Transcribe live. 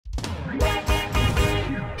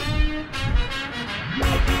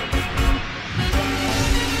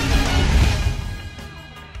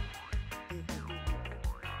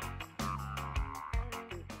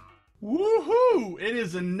It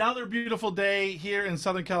is another beautiful day here in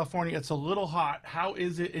Southern California. It's a little hot. How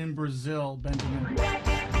is it in Brazil, Benjamin?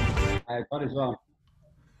 I got as well.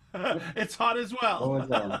 It's hot as well. Oh, as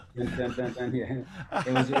well. Yeah. It's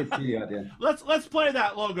really hot, yeah. Let's play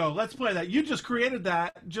that logo. Let's play that. You just created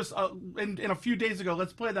that just in a few days ago.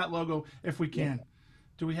 Let's play that logo if we Yeah. can.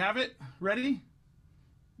 Do we have it ready?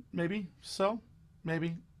 Maybe so,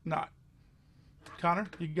 maybe not. Connor,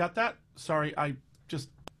 you got that? Sorry, I just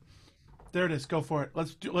there it is. Go for it.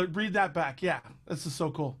 Let's read that back. Yeah, this is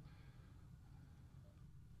so cool.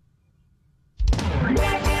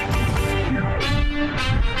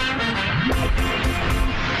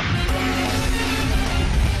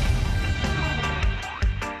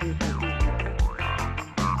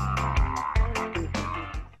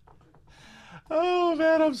 Oh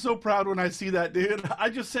man, I'm so proud when I see that, dude. I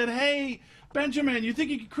just said, "Hey, Benjamin, you think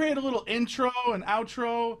you could create a little intro and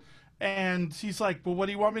outro?" And he's like, "Well, what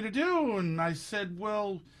do you want me to do?" And I said,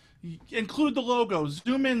 "Well, include the logo,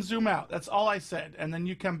 zoom in, zoom out." That's all I said. And then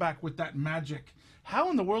you come back with that magic. How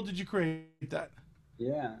in the world did you create that?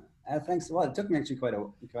 Yeah. Thanks. Well, it took me actually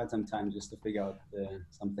quite some time just to figure out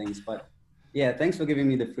some things. But yeah, thanks for giving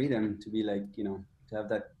me the freedom to be like, to have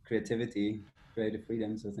that creative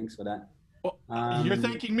freedom. So thanks for that. Well, you're Um,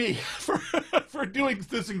 thanking me for doing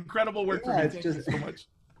this incredible work for yeah, me. it's Thank you just so much.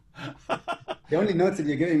 the only notes that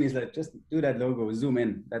you're giving me is like, just do that logo, zoom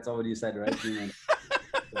in. That's all you said, right? Zoom in.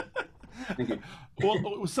 So, thank you.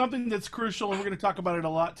 Well, something that's crucial, and we're going to talk about it a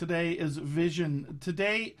lot today, is vision.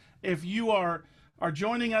 Today, if you are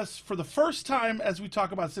joining us for the first time as we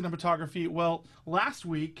talk about cinematography, well, last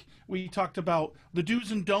week we talked about the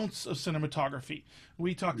do's and don'ts of cinematography.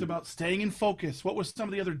 We talked about staying in focus. What were some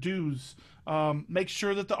of the other do's? Make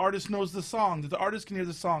sure that the artist knows the song, that the artist can hear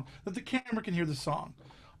the song, that the camera can hear the song.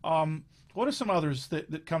 What are some others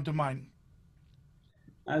that come to mind?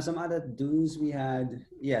 Some other do's we had,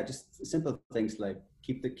 yeah, just simple things like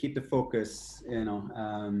keep the focus, don't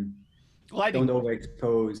Lighting.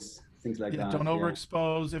 overexpose, things like Yeah, that. don't Yeah.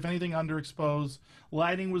 overexpose. If anything, underexpose.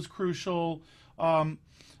 Lighting was crucial. Yeah.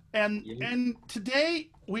 And today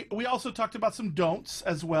we also talked about some don'ts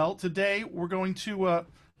as well. Today we're going to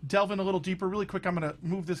delve in a little deeper. Really quick, I'm going to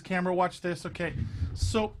move this camera. Watch this. Okay,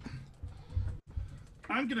 so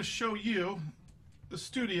I'm going to show you the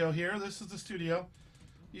studio here. This is the studio.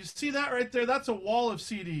 You see that right there? That's a wall of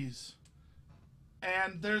CDs,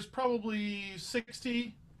 and there's probably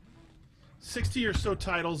 60 or so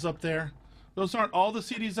titles up there. Those aren't all the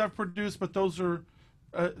CDs I've produced, but those are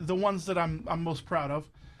the ones that I'm most proud of.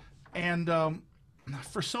 And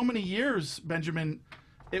for so many years, Benjamin,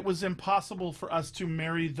 it was impossible for us to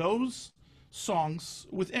marry those songs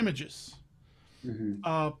with images. Hmm.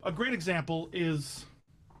 A great example is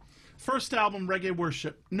first album, Reggae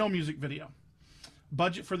Worship, no music video.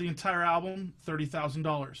 Budget for the entire album,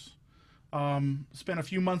 $30,000. Spent a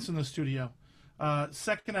few months in the studio.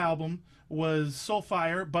 Second album was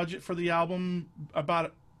Soulfire. Budget for the album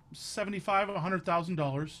about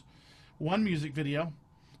 $75,000-$100,000. One music video.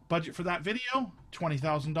 Budget for that video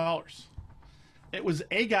 $20,000. It was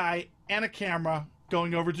a guy and a camera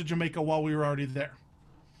going over to Jamaica while we were already there.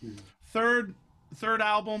 Third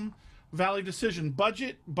album, Valley Decision.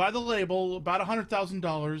 Budget by the label about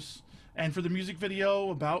 $100,000. And for the music video,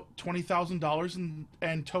 about $20,000.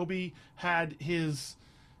 And Toby had his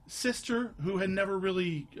sister, who had never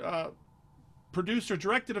really produced or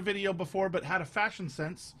directed a video before, but had a fashion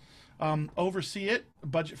sense, oversee it.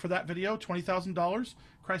 Budget for that video, $20,000.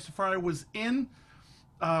 CHRISTAFARI was in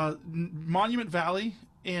Monument Valley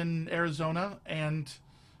in Arizona, and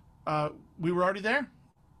we were already there.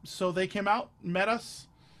 So they came out, met us,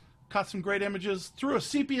 caught some great images, threw a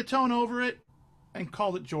sepia tone over it, and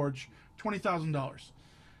called it George. $20,000.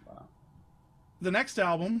 Wow. The next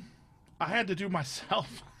album, I had to do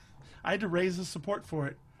myself. I had to raise the support for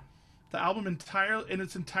it. The album in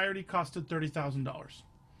its entirety costed $30,000,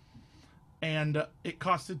 and it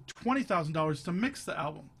costed $20,000 to mix the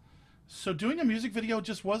album. So doing a music video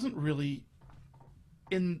just wasn't really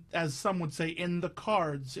in, as some would say, in the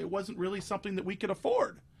cards. It wasn't really something that we could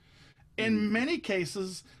afford. In many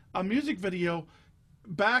cases, a music video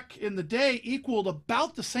back in the day equaled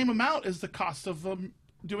about the same amount as the cost of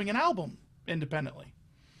doing an album independently.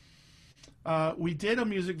 We did a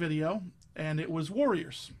music video, and it was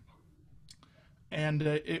Warriors. And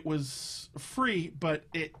it was free, but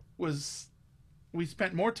we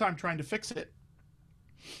spent more time trying to fix it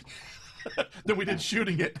than we did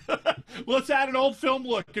shooting it. Let's add an old film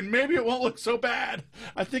look, and maybe it won't look so bad.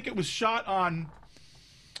 I think it was shot on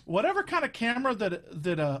whatever kind of camera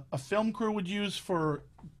that a film crew would use for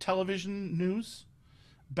television news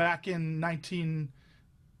back in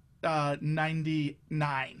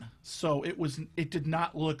 99, so it did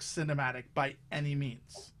not look cinematic by any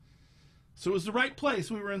means. So it was the right place.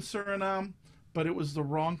 We were in Suriname, but it was the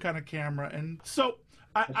wrong kind of camera. And so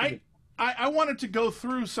I wanted to go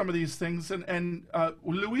through some of these things. And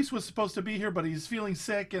Luis was supposed to be here, but he's feeling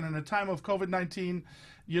sick. And in a time of COVID-19,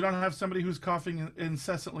 you don't have somebody who's coughing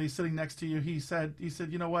incessantly sitting next to you. He said,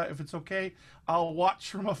 you know what? If it's okay, I'll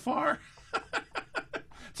watch from afar.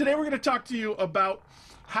 Today we're going to talk to you about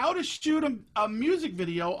how to shoot a music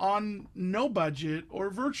video on no budget or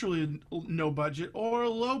virtually no budget or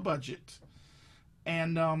low budget.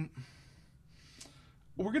 And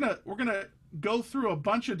we're gonna go through a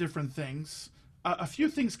bunch of different things. A few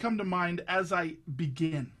things come to mind as I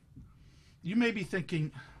begin. You may be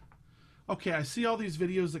thinking, okay, I see all these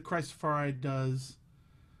videos that CHRISTAFARI does.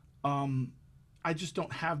 I just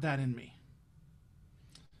don't have that in me.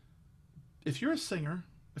 If you're a singer,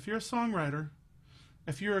 if you're a songwriter,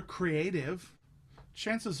 if you're a creative,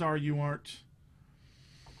 chances are you aren't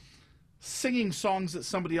singing songs that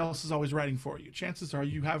somebody else is always writing for you. Chances are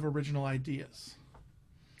you have original ideas.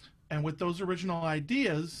 And with those original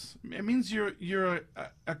ideas, it means you're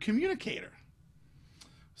a communicator.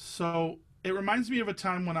 So it reminds me of a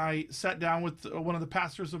time when I sat down with one of the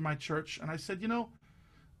pastors of my church and I said,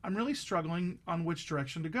 I'm really struggling on which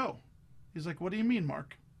direction to go. He's like, what do you mean,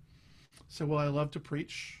 Mark? I said, well, I love to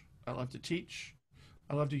preach. I love to teach.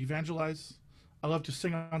 I love to evangelize. I love to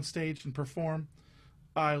sing on stage and perform.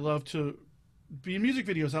 I love to be in music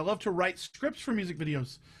videos. I love to write scripts for music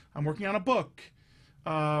videos. I'm working on a book.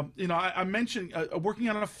 I mentioned working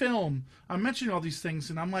on a film. I'm mentioning all these things,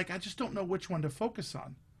 and I'm like, I just don't know which one to focus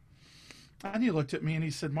on. And he looked at me and he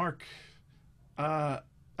said, Mark, I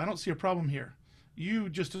don't see a problem here. You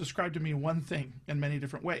just described to me one thing in many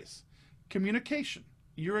different ways. Communication.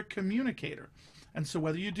 You're a communicator. And so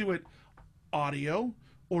whether you do it audio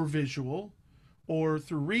or visual or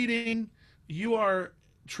through reading, you are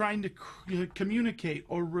trying to communicate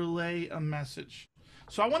or relay a message.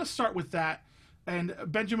 So I want to start with that. And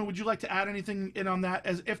Benjamin, would you like to add anything in on that?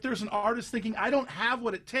 As if there's an artist thinking, I don't have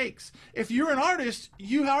what it takes. If you're an artist,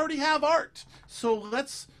 you already have art. So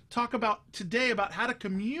let's talk about today about how to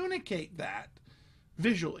communicate that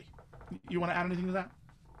visually. You want to add anything to that?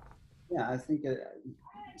 Yeah, I think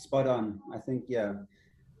spot on. I think,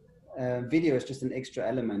 video is just an extra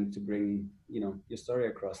element to bring, your story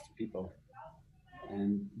across to people.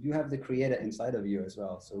 And you have the creator inside of you as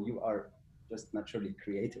well. So you are just naturally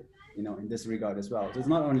creative, in this regard as well. So it's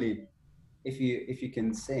not only if you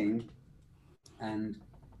can sing and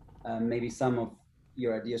maybe some of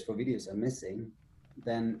your ideas for videos are missing,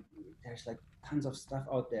 then there's like tons of stuff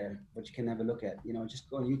out there that you can have a look at. Just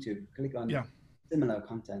go on YouTube, click on similar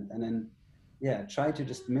content, and then try to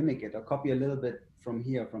just mimic it or copy a little bit from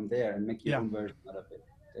here, from there, and make your own version out of it.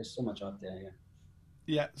 There's so much out there.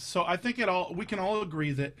 Yeah, so I think we can all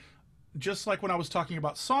agree that just like when I was talking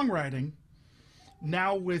about songwriting,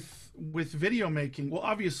 now with video making, well,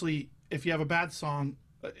 obviously, if you have a bad song,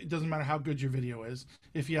 it doesn't matter how good your video is.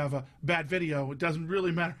 If you have a bad video, it doesn't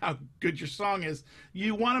really matter how good your song is.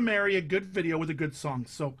 You want to marry a good video with a good song.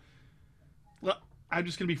 So I'm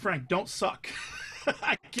just going to be frank, don't suck.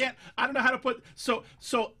 I don't know how to put, so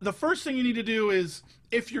the first thing you need to do is,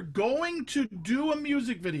 if you're going to do a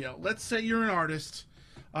music video, let's say you're an artist.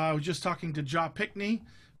 I was just talking to Ja Pickney,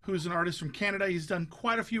 who's an artist from Canada. He's done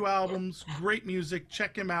quite a few albums, great music.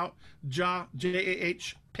 Check him out, Ja,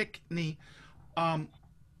 J-A-H, Pickney. And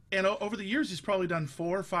over the years, he's probably done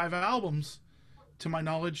 4 or 5 albums, to my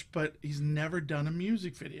knowledge, but he's never done a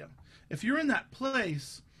music video. If you're in that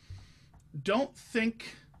place, don't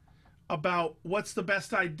think about what's the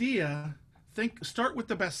best idea. Start with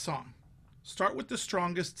the best song. Start with the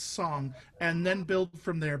strongest song, and then build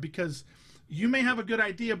from there, because you may have a good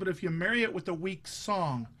idea, but if you marry it with a weak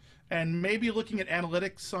song, and maybe looking at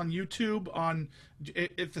analytics on YouTube,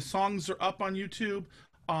 if the songs are up on YouTube,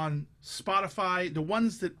 on Spotify, the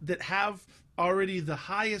ones that have already the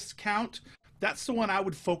highest count, that's the one I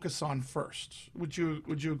would focus on first. Would you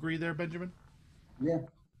agree there, Benjamin? Yeah,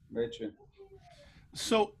 very true.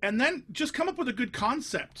 So, and then just come up with a good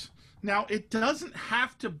concept. Now, it doesn't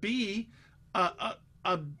have to be a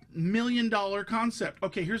 $1 million concept.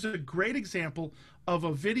 Okay, here's a great example of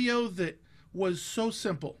a video that was so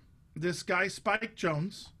simple. This guy, Spike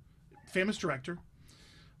Jonze, famous director,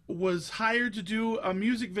 was hired to do a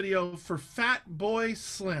music video for Fat Boy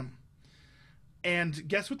Slim. And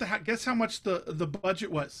guess how much the budget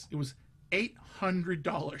was? It was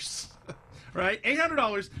 $800. Right?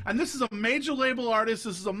 $800. And this is a major label artist.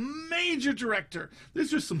 This is a major director.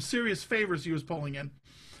 These are some serious favors he was pulling in.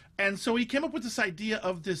 And so he came up with this idea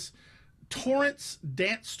of this Torrance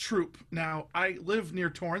Dance Troupe. Now, I live near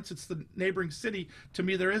Torrance. It's the neighboring city to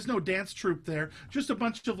me. There is no dance troupe there. Just a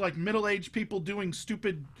bunch of like middle-aged people doing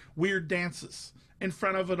stupid, weird dances in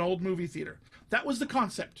front of an old movie theater. That was the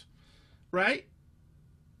concept, right?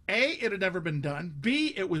 A, it had never been done.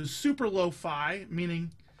 B, it was super lo-fi,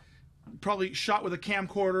 meaning probably shot with a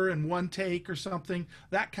camcorder in one take or something,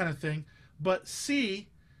 that kind of thing. But C,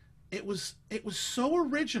 it was so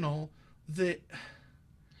original that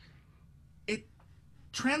it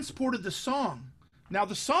transported the song. Now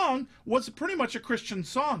the song was pretty much a Christian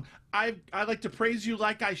song. I like to praise you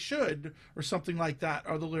like I should, or something like that,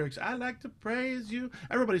 are the lyrics. I like to praise you.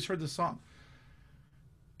 Everybody's heard the song.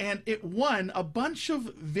 And it won a bunch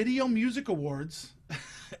of video music awards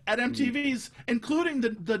at MTV's, including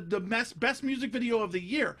the best music video of the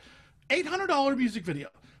year. $800 music video.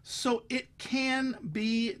 So it can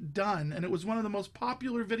be done. And it was one of the most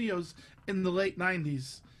popular videos in the late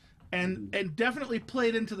 90s. And definitely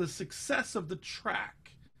played into the success of the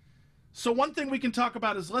track. So one thing we can talk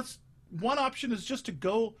about is one option is just to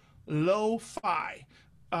go lo-fi,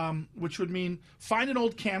 which would mean find an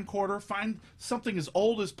old camcorder, find something as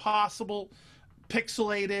old as possible,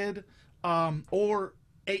 pixelated, or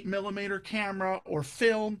 8mm camera or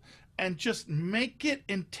film, and just make it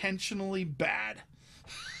intentionally bad.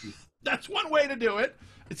 That's one way to do it.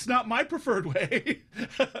 It's not my preferred way,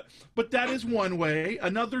 but that is one way.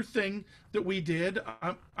 Another thing that we did,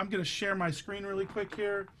 I'm going to share my screen really quick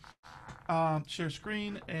here. Share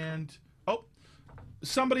screen, and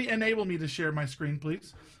somebody enable me to share my screen,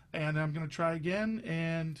 please. And I'm going to try again,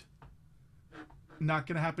 and not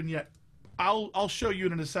going to happen yet. I'll show you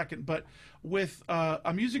in a second. But with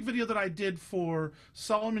a music video that I did for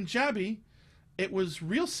Solomon Jabby, it was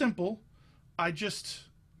real simple. I just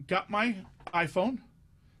got my iPhone,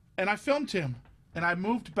 and I filmed him. And I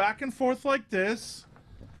moved back and forth like this,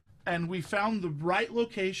 and we found the right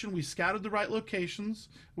location. We scouted the right locations.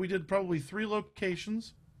 We did probably 3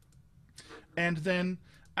 locations. And then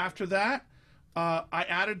after that, I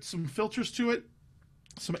added some filters to it,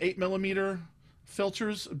 some 8mm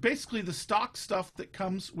filters, basically the stock stuff that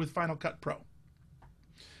comes with Final Cut Pro.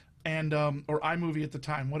 And or iMovie at the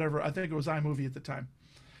time, whatever. I think it was iMovie at the time.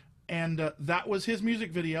 And that was his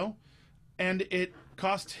music video. And it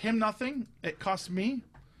cost him nothing. It cost me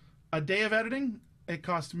a day of editing. It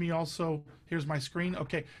cost me also, here's my screen.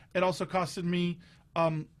 Okay. It also costed me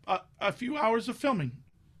a few hours of filming.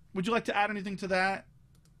 Would you like to add anything to that,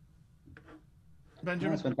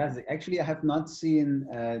 Benjamin? That's fantastic. Actually, I have not seen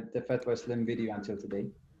the Fatboy Slim video until today.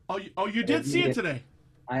 Oh, you did see it today?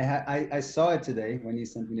 I saw it today when you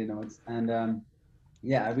sent me the notes, and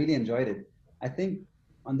yeah, I really enjoyed it. I think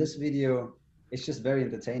on this video, it's just very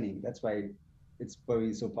entertaining. That's why it's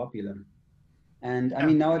probably so popular. And I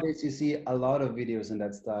mean, nowadays you see a lot of videos in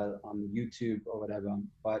that style on YouTube or whatever,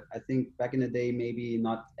 but I think back in the day, maybe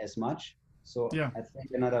not as much. So yeah. I think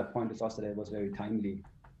another point is also that it was very timely.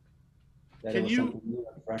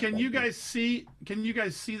 Can you guys see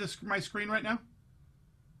my screen right now?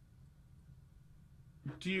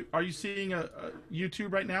 Are you seeing a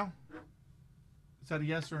YouTube right now? Is that a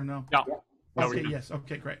yes or a no? Yeah. Okay, yes.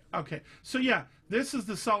 Okay, great. Okay. So yeah, this is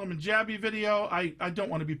the Solomon Jabby video. I don't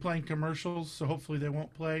want to be playing commercials, so hopefully they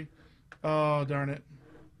won't play. Oh, darn it.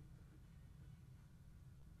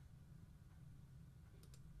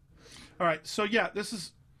 All right. So yeah, this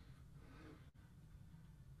is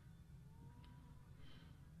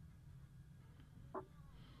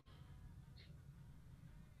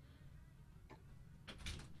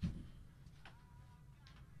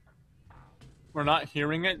We're not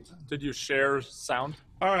hearing it. Did you share sound?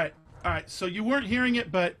 All right. So you weren't hearing it,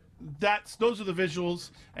 but those are the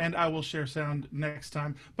visuals, and I will share sound next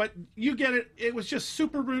time. But you get it. It was just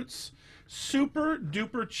super roots, super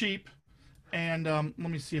duper cheap. And let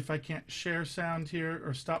me see if I can't share sound here,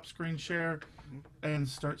 or stop screen share and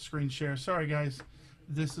start screen share. Sorry, guys.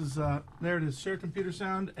 This is, there it is, share computer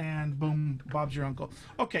sound, and boom, Bob's your uncle.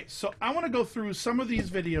 Okay, so I want to go through some of these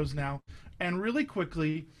videos now and really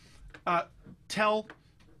quickly tell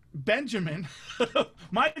Benjamin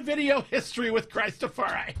my video history with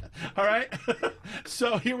CHRISTAFARI. All right?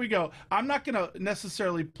 So here we go. I'm not going to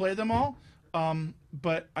necessarily play them all,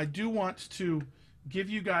 but I do want to give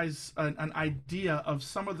you guys an idea of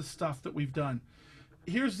some of the stuff that we've done.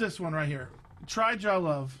 Here's this one right here. Try Jah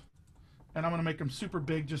Love. And I'm going to make them super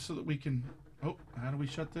big just so that we can... Oh, how do we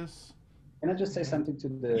shut this? Can I just say something to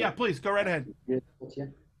the... Yeah, please, go right ahead.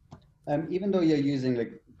 Even though you're using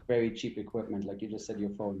like very cheap equipment, like you just said,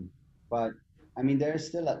 your phone, but I mean, there's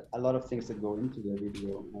still a lot of things that go into the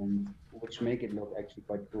video, and which make it look actually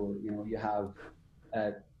quite cool. You know, you have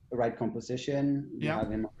the right composition. You Yeah.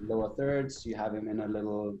 have him on lower thirds. You have him in a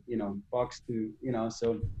little, you know, box to, you know,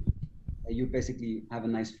 so you basically have a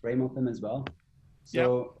nice frame of him as well.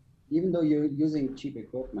 So even though you're using cheap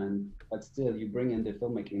equipment, but still you bring in the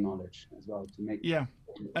filmmaking knowledge as well to make. Yeah.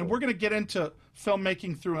 And we're going to get into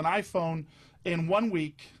filmmaking through an iPhone in 1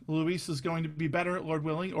 week. Luis is going to be better, Lord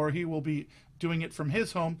willing, or he will be doing it from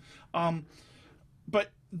his home.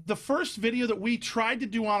 But the first video that we tried to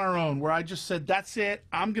do on our own, where I just said, that's it,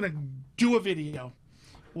 I'm going to do a video,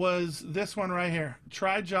 was this one right here,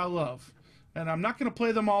 Try Ja Love. And I'm not going to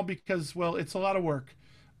play them all because, well, it's a lot of work.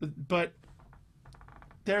 But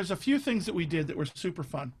there's a few things that we did that were super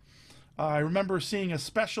fun. I remember seeing a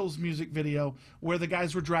Specials music video where the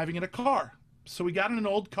guys were driving in a car. So we got in an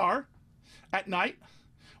old car at night.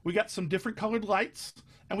 We got some different colored lights,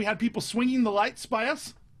 and we had people swinging the lights by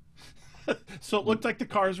us. So it looked like the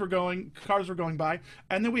cars were going by.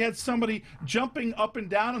 And then we had somebody jumping up and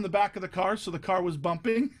down in the back of the car, so the car was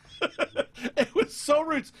bumping. It was so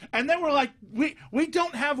roots. And then we're like, we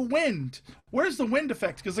don't have wind. Where's the wind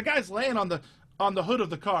effect? Because the guy's laying on the hood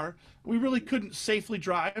of the car. We really couldn't safely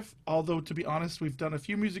drive, although, to be honest, we've done a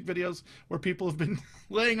few music videos where people have been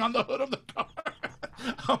laying on the hood of the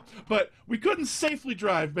car. But we couldn't safely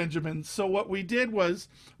drive, Benjamin. So what we did was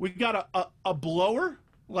we got a blower,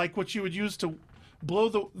 like what you would use to blow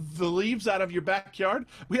the leaves out of your backyard.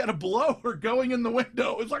 We had a blower going in the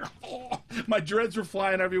window. It was like, oh, my dreads were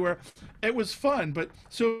flying everywhere. It was fun. But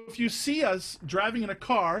so if you see us driving in a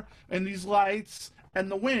car and these lights and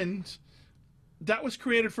the wind, that was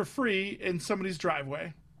created for free in somebody's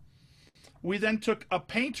driveway. We then took a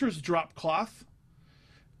painter's drop cloth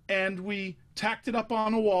and we tacked it up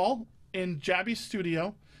on a wall in Jabby's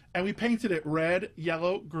studio, and we painted it red,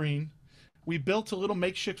 yellow, green. We built a little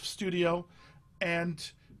makeshift studio,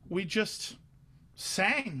 and we just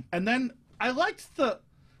sang. And then I liked the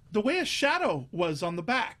way a shadow was on the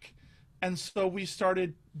back, and so we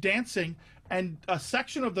started dancing, and a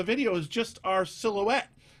section of the video is just our silhouette.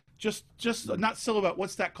 Just not silhouette,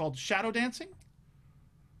 what's that called? Shadow dancing?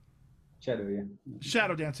 Shadow, yeah.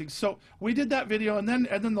 Shadow dancing. So we did that video, and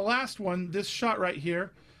then the last one, this shot right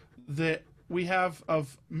here that we have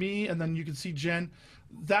of me, and then you can see Jen,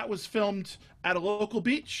 that was filmed at a local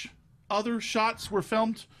beach. Other shots were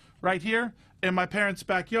filmed right here in my parents'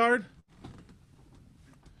 backyard.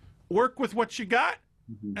 Work with what you got,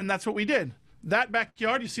 and that's what we did. That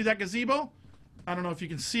backyard, you see that gazebo? I don't know if you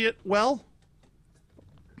can see it well.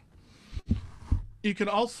 You can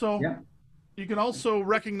also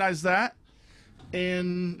recognize that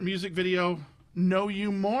in music video Know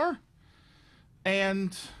You More.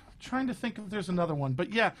 And I'm trying to think if there's another one.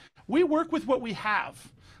 But yeah, we work with what we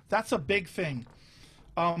have. That's a big thing.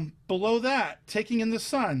 Below that, Taking in the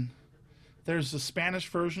Sun. There's a Spanish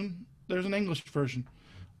version. There's an English version.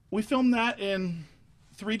 We filmed that in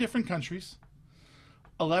 3 different countries,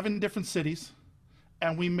 11 different cities,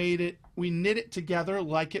 and we knit it together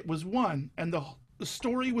like it was one. And the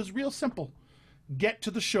story was real simple. Get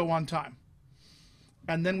to the show on time.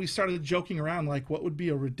 And then we started joking around, like, what would be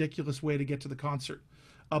a ridiculous way to get to the concert?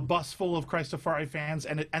 A bus full of CHRISTAFARI fans,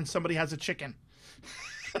 and somebody has a chicken.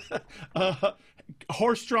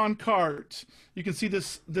 Horse-drawn cart. You can see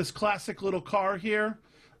this classic little car here.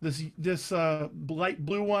 This light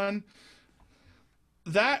blue one.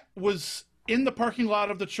 That was in the parking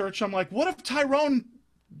lot of the church. I'm like, what if Tyrone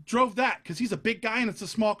drove that? Because he's a big guy and it's a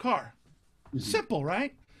small car. Simple,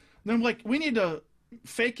 right? And then I'm like, we need to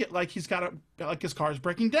fake it like like his car is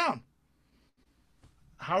breaking down.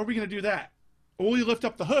 How are we going to do that? Well, we lift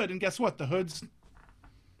up the hood, and guess what? The hood's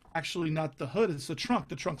actually not the hood, it's the trunk.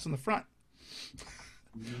 The trunk's in the front.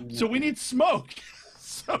 So we need smoke.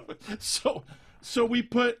 So we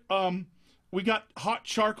put we got hot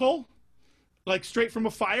charcoal, like straight from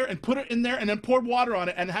a fire, and put it in there, and then poured water on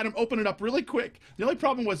it and had him open it up really quick. The only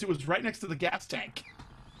problem was it was right next to the gas tank.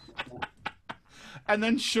 And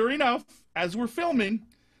then sure enough, as we're filming,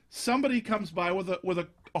 somebody comes by with a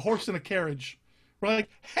horse and a carriage. We're like,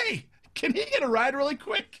 hey, can he get a ride really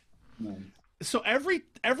quick? Nice. So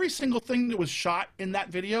every single thing that was shot in that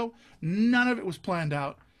video, none of it was planned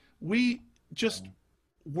out. We just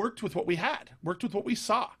worked with what we had, worked with what we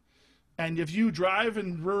saw. And if you drive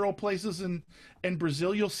in rural places in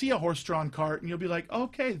Brazil, you'll see a horse-drawn cart, and you'll be like,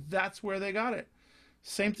 okay, that's where they got it.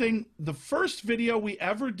 Same thing, the first video we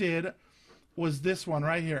ever did was this one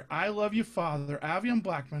right here. I Love You, Father, Avion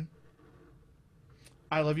Blackman.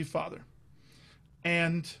 I Love You, Father.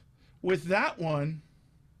 And with that one,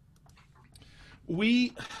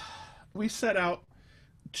 we set out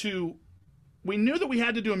to, we knew that we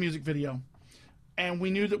had to do a music video, and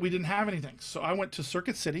we knew that we didn't have anything. So I went to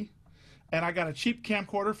Circuit City, and I got a cheap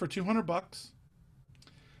camcorder for $200.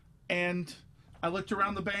 And I looked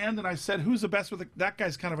around the band and I said, who's the best with it? That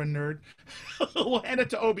guy's kind of a nerd. We'll hand it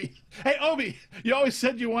to Obi. Hey, Obi, you always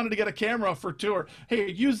said you wanted to get a camera for tour. Hey,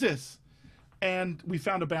 use this. And we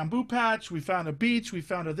found a bamboo patch. We found a beach. We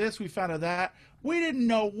found a this. We found a that. We didn't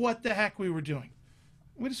know what the heck we were doing.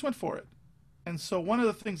 We just went for it. And so one of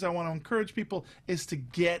the things I want to encourage people is to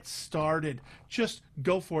get started. Just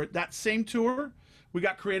go for it. That same tour, we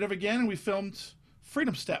got creative again and we filmed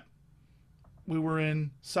Freedom Step. We were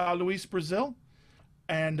in São Luís, Brazil.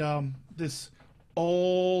 And this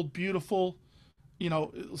old, beautiful, you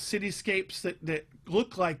know, cityscapes that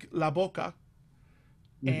look like La Boca.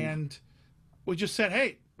 And we just said,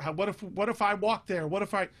 hey, what if I walk there? What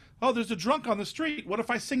if oh, there's a drunk on the street. What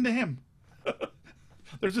if I sing to him?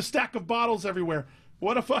 There's a stack of bottles everywhere.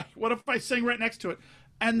 What if I sing right next to it?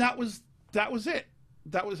 And that was it.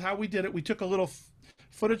 That was how we did it. We took a little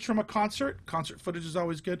footage from a concert. Concert footage is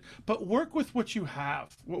always good, but work with what you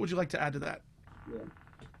have. What would you like to add to that? Yeah.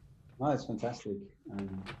 No, it's fantastic.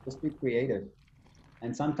 Just be creative.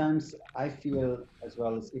 And sometimes I feel as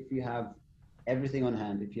well as if you have everything on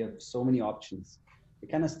hand, if you have so many options,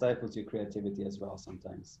 it kind of stifles your creativity as well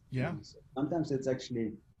sometimes. Yeah. You know? So sometimes it's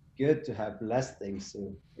actually good to have less things.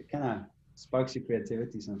 So it kind of sparks your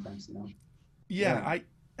creativity sometimes, you know? Yeah.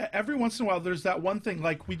 Every once in a while, there's that one thing,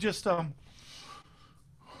 like we just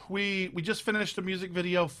finished a music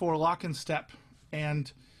video for Lock and Step,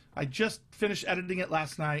 and I just finished editing it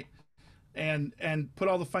last night and put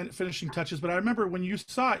all the finishing touches. But I remember when you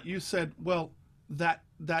saw it, you said, well,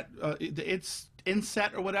 it's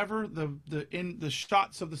inset or whatever, the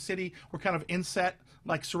shots of the city were kind of inset,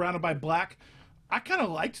 like surrounded by black. I kind of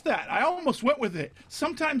liked that. I almost went with it.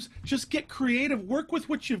 Sometimes just get creative, work with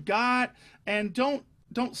what you've got, and don't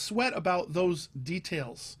sweat about those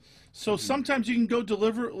details. So sometimes you can go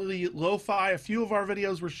deliberately lo-fi. A few of our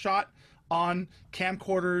videos were shot on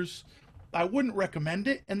camcorders. I wouldn't recommend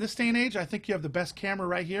it in this day and age. I think you have the best camera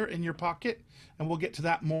right here in your pocket, and we'll get to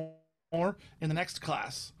that more in the next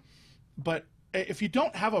class. But if you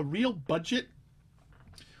don't have a real budget,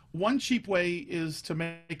 one cheap way is to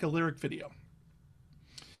make a lyric video.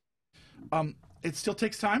 It still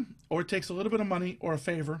takes time, or it takes a little bit of money or a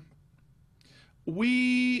favor.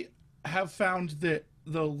 We have found that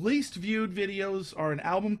the least viewed videos are an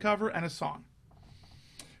album cover and a song.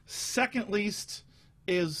 Second least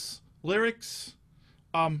is lyrics,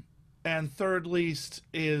 and third least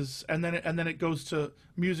is, and then it goes to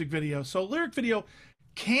music video. So lyric video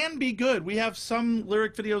can be good. We have some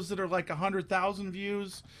lyric videos that are like 100,000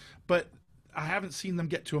 views, but I haven't seen them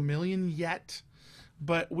get to 1 million yet.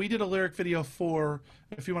 But we did a lyric video for,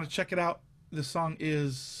 if you want to check it out, the song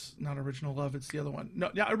is not Original Love, it's the other one. No,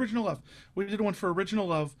 yeah, Original Love. We did one for Original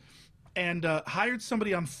Love, and hired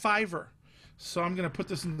somebody on Fiverr. So I'm going to put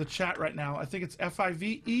this in the chat right now. I think it's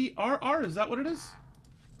Fiverr. Is that what it is?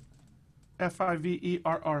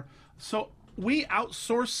 Fiverr. So we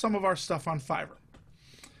outsource some of our stuff on Fiverr.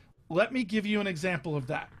 Let me give you an example of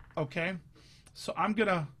that, okay? So I'm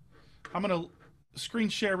gonna screen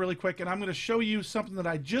share really quick, and I'm gonna show you something that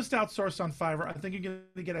I just outsourced on Fiverr. I think you're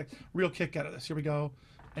gonna get a real kick out of this. Here we go,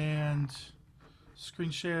 and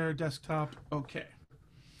screen share, desktop, okay.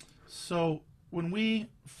 So when we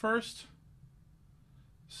first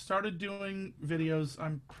started doing videos,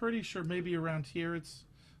 I'm pretty sure maybe around here it's,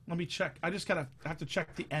 let me check. I have to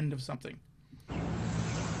check the end of something.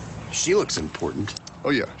 She looks important.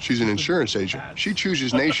 Oh, yeah. She's an insurance agent. She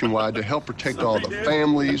chooses nationwide to help protect all the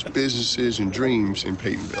families, businesses, and dreams in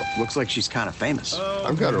Peytonville. Looks like she's kind of famous.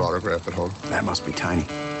 I've got her autograph at home. That must be tiny.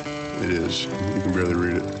 It is. You can barely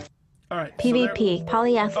read it. All right. PVP,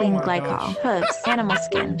 polyethylene glycol, hooves, animal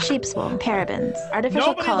skin, sheep's wool, parabens, artificial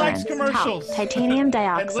Nobody likes colorants, commercials. talc, titanium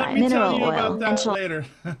dioxide, mineral oil, about that later.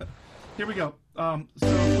 Here we go. So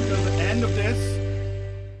if we go to the end of this.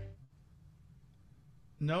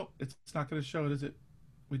 Nope, it's not going to show it, is it?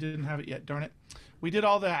 We didn't have it yet, darn it. We did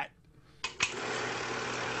all that.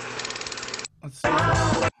 Let's see.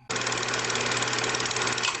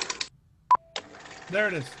 There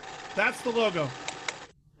it is. That's the logo.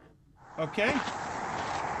 Okay.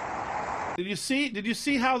 Did you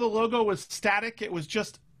see how the logo was static? It was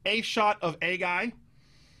just a shot of a guy.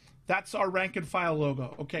 That's our rank and file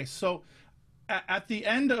logo. Okay, so at the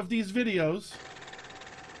end of these videos,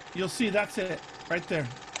 you'll see that's it right there.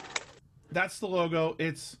 That's the logo.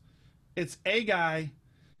 It's a guy,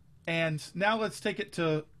 and now let's take it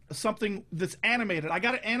to something that's animated. I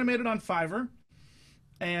got it animated on Fiverr,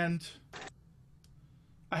 and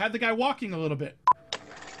I had the guy walking a little bit.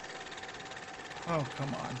 Oh,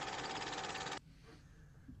 come on.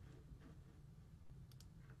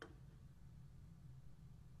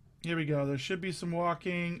 Here we go. There should be some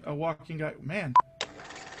walking. A walking guy. Man.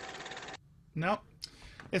 Nope.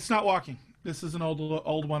 It's not walking. This is an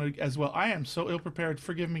old one as well. I am so ill prepared.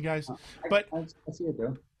 Forgive me, guys. But I see it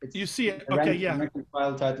though. you see it. Okay, yeah. The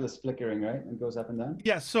file title is flickering, right? It goes up and down.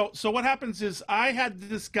 Yeah. So what happens is I had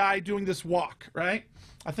this guy doing this walk, right?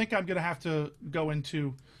 I think I'm gonna have to go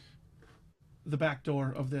into the back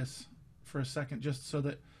door of this for a second, just so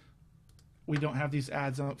that we don't have these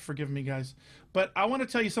ads. Forgive me, guys. But I want to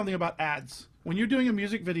tell you something about ads. When you're doing a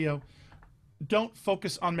music video, don't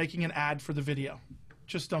focus on making an ad for the video.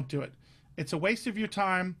 Just don't do it. It's a waste of your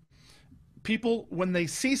time. People, when they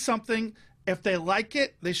see something, if they like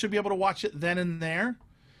it, they should be able to watch it then and there.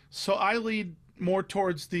 So I lead more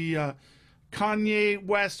towards the Kanye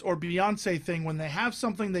West or Beyonce thing. When they have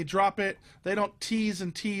something, they drop it. They don't tease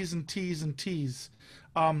and tease and tease and tease.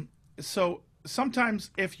 So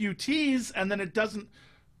sometimes if you tease and then it doesn't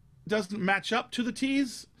match up to the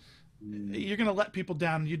tease, you're going to let people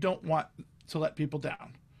down. You don't want to let people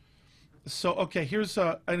down. So, okay, here's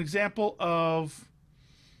an example of,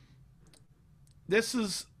 this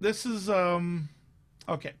is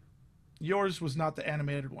okay, yours was not the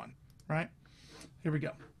animated one, right? Here we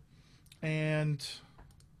go. And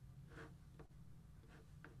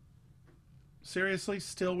seriously,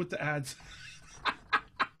 still with the ads.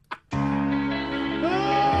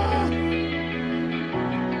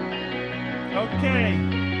 Okay.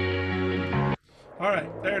 All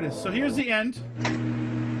right, there it is. So here's the end.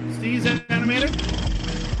 Steve's animated,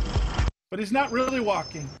 but he's not really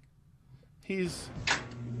walking. He's...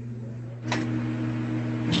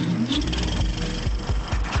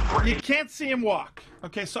 You can't see him walk.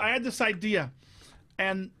 Okay, so I had this idea,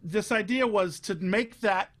 and this idea was to make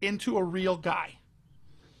that into a real guy.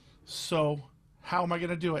 So how am I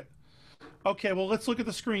going to do it? Okay, well, let's look at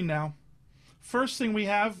the screen now. First thing we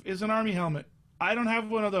have is an army helmet. I don't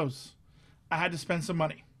have one of those. I had to spend some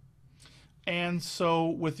money. And so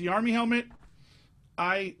with the army helmet,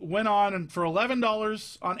 I went on, and for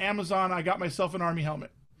 $11 on Amazon, I got myself an army helmet.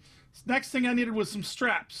 Next thing I needed was some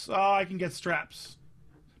straps. Oh, I can get straps.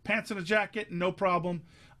 Pants and a jacket, no problem.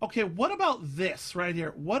 Okay, what about this right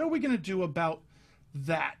here? What are we going to do about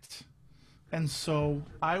that? And so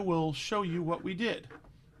I will show you what we did.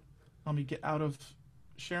 Let me get out of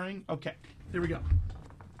sharing. Okay, here we go.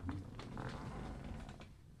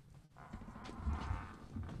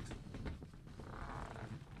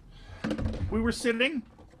 We were sitting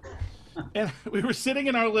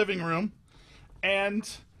in our living room, and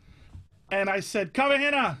I said,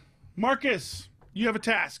 Kavahina, Marcus, you have a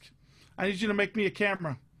task. I need you to make me a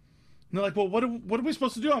camera. And they're like, well, what are we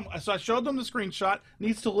supposed to do? So I showed them the screenshot. It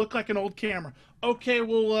needs to look like an old camera. Okay,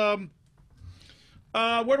 well,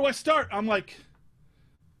 where do I start? I'm like,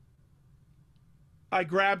 I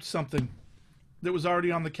grabbed something that was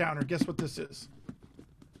already on the counter. Guess what this is?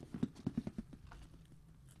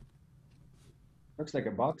 Looks like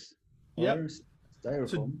a box. Yep. Styrofoam.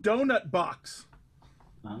 It's a donut box.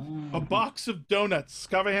 Oh. A box of donuts.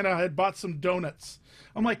 Kavahina had bought some donuts.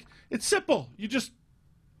 I'm like, it's simple. You just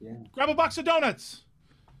grab a box of donuts.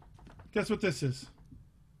 Guess what this is?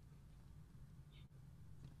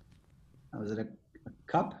 Oh, is it a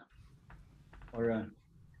cup? Or a...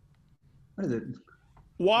 What is it?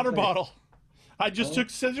 Water bottle. I just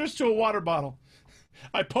took scissors to a water bottle.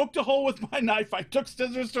 I poked a hole with my knife. I took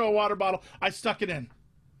scissors to a water bottle. I stuck it in.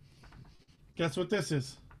 Guess what this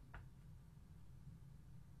is?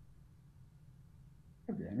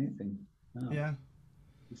 Could be anything. Oh. Yeah.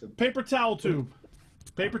 It's a Paper towel tube.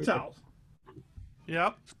 Paper towel.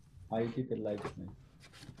 Yep. How you keep it light?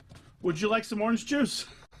 Would you like some orange juice?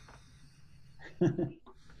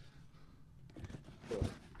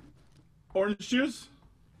 Orange juice?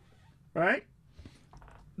 Right?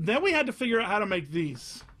 Then we had to figure out how to make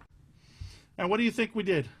these. And what do you think we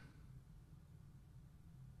did?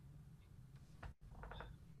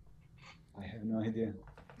 I have no idea.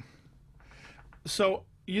 So,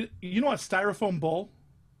 you know a styrofoam bowl?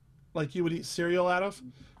 Like you would eat cereal out of?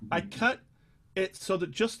 I cut it so that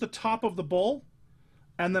just the top of the bowl,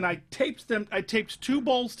 and then I taped 2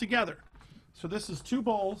 bowls together. So this is 2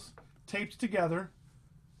 bowls taped together,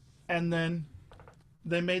 and then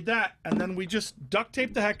they made that, and then we just duct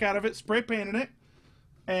taped the heck out of it, spray painted it,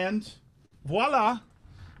 and voila.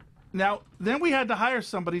 Now, then we had to hire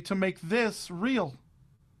somebody to make this real.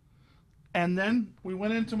 And then we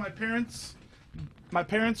went into my parents'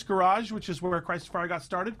 garage, which is where CHRISTAFARI got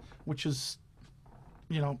started, which is,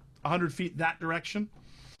 100 feet that direction.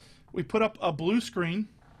 We put up a blue screen,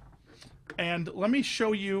 and let me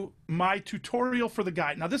show you my tutorial for the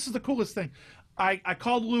guide. Now, this is the coolest thing. I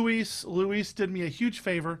called Luis. Luis did me a huge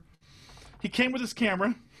favor. He came with his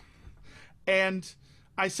camera. And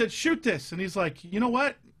I said, shoot this. And he's like, you know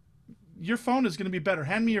what? Your phone is going to be better.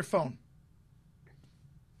 Hand me your phone.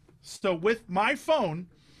 So with my phone,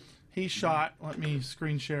 he shot, let me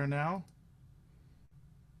screen share now.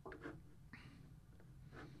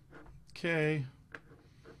 Okay.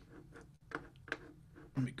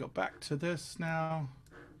 Let me go back to this now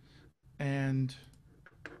and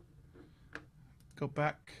go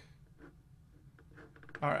back.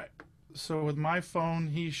 All right. So with my phone,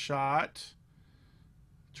 he shot.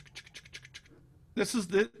 This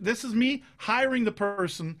is me hiring the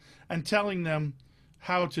person and telling them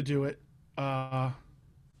how to do it. Let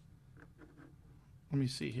me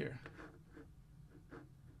see here.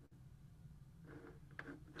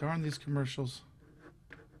 Darn these commercials.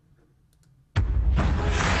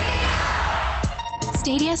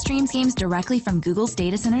 Stadia streams games directly from Google's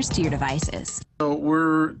data centers to your devices. So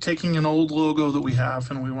we're taking an old logo that we have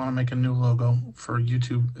and we want to make a new logo for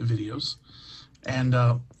YouTube videos. And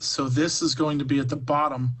so this is going to be at the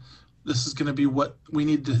bottom. This is going to be what we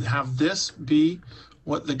need to have this be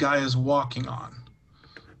what the guy is walking on.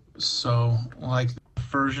 So like the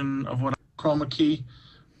version of what chroma key.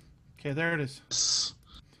 Okay, there it is.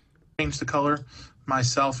 Change the color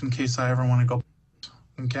myself in case I ever want to go.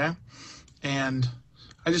 Okay. And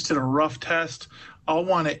I just did a rough test. I'll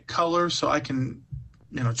want it color so I can,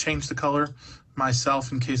 you know, change the color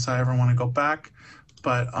myself in case I ever want to go back.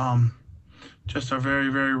 But just a very,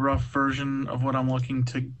 very rough version of what I'm looking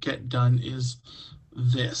to get done is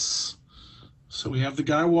this. So we have the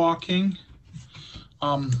guy walking.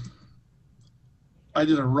 I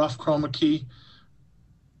did a rough chroma key.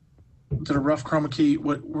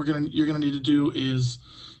 What you're gonna need to do is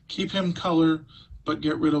keep him color, but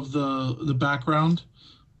get rid of the background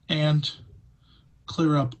and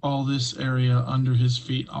clear up all this area under his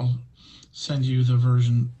feet. I'll send you the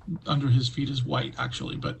version under his feet is white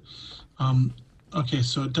actually, but okay,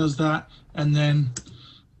 so it does that, and then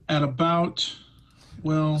at about,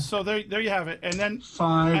 well, so there you have it, and then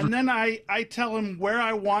 5, and then I tell him where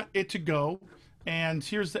I want it to go, and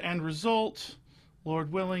here's the end result.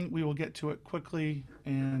 Lord willing, we will get to it quickly.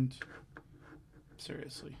 And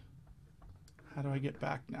seriously, how do I get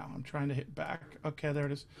back now? I'm trying to hit back. Okay, there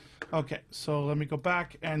it is. Okay, so let me go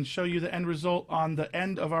back and show you the end result on the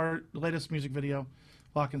end of our latest music video,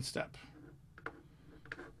 Lock and Step.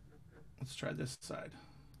 Let's try this side.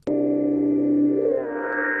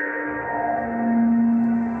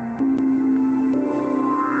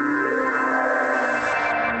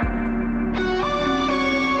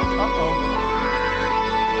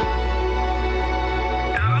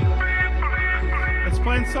 It's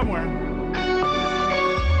playing somewhere.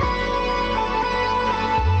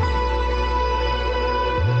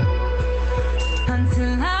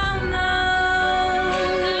 Until I know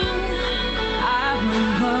I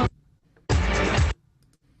will go.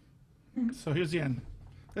 So here's the end.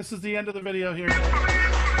 This is the end of the video here.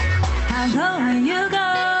 I go where you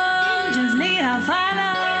go, just lead, I'll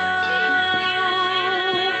follow.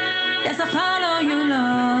 Yes, I follow you,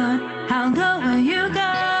 Lord. I'll go where you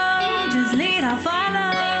go, just lead, I'll follow.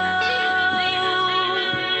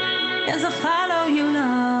 Yes, I follow you,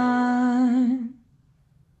 Lord.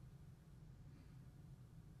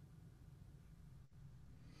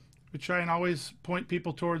 We try and always point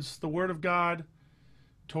people towards the Word of God,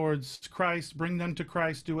 towards Christ, bring them to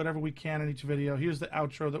Christ, do whatever we can in each video. Here's the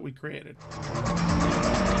outro that we created.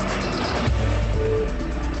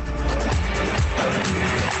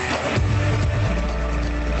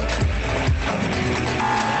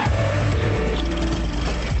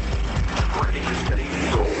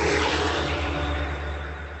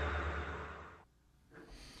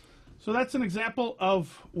 So that's an example of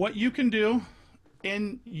what you can do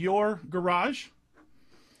in your garage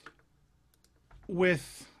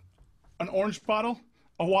with an orange bottle,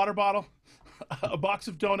 a water bottle, a box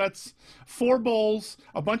of donuts, 4 bowls,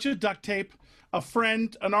 a bunch of duct tape, a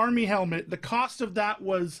friend, an army helmet. The cost of that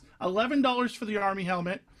was $11 for the army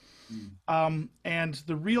helmet. And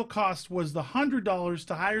the real cost was the $100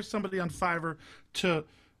 to hire somebody on Fiverr to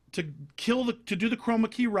do the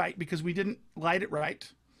chroma key right, because we didn't light it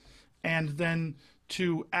right. And then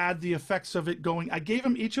to add the effects of it going. I gave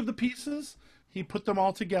him each of the pieces. He put them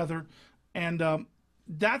all together. And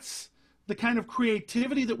that's the kind of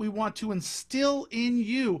creativity that we want to instill in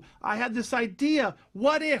you. I had this idea.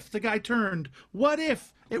 What if the guy turned? What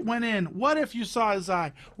if it went in? What if you saw his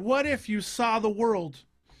eye? What if you saw the world?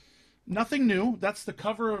 Nothing new. That's the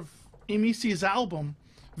cover of Emisi's album,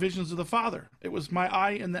 Visions of the Father. It was my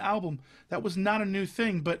eye in the album. That was not a new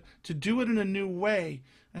thing, but to do it in a new way.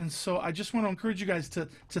 And so I just want to encourage you guys to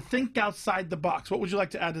think outside the box. What would you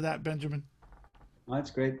like to add to that, Benjamin? Oh, that's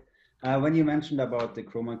great. When you mentioned about the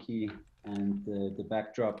chroma key and the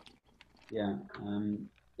backdrop, yeah,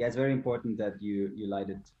 yeah, it's very important that you light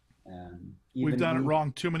it. We've done it evenly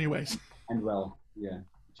wrong too many ways. and well. Yeah,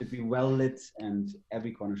 it should be well lit, and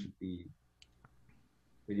every corner should be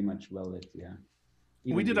pretty much well lit. Yeah.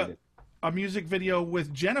 We did Evenly lit. a music video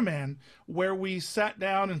with Jenna Man where we sat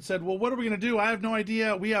down and said, well, what are we going to do? I have no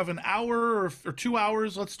idea. We have an hour or 2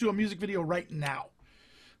 hours. Let's do a music video right now.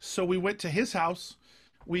 So we went to his house.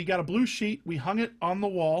 We got a blue sheet. We hung it on the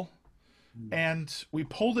wall, and we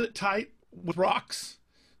pulled it tight with rocks.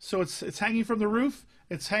 So it's hanging from the roof.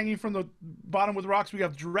 It's hanging from the bottom with rocks. We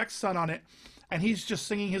have direct sun on it, and he's just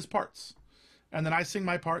singing his parts. And then I sing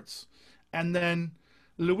my parts. And then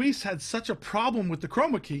Luis had such a problem with the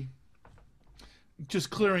chroma key, just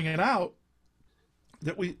clearing it out,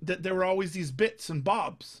 that there were always these bits and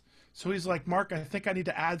bobs. So he's like, Mark, I think I need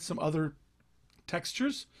to add some other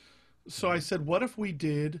textures. So I said, what if we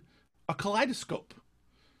did a kaleidoscope?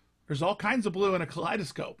 There's all kinds of blue in a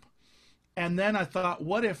kaleidoscope. And then I thought,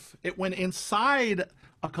 what if it went inside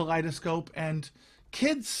a kaleidoscope and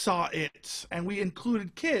kids saw it, and we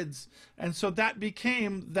included kids, and so that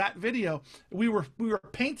became that video. We were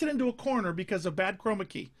painted into a corner because of bad chroma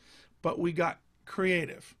key, but we got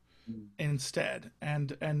creative instead,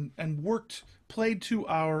 and played to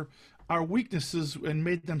our weaknesses and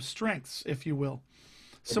made them strengths, if you will.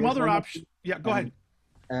 Some other options. Yeah, go ahead.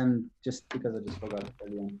 Just because I just forgot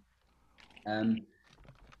earlier on,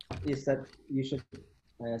 is that you should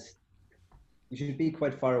be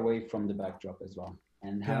quite far away from the backdrop as well,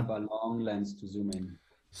 and have a long lens to zoom in.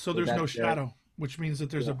 So there's no shadow, which means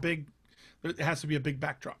that there's it has to be a big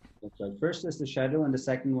backdrop. That's right. First is the shadow, and the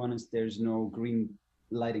second one is there's no green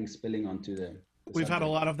lighting spilling onto the We've had a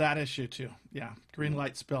lot of that issue too. Yeah, green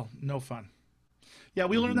light spill, no fun. Yeah,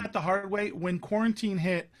 we learned that the hard way. When quarantine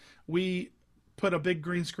hit, we put a big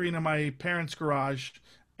green screen in my parents' garage,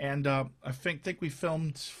 and I think we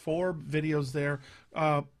filmed 4 videos there.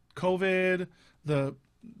 COVID,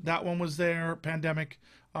 that one was there, pandemic.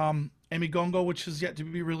 Amy Gongo, which is yet to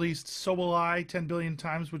be released. So Will I, 10 billion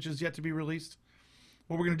times, which is yet to be released.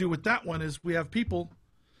 What we're going to do with that one is we have people,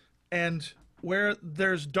 and where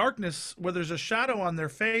there's darkness, where there's a shadow on their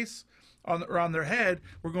face or on their head,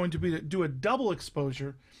 we're going to do a double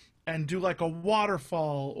exposure and do like a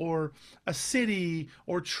waterfall or a city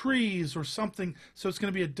or trees or something. So it's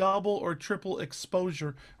going to be a double or triple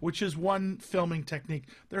exposure, which is one filming technique.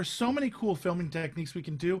 There are so many cool filming techniques we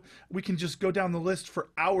can do. We can just go down the list for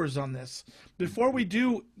hours on this. Before we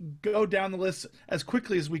do go down the list as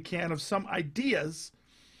quickly as we can of some ideas,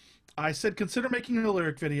 I said consider making a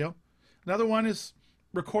lyric video. Another one is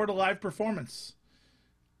record a live performance.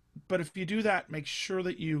 But if you do that, make sure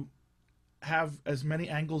that you have as many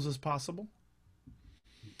angles as possible.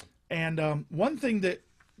 And one thing that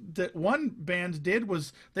one band did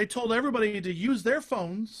was they told everybody to use their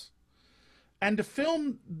phones and to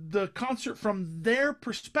film the concert from their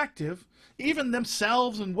perspective, even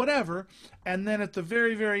themselves and whatever. And then at the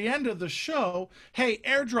very, very end of the show, hey,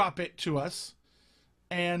 airdrop it to us.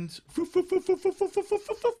 And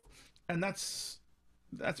that's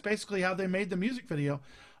basically how they made the music video.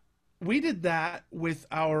 We did that with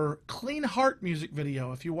our Clean Heart music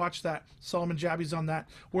video. If you watch that, Solomon Jabby's on that.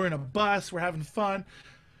 We're in a bus, we're having fun.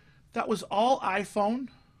 That was all iPhone,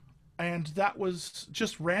 and that was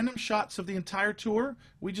just random shots of the entire tour.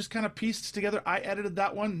 We just kind of pieced together. I edited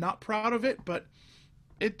that one, not proud of it, but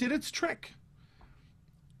it did its trick.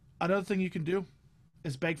 Another thing you can do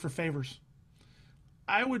is beg for favors.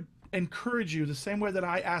 I would encourage you, the same way that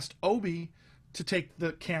I asked Obi to take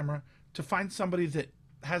the camera, to find somebody that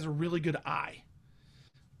has a really good eye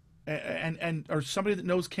and or somebody that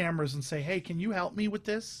knows cameras and say, hey, can you help me with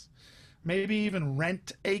this? Maybe even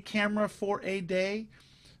rent a camera for a day.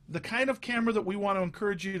 The kind of camera that we want to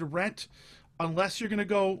encourage you to rent, unless you're going to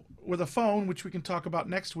go with a phone, which we can talk about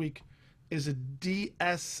next week, is a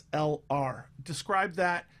DSLR. Describe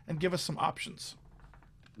that and give us some options.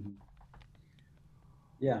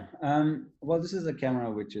 Yeah, well, this is a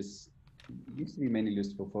camera which used to be mainly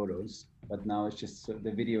used for photos, but now it's just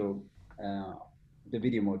the video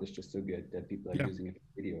mode is just so good that people are using it for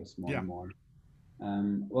videos more and more.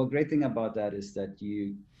 Well, great thing about that is that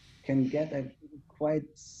you can get a quite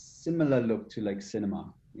similar look to like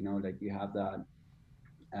cinema, you know, like you have that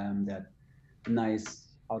that nice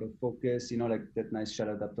out of focus, you know, like that nice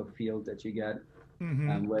shutter depth of field that you get,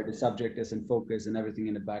 where the subject is in focus and everything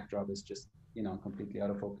in the backdrop is just, you know, completely out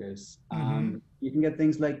of focus. You can get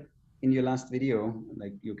things like in your last video,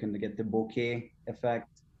 like you can get the bokeh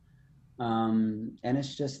effect. And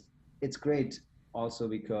it's great also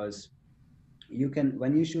because you can,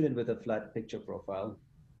 when you shoot it with a flat picture profile,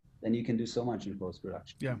 then you can do so much in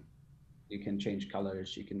post-production. Yeah. You can change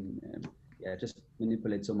colors. You can, just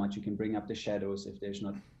manipulate so much. You can bring up the shadows if there's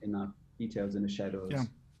not enough details in the shadows. Yeah.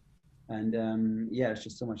 And it's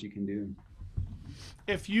just so much you can do.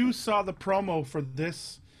 If you saw the promo for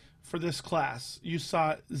this class, you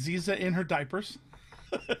saw Ziza in her diapers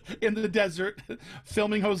in the desert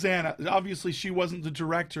filming Hosanna. Obviously, she wasn't the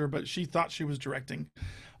director, but she thought she was directing.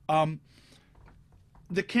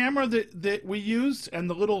 The camera that we used and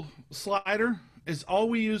the little slider is all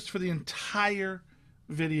we used for the entire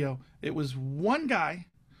video. It was one guy,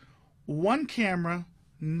 one camera,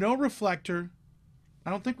 no reflector. I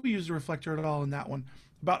don't think we used a reflector at all in that one.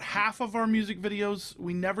 About half of our music videos,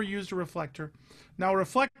 we never used a reflector. Now, a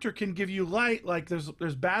reflector can give you light, like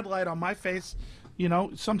there's bad light on my face. You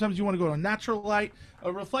know, sometimes you want to go to natural light.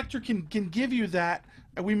 A reflector can give you that.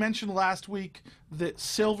 And we mentioned last week that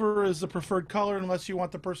silver is the preferred color unless you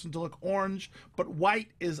want the person to look orange, but white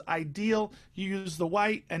is ideal. You use the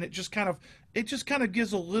white, and it just kind of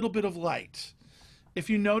gives a little bit of light. If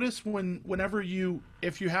you notice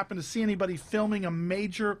if you happen to see anybody filming a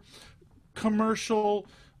major commercial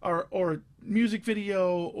or music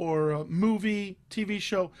video or a movie, TV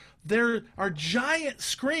show, there are giant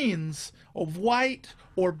screens of white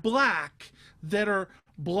or black that are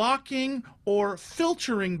blocking or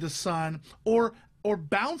filtering the sun or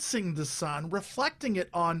bouncing the sun, reflecting it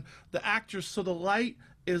on the actors, so the light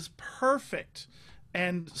is perfect.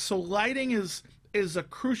 And so lighting is a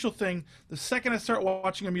crucial thing. The second I start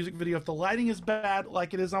watching a music video, if the lighting is bad,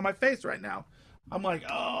 like it is on my face right now, I'm like,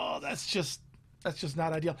 oh, that's just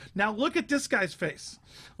not ideal. Now look at this guy's face.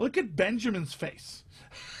 Look at Benjamin's face.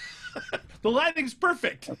 The lighting's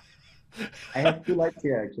perfect. I have two lights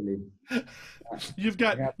here, actually. You've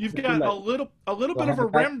got a little bit of a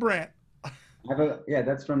Rembrandt.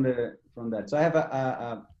 That's from that. So I have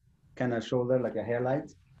a kind of shoulder, like a hair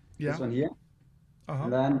light. Yeah. This one here.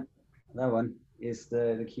 And then that one is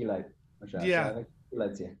the key light. Yeah. So I have two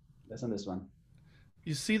lights here. That's on this one.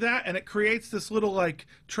 You see that? And it creates this little like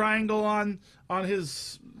triangle on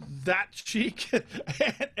that cheek.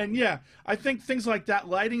 and yeah, I think things like that,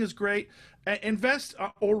 lighting is great. Invest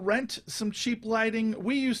or rent some cheap lighting.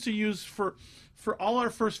 We used to use for all our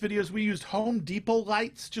first videos, we used Home Depot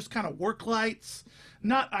lights, just kind of work lights.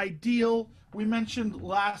 Not ideal. We mentioned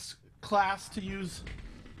last class to use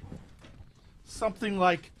something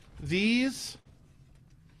like these.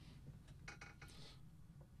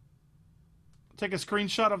 Take a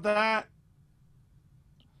screenshot of that.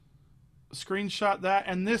 Screenshot that.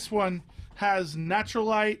 And this one has natural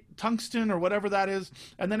light, tungsten, or whatever that is.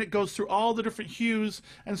 And then it goes through all the different hues.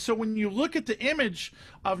 And so when you look at the image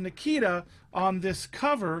of Nikita on this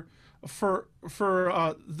cover for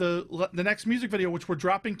the next music video, which we're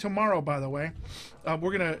dropping tomorrow, by the way,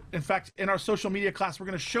 we're gonna, in fact, in our social media class, we're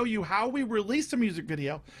gonna show you how we release a music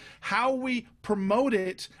video, how we promote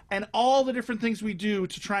it, and all the different things we do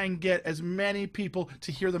to try and get as many people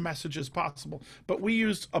to hear the message as possible. But we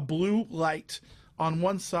used a blue light on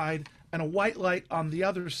one side and a white light on the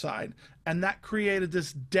other side, and that created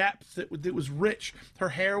this depth that was rich. Her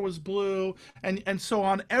hair was blue, and so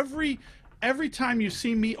on every time you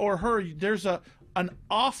see me or her, there's an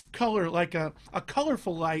off color, like a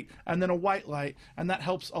colorful light, and then a white light, and that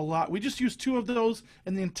helps a lot. We just used two of those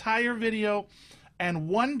in the entire video, and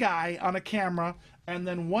one guy on a camera, and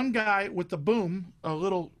then one guy with the boom, a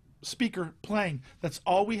little speaker playing. That's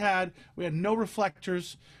all we had. We had no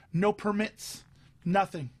reflectors, no permits,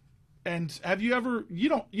 nothing. And have you ever, you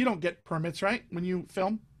don't get permits, right, when you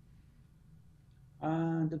film?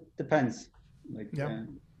 Depends. Like, yeah.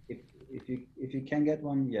 If you can get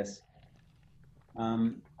one, yes. I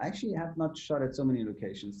actually have not shot at so many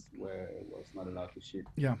locations where it was not allowed to shoot.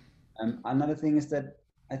 Yeah. Another thing is that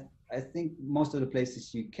I think most of the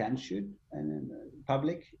places you can shoot in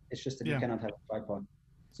public, it's just that you cannot have a tripod.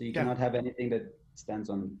 So you cannot have anything that stands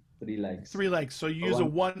on three legs. Three legs. So you use a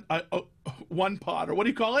one pod, or what do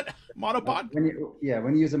you call it? Monopod? When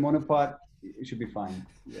you use a monopod, it should be fine.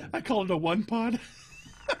 Yeah. I call it a one pod.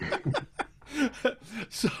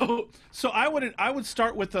 So I would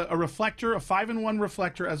start with a reflector, a 5-in-1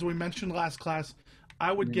 reflector, as we mentioned last class.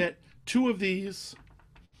 I would get two of these.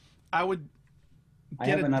 I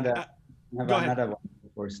have another one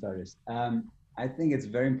before starters. I think it's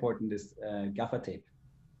very important, this gaffer tape.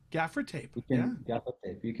 Gaffer tape. Gaffer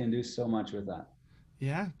tape. You can do so much with that.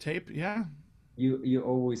 Yeah, tape. Yeah. You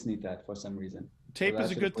always need that for some reason. Tape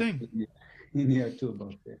is a good thing. In your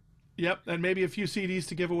toolbox there. Yep, and maybe a few CDs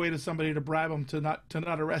to give away to somebody to bribe them to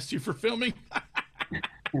not arrest you for filming.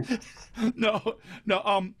 No.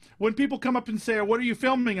 When people come up and say, "What are you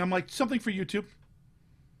filming?" I'm like, "Something for YouTube."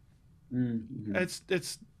 Mm-hmm.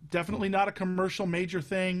 It's Definitely not a commercial major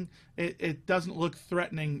thing. It doesn't look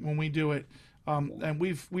threatening when we do it. And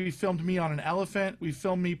we filmed me on an elephant. We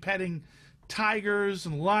filmed me petting tigers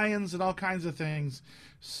and lions and all kinds of things.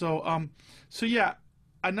 So yeah,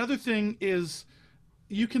 another thing is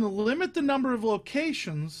you can limit the number of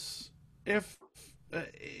locations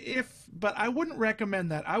but I wouldn't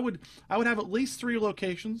recommend that. I would have at least 3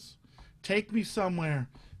 locations. Take me somewhere.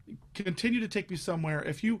 Continue to take me somewhere.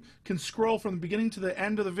 If you can scroll from the beginning to the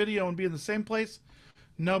end of the video and be in the same place,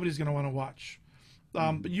 nobody's going to want to watch.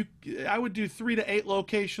 But I would do 3 to 8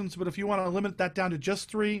 locations, but if you want to limit that down to just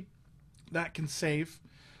 3, that can save.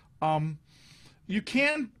 You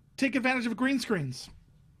can take advantage of green screens.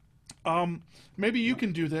 Maybe you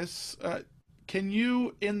can do this. Can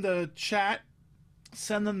you, in the chat,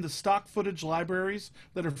 send them the stock footage libraries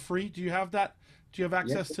that are free? Do you have that? Do you have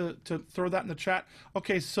access to throw that in the chat?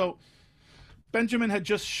 Okay, so Benjamin had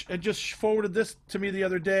just forwarded this to me the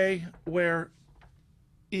other day, where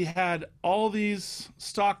he had all these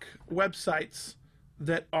stock websites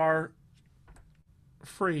that are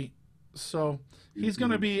free. So he's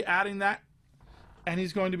going to be adding that, and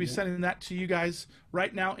he's going to be sending that to you guys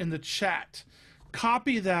right now in the chat.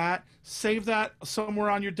 Copy that, save that somewhere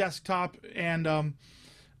on your desktop, and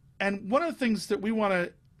one of the things that we want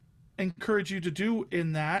to encourage you to do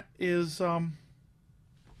in that is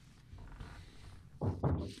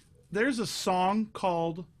there's a song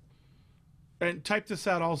called, and type this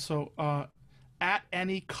out also, At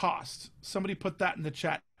Any Cost. Somebody put that in the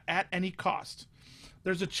chat, at any cost.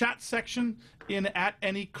 There's a chat section in At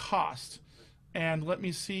Any Cost, and let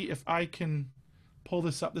me see if I can pull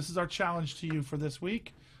this up. This is our challenge to you for this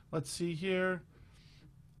week. Let's see here.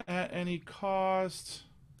 At Any Cost.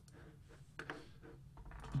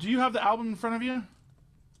 Do you have the album in front of you?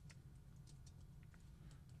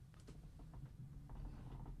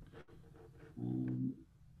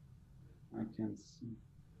 I can't see.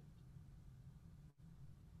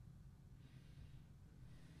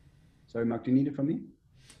 Sorry, Mark, do you need it from me?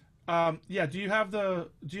 Yeah. Do you have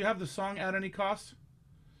the song At Any Cost?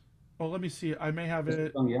 Well, let me see. I may have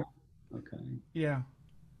it. Song, yeah. Okay. Yeah.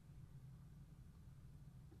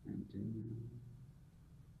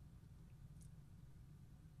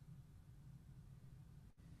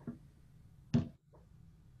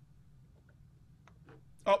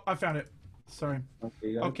 Oh, I found it. Sorry.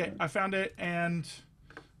 Okay, I found it, and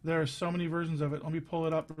there are so many versions of it. Let me pull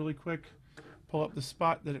it up really quick. Pull up the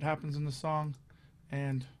spot that it happens in the song,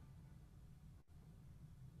 and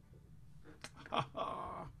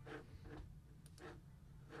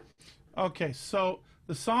okay, so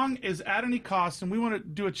the song is At Any Cost, and we want to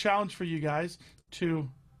do a challenge for you guys to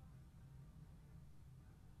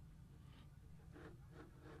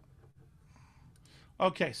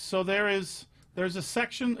okay, so there's a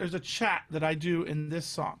section, there's a chat that I do in this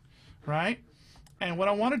song, right? And what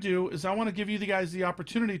I want to do is I want to give you guys the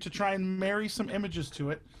opportunity to try and marry some images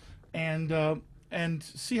to it, and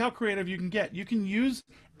see how creative you can get. You can use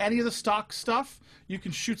any of the stock stuff. You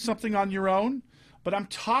can shoot something on your own, but I'm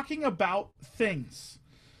talking about things.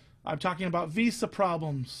 I'm talking about visa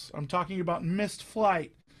problems. I'm talking about missed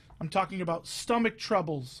flight. I'm talking about stomach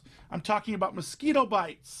troubles. I'm talking about mosquito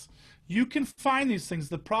bites. You can find these things.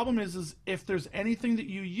 The problem is if there's anything that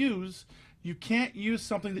you use, you can't use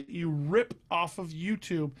something that you rip off of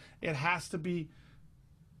YouTube. It has to be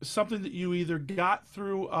something that you either got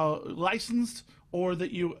through licensed or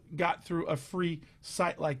that you got through a free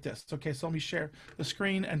site like this. Okay, so let me share the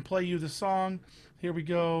screen and play you the song. Here we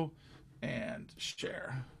go, and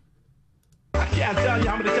share. I can't tell you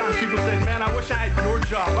how many times people say, man, I wish I had your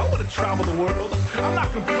job. I would have traveled the world. I'm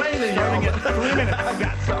not complaining. You're going to get 3 minutes. I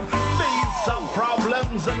got some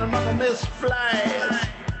problems and another missed flight.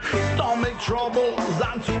 Stomach troubles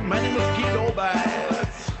and too many mosquito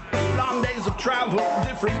bites. Long days of travel,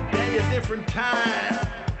 different day, a different time.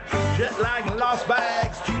 Jet lag and lost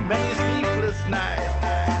bags, too many sleepless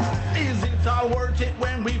nights. Is it all worth it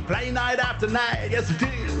when we play night after night? Yes, it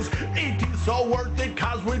is. It is so worth it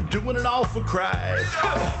cause we're doing it all for Christ.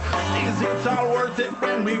 Is it all worth it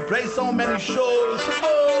when we play so many shows?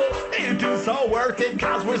 Oh, it is so worth it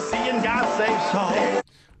cause we're seeing God save souls.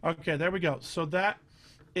 Okay, there we go. So that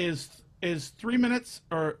is 3 minutes,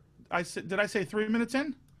 or did I say 3 minutes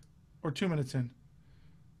in or 2 minutes in?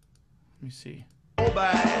 Let me see.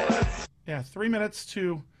 Yeah, 3 minutes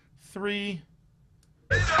to 3.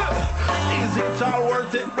 Is it all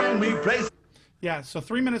worth it when we play? Yeah, so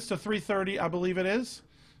 3 minutes to 3:30, I believe it is.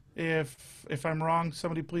 If I'm wrong,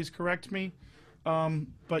 somebody please correct me.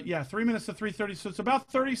 But yeah, 3 minutes to 3:30, so it's about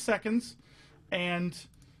 30 seconds, and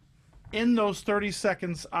in those 30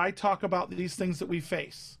 seconds, I talk about these things that we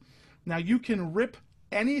face. Now, you can rip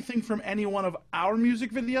anything from any one of our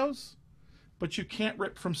music videos, but you can't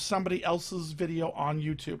rip from somebody else's video on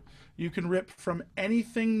YouTube. You can rip from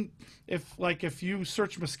anything. If you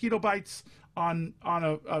search mosquito bites on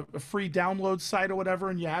a free download site or whatever,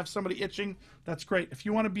 and you have somebody itching, that's great. If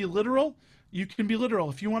you want to be literal, you can be literal.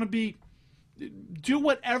 If you want to do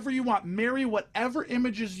whatever you want, marry whatever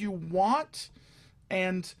images you want,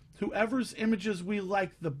 and whoever's images we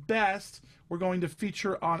like the best, we're going to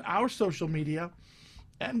feature on our social media,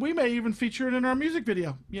 and we may even feature it in our music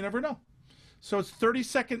video. You never know. So it's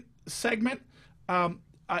 30-second segment.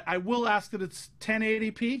 I will ask that it's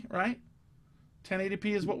 1080p, right? 1080p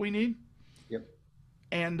is what we need. Yep.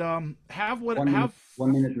 And have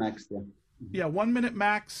 1 minute max. Yeah. Yeah, 1 minute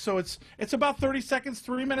max. So it's about 30 seconds,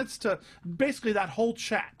 3 minutes to basically that whole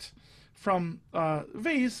chat from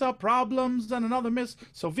visa problems and another miss.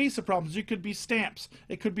 So visa problems. You could be stamps.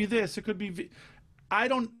 It could be this. It could be. I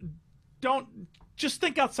don't just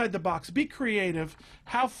think outside the box. Be creative.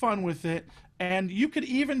 Have fun with it. And you could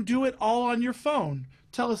even do it all on your phone.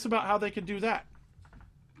 Tell us about how they could do that.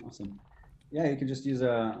 Awesome. Yeah, you could just use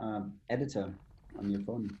a editor on your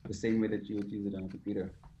phone, the same way that you would use it on a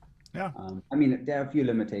computer. Yeah. I mean, there are a few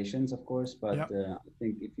limitations, of course, but Yep. I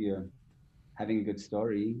think if you're having a good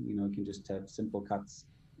story, you can just have simple cuts.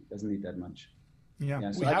 It doesn't need that much. Yeah.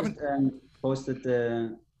 Yeah. So We I haven't.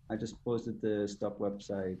 just posted the stock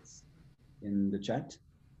websites in the chat.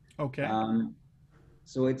 Okay.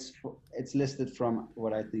 So it's listed from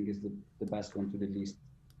what I think is the best one to the least.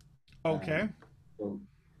 Okay.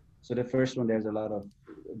 So the first one, there's a lot of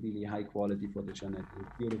really high quality footage on it. It's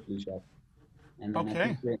beautifully shot. And then Okay.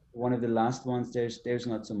 I think one of the last ones, there's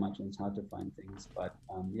not so much, and it's hard to find things. But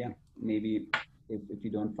yeah, maybe if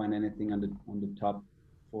you don't find anything on the top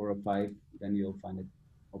 4 or 5, then you'll find it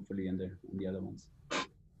hopefully in the other ones.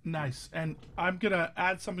 Nice. And I'm gonna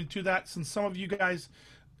add something to that, since some of you guys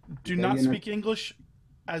do Yeah, not you know- speak English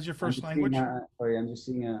as your first I'm just language. Sorry, I'm just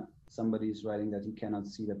seeing somebody's writing that he cannot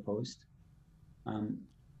see the post.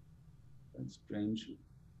 That's strange.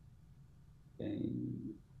 Okay.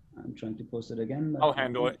 I'm trying to post it again. but- I'll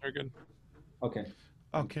handle it. You're good. Okay.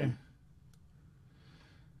 Okay.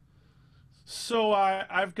 So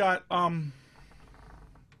I've got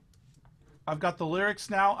the lyrics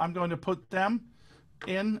now. I'm going to put them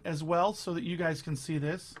in as well so that you guys can see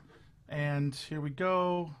this. And here we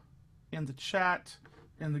go in the chat,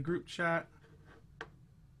 in the group chat,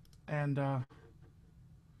 and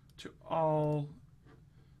to all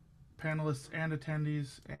panelists and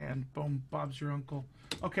attendees, and boom, Bob's your uncle.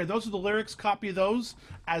 Okay, those are the lyrics. Copy those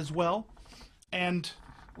as well, and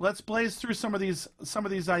let's blaze through some of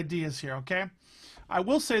these ideas here. Okay, I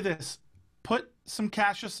will say this: put some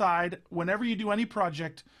cash aside whenever you do any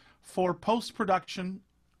project for post-production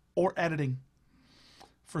or editing,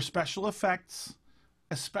 for special effects,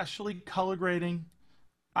 especially color grading.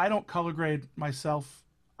 I don't color grade myself.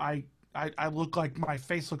 I look like my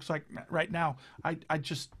face looks like right now.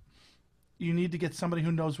 You need to get somebody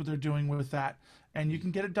who knows what they're doing with that. And you can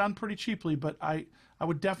get it done pretty cheaply, but I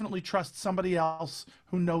would definitely trust somebody else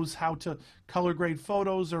who knows how to color grade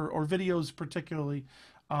photos or videos particularly.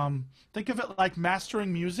 Think of it like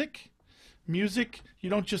mastering music. Music, you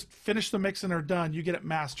don't just finish the mix and they're done. You get it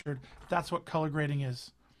mastered. That's what color grading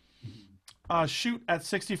is. Shoot at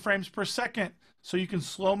 60 frames per second so you can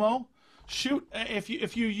slow-mo. Shoot, if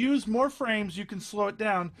you use more frames, you can slow it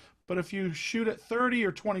down. But if you shoot at 30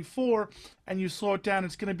 or 24 and you slow it down,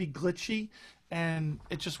 it's going to be glitchy and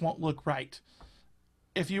it just won't look right.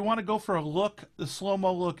 If you want to go for a look, the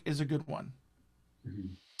slow-mo look is a good one.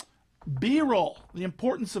 Mm-hmm. B-roll, the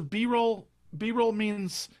importance of B-roll. B-roll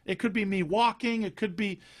means it could be me walking, it could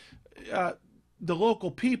be the local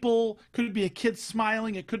people, could be a kid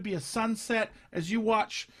smiling, it could be a sunset. As you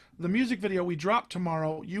watch the music video we drop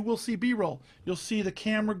tomorrow, you will see B-roll. You'll see the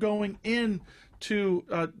camera going in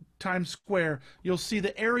to Times Square. You'll see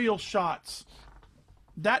the aerial shots.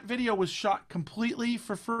 That video was shot completely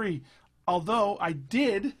for free, although I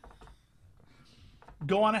did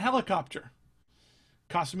go on a helicopter.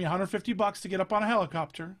 Cost me $150 to get up on a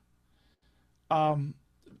helicopter.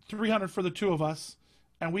 $300 for the two of us,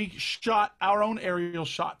 and we shot our own aerial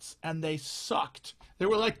shots, and they sucked. They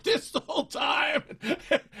were like this the whole time.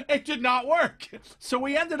 It did not work. So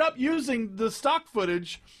we ended up using the stock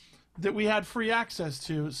footage that we had free access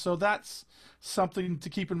to. So that's something to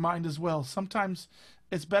keep in mind as well. Sometimes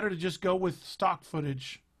it's better to just go with stock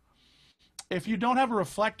footage. If you don't have a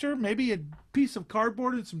reflector, maybe a piece of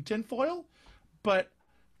cardboard and some tinfoil. But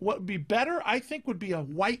what would be better, I think, would be a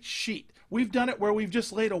white sheet. We've done it where we've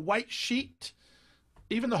just laid a white sheet,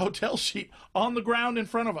 even the hotel sheet, on the ground in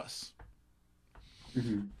front of us.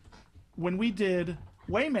 Mm-hmm. When we did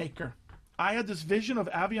Waymaker, I had this vision of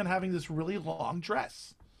Avion having this really long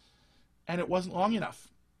dress, and it wasn't long enough.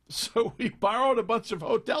 So we borrowed a bunch of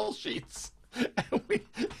hotel sheets,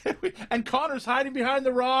 and Connor's hiding behind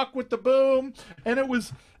the rock with the boom, and it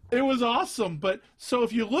was awesome. But so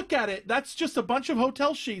if you look at it, that's just a bunch of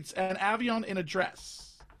hotel sheets and Avion in a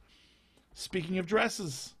dress. Speaking of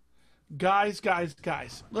dresses, guys,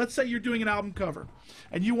 let's say you're doing an album cover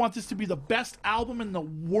and you want this to be the best album in the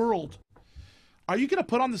world. Are you going to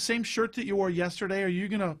put on the same shirt that you wore yesterday? Are you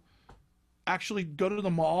going to actually go to the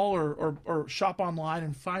mall or shop online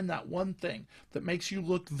and find that one thing that makes you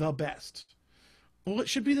look the best? Well, it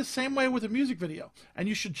should be the same way with a music video. And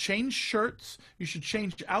you should change shirts, you should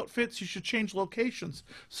change outfits, you should change locations.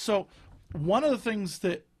 So one of the things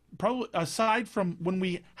that probably, aside from when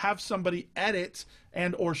we have somebody edit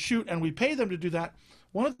and or shoot and we pay them to do that,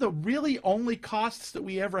 one of the really only costs that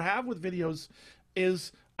we ever have with videos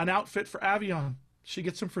is an outfit for Avion. She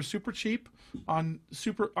gets them for super cheap on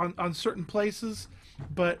certain places,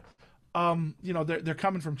 but you know, they're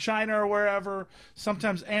coming from China or wherever,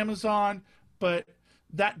 sometimes Amazon. But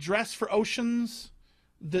that dress for Oceans,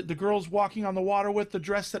 the girl's walking on the water with, the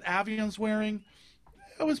dress that Avion's wearing,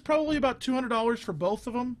 it was probably about $200 for both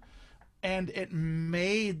of them, and it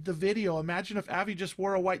made the video. Imagine if Avi just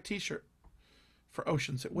wore a white t-shirt for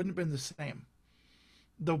Oceans. It wouldn't have been the same.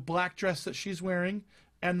 The black dress that she's wearing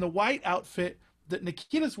and the white outfit that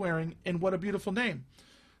Nikita's wearing in What a Beautiful Name,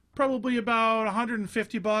 probably about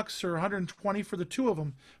 $150 or $120 for the two of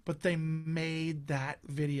them, but they made that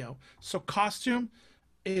video. So costume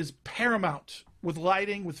is paramount with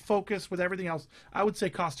lighting, with focus, with everything else. I would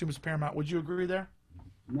say costume is paramount. Would you agree there?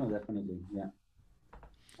 No, definitely, yeah.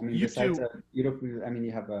 I mean, You besides too.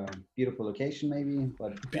 you have a beautiful location maybe,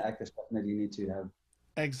 but the actors definitely need to have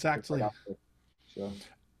Exactly. Sure.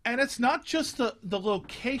 And it's not just the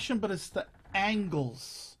location, but it's the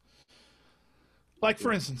angles. Like,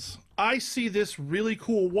 for instance, I see this really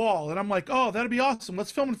cool wall, and I'm like, oh, that'd be awesome.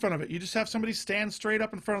 Let's film in front of it. You just have somebody stand straight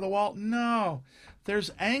up in front of the wall. No.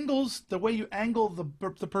 There's angles, the way you angle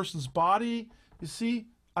the person's body. You see,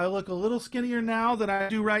 I look a little skinnier now than I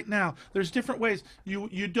do right now. There's different ways.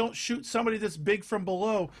 You don't shoot somebody that's big from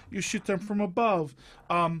below. You shoot them from above.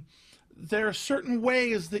 There are certain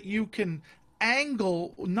ways that you can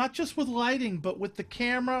angle, not just with lighting, but with the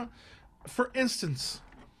camera. For instance,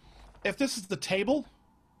 if this is the table,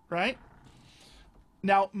 right?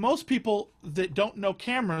 Now, most people that don't know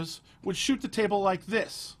cameras would shoot the table like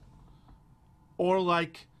this or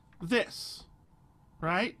like this,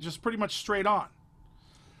 right? Just pretty much straight on.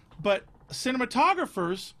 But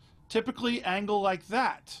cinematographers typically angle like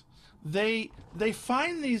that. They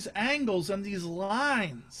find these angles and these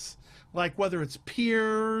lines, like whether it's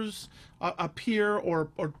piers, a pier or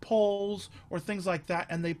poles or things like that,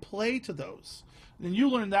 and they play to those. And you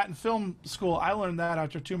learned that in film school. I learned that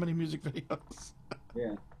after too many music videos.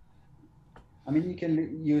 Yeah. I mean, you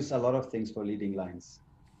can use a lot of things for leading lines.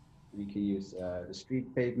 You can use the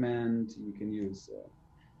street pavement. You can use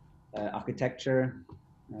architecture.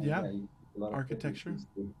 Yeah, a lot of architecture.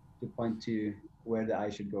 To point to where the eye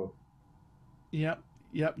should go. Yep,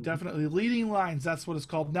 definitely. Leading lines, that's what it's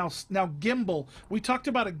called. Now gimbal. We talked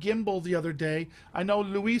about a gimbal the other day. I know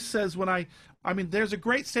Luis says I mean, there's a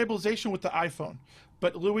great stabilization with the iPhone,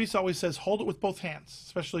 but Luis always says hold it with both hands,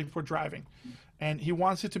 especially if we're driving. And he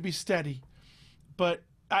wants it to be steady. But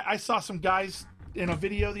I saw some guys in a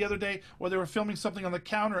video the other day where they were filming something on the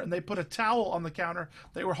counter and they put a towel on the counter.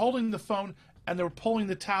 They were holding the phone and they were pulling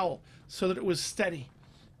the towel so that it was steady.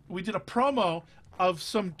 We did a promo of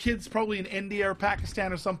some kids probably in India or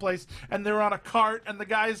Pakistan or someplace, and they're on a cart and the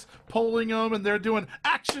guy's pulling them and they're doing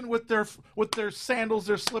action with their sandals,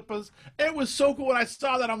 their slippers. It was so cool when I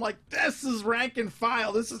saw that. I'm like, this is rank and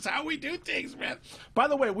file. This is how we do things, man. By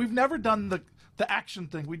the way, we've never done the action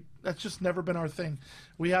thing. That's just never been our thing.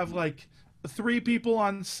 We have like 3 people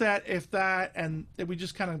on set, if that, and we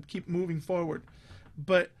just kind of keep moving forward.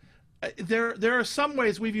 But there are some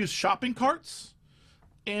ways we've used shopping carts.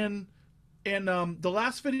 In the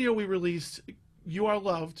last video we released, You Are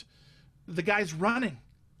Loved, the guy's running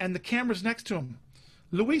and the camera's next to him.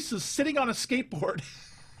 Luis is sitting on a skateboard.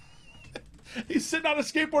 He's sitting on a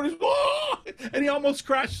skateboard, and he almost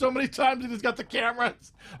crashed so many times and he's got the camera.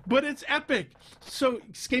 But it's epic. So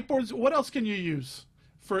skateboards, what else can you use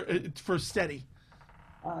for steady?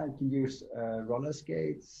 You can use roller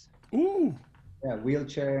skates. Ooh. Yeah,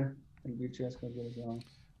 wheelchair. I think wheelchairs quite good as well.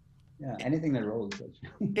 Yeah, anything that rolls.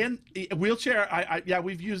 Actually. In a wheelchair, yeah,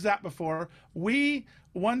 we've used that before. We,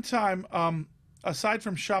 one time, aside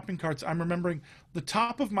from shopping carts, I'm remembering the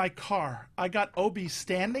top of my car. I got Obi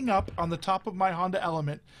standing up on the top of my Honda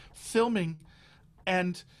Element, filming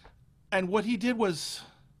and what he did was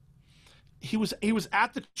he was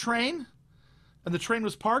at the train, and the train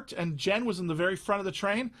was parked, and Jen was in the very front of the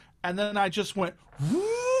train, and then I just went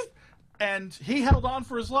whoop, and he held on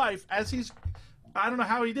for his life as he's, I don't know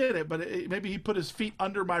how he did it, but maybe he put his feet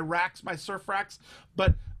under my racks, my surf racks,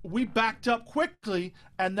 but we backed up quickly,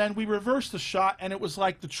 and then we reversed the shot, and it was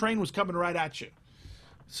like the train was coming right at you.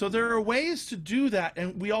 So there are ways to do that,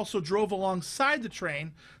 and we also drove alongside the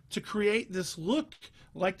train to create this look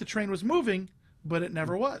like the train was moving, but it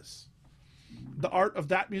never was. The art of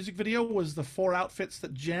that music video was the 4 outfits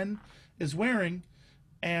that Jen is wearing,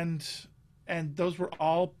 and those were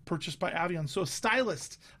all purchased by Avion. So a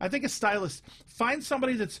stylist, I think a stylist, find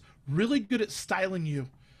somebody that's really good at styling you.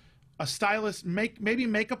 A stylist, maybe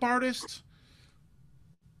makeup artist,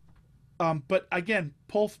 but again,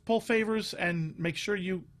 pull favors and make sure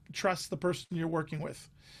you trust the person you're working with.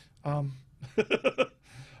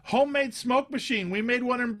 Homemade smoke machine. We made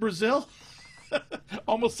one in Brazil.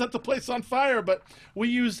 Almost set the place on fire, but we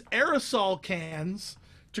used aerosol cans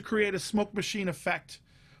to create a smoke machine effect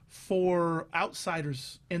for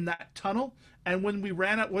outsiders in that tunnel. And when we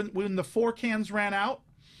ran out, when the 4 cans ran out,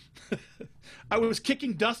 I was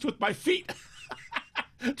kicking dust with my feet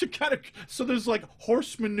to kind of, so there's like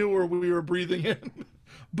horse manure we were breathing in,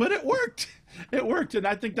 but it worked. It worked, and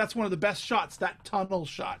I think that's one of the best shots, that tunnel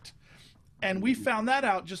shot. And we found that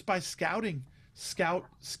out just by scouting, scout.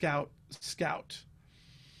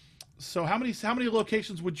 So how many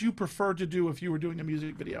locations would you prefer to do if you were doing a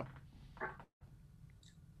music video?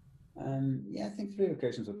 Yeah, I think 3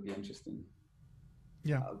 locations would be interesting.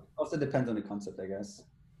 Yeah. Also depends on the concept, I guess.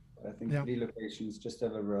 But I think 3 locations, just to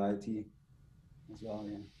have a variety as well.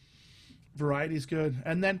 Yeah. Variety is good.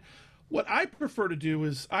 And then what I prefer to do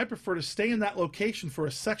is I prefer to stay in that location for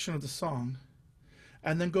a section of the song,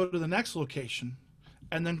 and then go to the next location,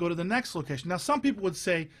 and then go to the next location. Now, some people would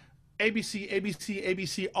say ABC, ABC,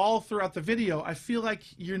 ABC all throughout the video. I feel like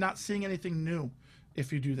you're not seeing anything new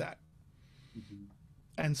if you do that. Mm-hmm.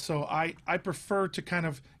 And so I prefer to kind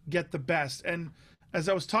of get the best. And as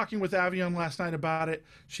I was talking with Avion last night about it,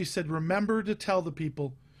 she said, remember to tell the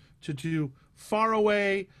people to do far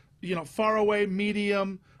away,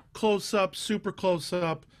 medium, close up, super close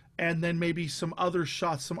up, and then maybe some other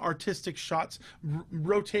shots, some artistic shots,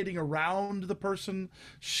 rotating around the person.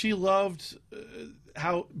 She loved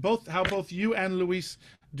how both you and Luis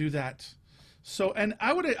do that. So, and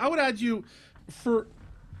I would add you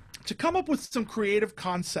to come up with some creative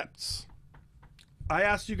concepts. I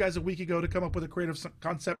asked you guys a week ago to come up with a creative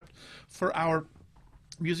concept for our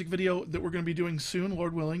music video that we're going to be doing soon,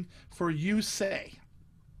 Lord willing, for You Say.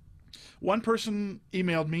 One person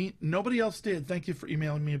emailed me. Nobody else did. Thank you for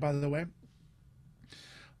emailing me, by the way.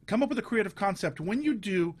 Come up with a creative concept. When you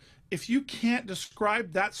do, if you can't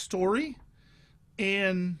describe that story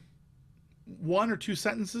in 1 or 2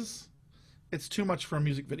 sentences, it's too much for a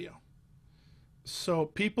music video. So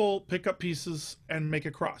people pick up pieces and make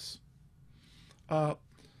a cross.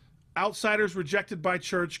 Outsiders rejected by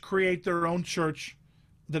church create their own church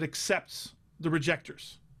that accepts the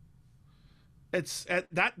rejectors.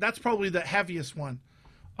 That's probably the heaviest one.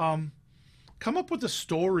 Come up with a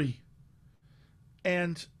story,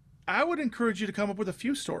 and I would encourage you to come up with a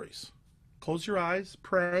few stories. Close your eyes,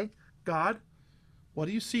 pray, God, what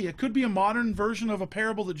do you see? It could be a modern version of a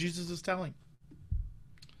parable that Jesus is telling.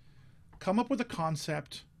 Come up with a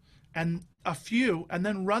concept and a few, and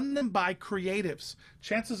then run them by creatives.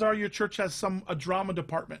 Chances are your church has a drama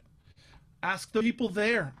department. Ask the people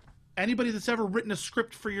there, anybody that's ever written a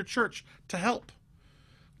script for your church, to help.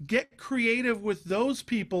 Get creative with those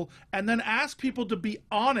people, and then ask people to be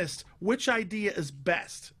honest which idea is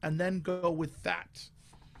best, and then go with that.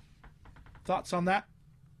 Thoughts on that?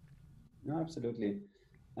 No, absolutely.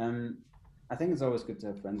 I think it's always good to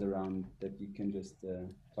have friends around that you can just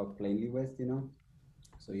talk plainly with,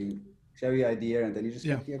 So you share your idea, and then you just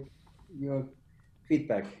get your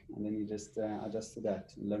feedback, and then you just adjust to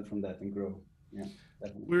that, and learn from that, and grow. Yeah,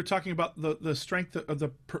 definitely. We were talking about the strength of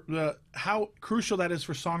the how crucial that is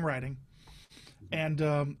for songwriting, and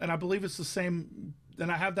I believe it's the same.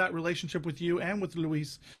 And I have that relationship with you and with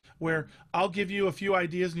Luis, where I'll give you a few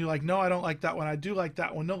ideas, and you're like, no, I don't like that one. I do like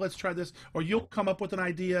that one. No, let's try this. Or you'll come up with an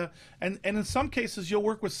idea, and in some cases, you'll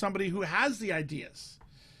work with somebody who has the ideas.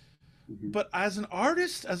 Mm-hmm. But as an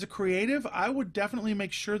artist, as a creative, I would definitely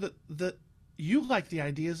make sure that you like the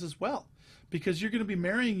ideas as well, because you're going to be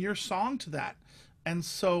marrying your song to that. And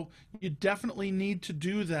so you definitely need to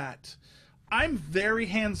do that. I'm very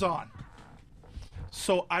hands-on.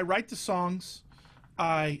 So I write the songs,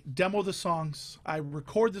 I demo the songs, I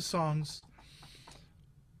record the songs,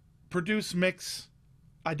 produce, mix,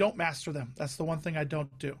 I don't master them. That's the one thing I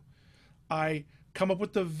don't do. I come up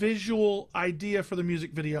with the visual idea for the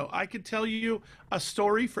music video. I could tell you a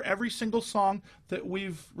story for every single song that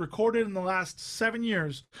we've recorded in the last 7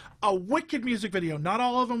 years. A wicked music video. Not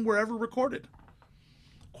all of them were ever recorded.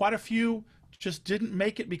 Quite a few just didn't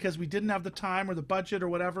make it because we didn't have the time or the budget or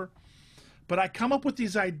whatever. But I come up with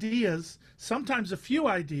these ideas, sometimes a few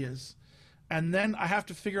ideas, and then I have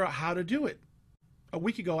to figure out how to do it. A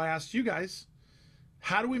week ago, I asked you guys,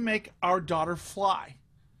 how do we make our daughter fly?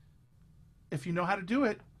 If you know how to do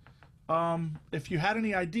it, if you had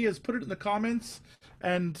any ideas, put it in the comments.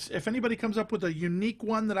 And if anybody comes up with a unique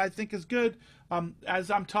one that I think is good,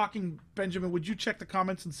 as I'm talking, Benjamin, would you check the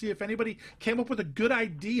comments and see if anybody came up with a good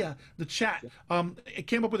idea? The chat, it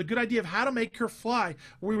came up with a good idea of how to make her fly.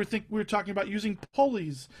 We were talking about using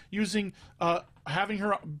pulleys, using having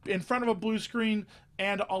her in front of a blue screen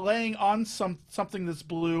and laying on something that's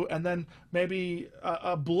blue, and then maybe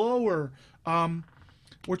a blower.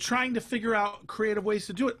 We're trying to figure out creative ways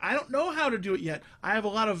to do it. I don't know how to do it yet. I have a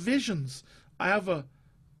lot of visions. I have a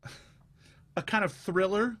kind of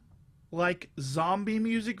thriller like zombie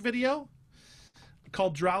music video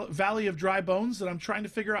called Valley of Dry Bones that I'm trying to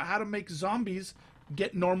figure out how to make zombies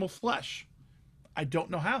get normal flesh. I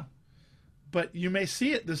don't know how, but you may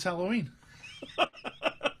see it this Halloween.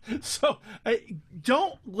 So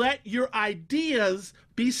don't let your ideas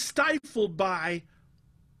be stifled by,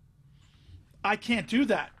 I can't do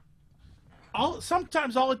that.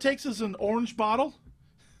 Sometimes all it takes is an orange bottle,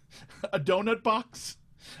 a donut box,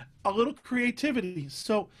 a little creativity.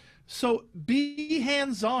 So be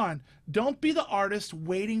hands-on. Don't be the artist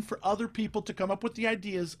waiting for other people to come up with the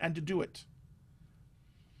ideas and to do it.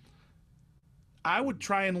 I would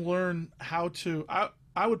try and learn how to,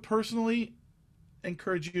 I would personally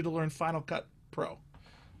encourage you to learn Final Cut Pro.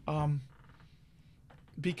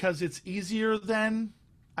 Because it's easier than,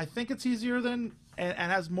 I think it's easier than, and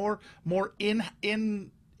has more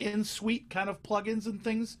in-suite kind of plugins and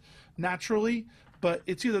things naturally, but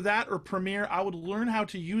it's either that or Premiere. I would learn how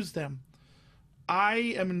to use them.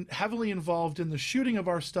 I am heavily involved in the shooting of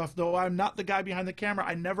our stuff, though I'm not the guy behind the camera.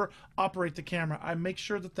 I never operate the camera. I make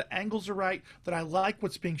sure that the angles are right, that I like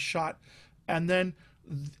what's being shot, and then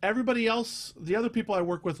everybody else, the other people I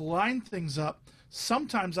work with, line things up.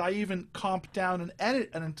 Sometimes I even comp down and edit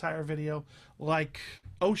an entire video like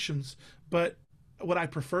Oceans, but what I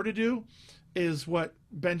prefer to do is what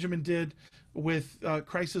Benjamin did with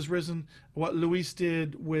Christ is Risen, what Luis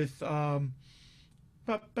did with one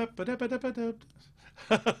of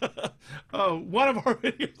our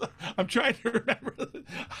videos. I'm trying to remember.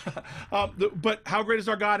 But How Great Is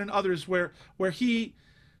Our God and others, where he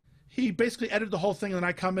basically edited the whole thing, and then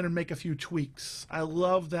I come in and make a few tweaks. I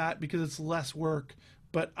love that because it's less work,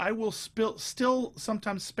 but I will still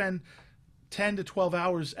sometimes spend 10 to 12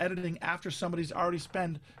 hours editing after somebody's already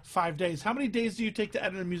spent 5 days. How many days do you take to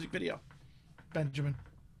edit a music video, Benjamin?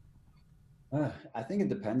 I think it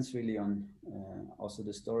depends really on also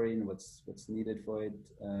the story and what's needed for it.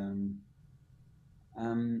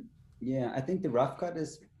 Yeah, I think the rough cut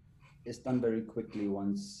is done very quickly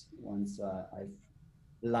once I've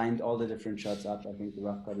lined all the different shots up. I think the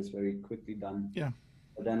rough cut is very quickly done. Yeah.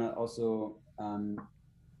 But then also,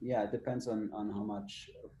 yeah, it depends on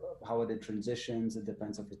how are the transitions. It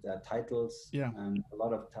depends if there are titles. Yeah. A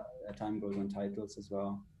lot of time goes on titles as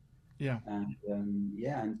well. Yeah. And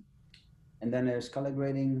yeah, and then there's color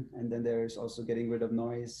grading, and then there's also getting rid of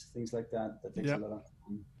noise, things like that. That takes a lot of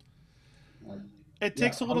time. It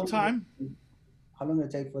takes a little time. How long did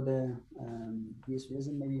it take for the He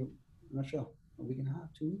Risen? Maybe, I'm not sure. A week and a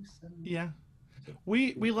half, 2 weeks? Yeah.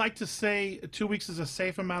 We like to say 2 weeks is a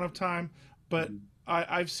safe amount of time, but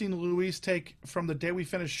I've seen Luis take from the day we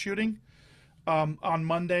finish shooting on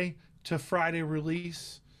Monday to Friday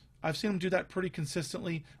release. I've seen him do that pretty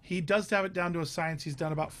consistently. He does have it down to a science. He's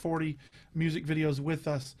done about 40 music videos with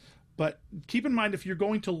us. But keep in mind, if you're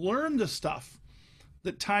going to learn this stuff,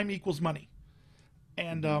 that time equals money.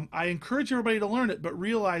 And I encourage everybody to learn it, but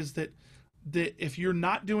realize that if you're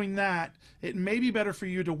not doing that, it may be better for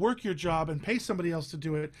you to work your job and pay somebody else to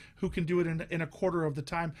do it who can do it in a quarter of the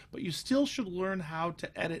time. But you still should learn how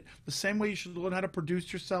to edit the same way you should learn how to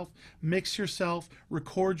produce yourself, mix yourself,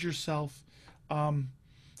 record yourself,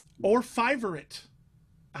 or Fiverr it.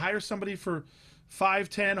 Hire somebody for $5,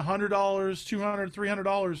 $10, $100, $200,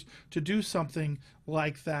 $300 to do something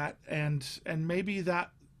like that, and maybe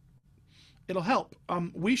that it'll help.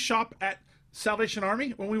 We shop at Salvation Army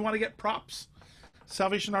when we want to get props.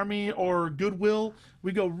 Salvation Army or Goodwill,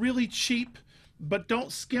 we go really cheap, but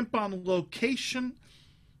don't skimp on location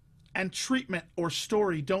and treatment or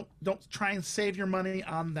story. Don't try and save your money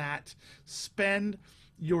on that. Spend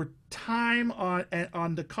your time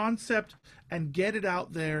on the concept and get it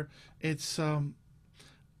out there. It's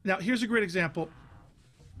now here's a great example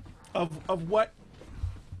of what.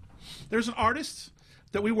 There's an artist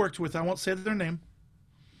that we worked with. I won't say their name,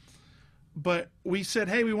 but we said,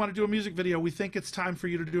 hey, we want to do a music video. We think it's time for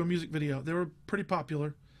you to do a music video. They were pretty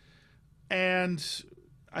popular, and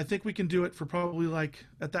I think we can do it for probably like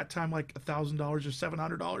at that time like $1,000 or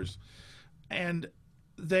 $700. And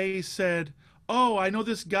they said, oh, I know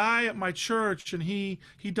this guy at my church, and he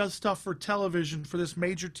does stuff for television for this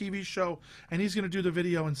major TV show, and he's going to do the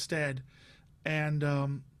video instead. And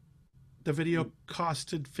the video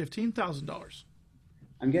costed $15,000.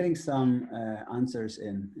 I'm getting some answers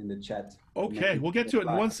in the chat. Okay, we'll get to it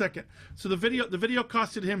in 1 second. So the video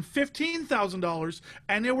costed him $15,000,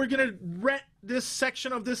 and they were going to rent this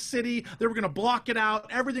section of this city. They were going to block it out.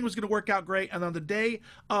 Everything was going to work out great. And on the day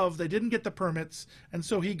of, they didn't get the permits, and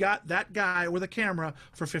so he got that guy with a camera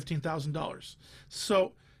for $15,000.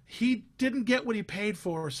 So he didn't get what he paid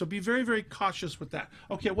for. So be very, very cautious with that.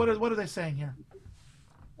 Okay, what are they saying here?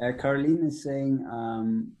 Caroline is saying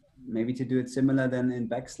maybe to do it similar than in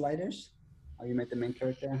Backsliders, how you made the main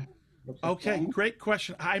character. Okay, great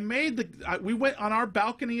question. I made we went on our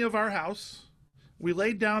balcony of our house. We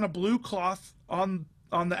laid down a blue cloth on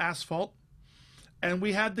the asphalt, and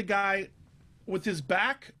we had the guy with his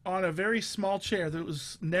back on a very small chair that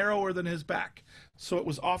was narrower than his back, so it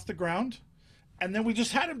was off the ground. And then we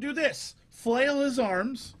just had him do this, flail his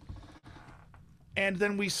arms, and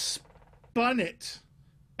then we spun it.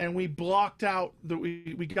 And we blocked out,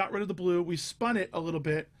 we got rid of the blue, we spun it a little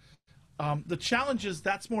bit. The challenge is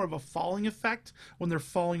that's more of a falling effect when they're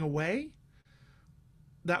falling away.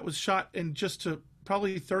 That was shot in just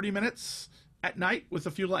probably 30 minutes at night with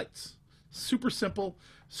a few lights. Super simple,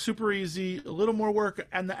 super easy, a little more work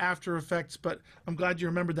and the after effects, but I'm glad you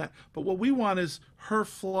remembered that. But what we want is her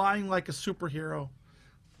flying like a superhero.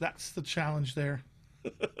 That's the challenge there.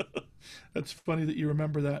 That's funny that you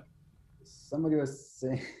remember that. Somebody was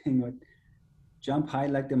saying, what, jump high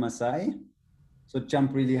like the Maasai? So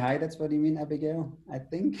jump really high, that's what you mean, Abigail, I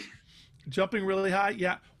think? Jumping really high,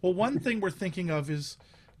 yeah. Well, one thing we're thinking of is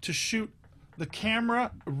to shoot the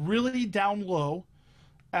camera really down low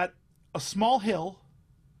at a small hill,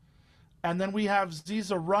 and then we have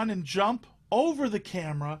Ziza run and jump over the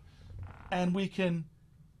camera, and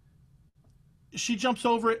she jumps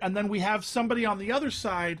over it, and then we have somebody on the other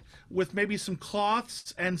side with maybe some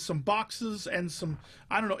cloths and some boxes and some,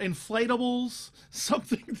 I don't know, inflatables,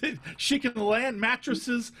 something that she can land,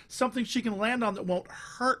 mattresses, something she can land on that won't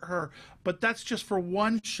hurt her. But that's just for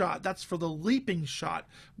one shot. That's for the leaping shot.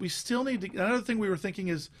 We still need to, another thing we were thinking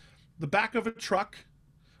is the back of a truck,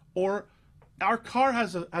 or our car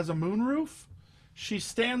has a moonroof. She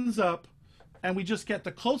stands up, and we just get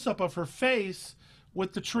the close-up of her face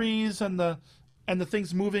with the trees and the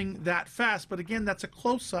things moving that fast. But again, that's a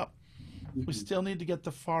close-up. We still need to get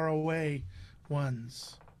the far away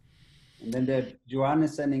ones. And then Joanne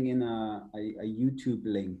is sending in a YouTube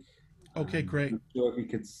link. Okay, great. I'm not sure if we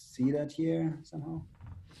could see that here somehow.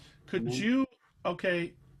 Could you,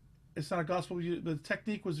 okay, it's not a gospel, the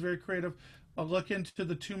technique was very creative. I'll look into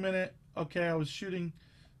the 2-minute, okay, I was shooting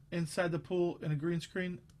inside the pool in a green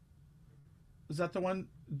screen. Is that the one?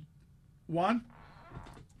 Juan?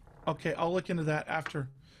 Okay, I'll look into that after,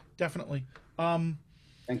 definitely. Thank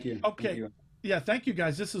you. Okay, Thank you. Yeah, thank you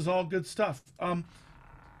guys. This is all good stuff.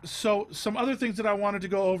 So some other things that I wanted to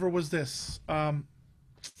go over was this.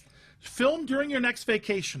 Film during your next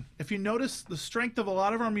vacation. If you notice, the strength of a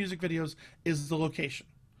lot of our music videos is the location.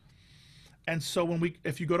 And so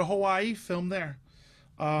if you go to Hawaii, film there.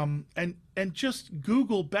 And just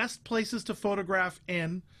Google best places to photograph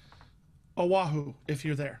in Oahu if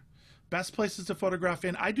you're there. Best places to photograph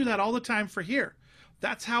in. I do that all the time for here.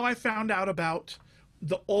 That's how I found out about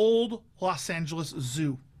the old Los Angeles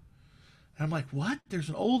Zoo. And I'm like, what? There's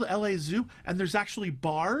an old LA Zoo and there's actually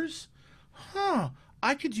bars? Huh.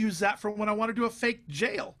 I could use that for when I want to do a fake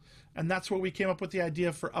jail. And that's where we came up with the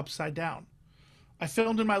idea for Upside Down. I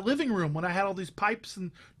filmed in my living room when I had all these pipes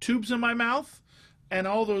and tubes in my mouth and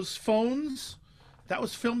all those phones. That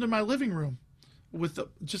was filmed in my living room with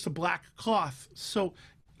just a black cloth. So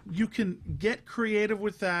you can get creative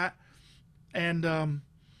with that. And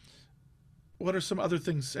what are some other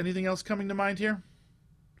things? Anything else coming to mind here?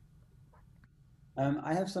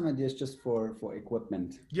 I have some ideas just for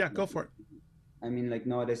equipment. Yeah, go for it. I mean, like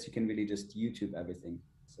nowadays you can really just YouTube everything.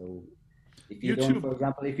 So if you don't, for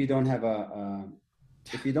example, if you don't have a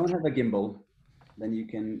gimbal, then you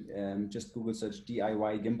can just Google search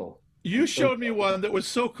DIY gimbal. You showed me one that was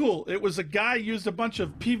so cool. It was a guy used a bunch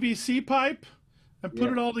of PVC pipe and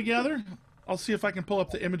put it all together. I'll see if I can pull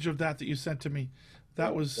up the image of that you sent to me.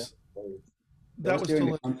 That was during the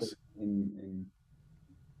delicious. concert in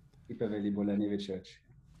Iperveli Bolaneve Church.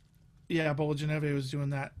 Yeah, Bolajaneve was doing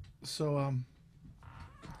that. So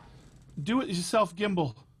do it yourself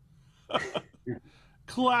gimbal.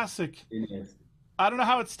 Classic. Yes. I don't know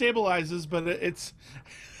how it stabilizes, but it's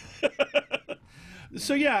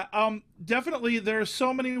so yeah, definitely there are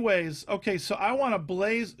so many ways. Okay, so I want to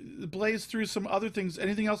blaze through some other things.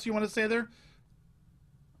 Anything else you want to say there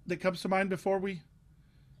that comes to mind before we?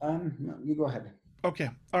 No, you go ahead. Okay,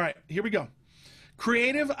 all right, here we go.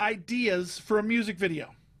 Creative ideas for a music video.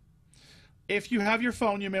 If you have your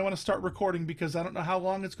phone, you may want to start recording because I don't know how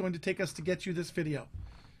long it's going to take us to get you this video.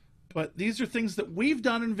 But these are things that we've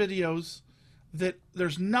done in videos that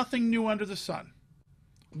there's nothing new under the sun.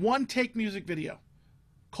 One take music video.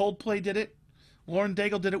 Coldplay did it. Lauren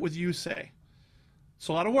Daigle did it with You Say. It's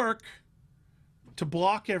a lot of work to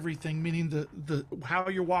block everything, meaning the how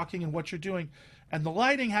you're walking and what you're doing. And the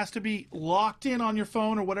lighting has to be locked in on your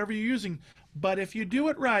phone or whatever you're using. But if you do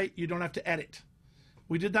it right, you don't have to edit.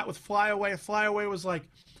 We did that with Fly Away. Fly Away was like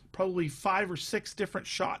probably 5 or 6 different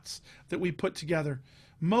shots that we put together.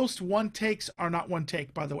 Most one takes are not one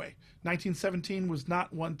take, by the way. 1917 was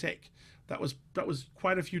not one take. That was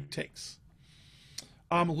quite a few takes.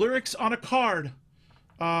 Lyrics on a card.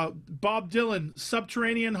 Bob Dylan,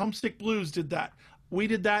 Subterranean Homesick Blues did that. We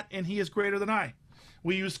did that in He Is Greater Than I.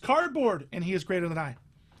 We used cardboard in He Is Greater Than I.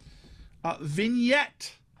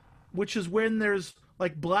 Vignette, which is when there's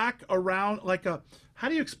like black around, like a, how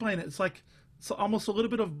do you explain it? It's like, it's almost a little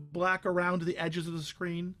bit of black around the edges of the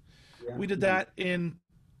screen. Yeah. We did that in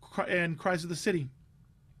Cries of the City.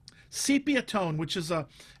 Sepia tone, which is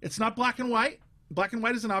it's not black and white. Black and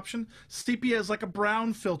white is an option. Sepia is like a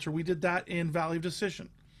brown filter. We did that in Valley of Decision.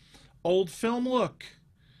 Old film look.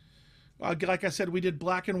 Like I said, we did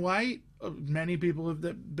black and white. Many people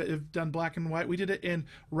have done black and white. We did it in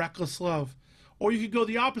Reckless Love. Or you could go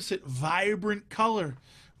the opposite, vibrant color.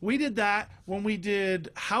 We did that when we did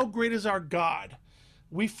How Great Is Our God.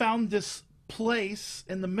 We found this place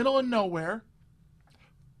in the middle of nowhere.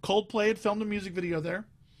 Coldplay had filmed a music video there.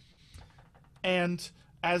 And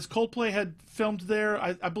as Coldplay had filmed there,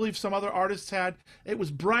 I believe some other artists had, it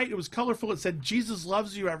was bright, it was colorful, it said, Jesus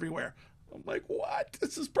loves you everywhere. I'm like, what?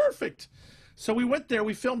 This is perfect. So we went there,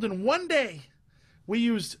 we filmed in one day. We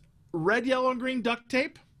used red, yellow, and green duct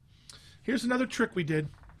tape. Here's another trick we did.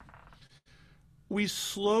 We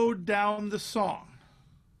slowed down the song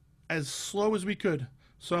as slow as we could.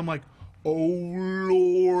 So I'm like, oh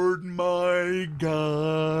Lord my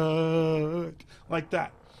God, like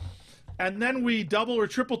that. And then we double or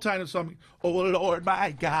triple time it. So I'm, oh Lord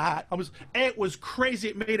my God. It was crazy.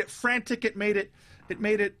 It made it frantic. It made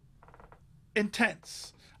it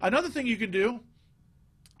intense. Another thing you can do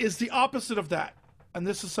is the opposite of that. And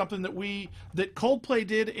this is something that Coldplay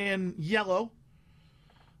did in Yellow.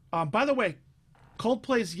 By the way,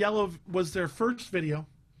 Coldplay's Yellow was their first video.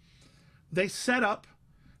 They set up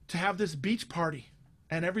to have this beach party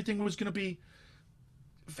and everything was going to be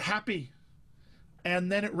happy.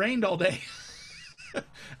 And then it rained all day.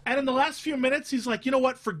 And in the last few minutes, he's like, you know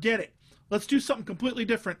what? Forget it. Let's do something completely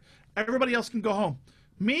different. Everybody else can go home.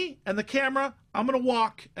 Me and the camera, I'm going to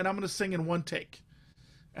walk and I'm going to sing in one take.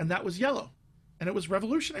 And that was Yellow. And it was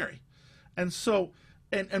revolutionary. And so,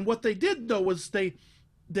 and what they did though was they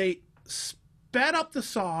sped up the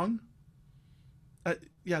song.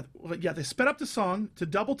 They sped up the song to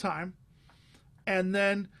double time. And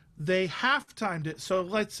then they half-timed it. So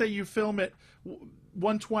let's say you film it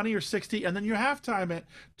 120 or 60, and then you half-time it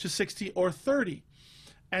to 60 or 30.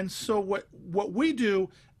 And so what we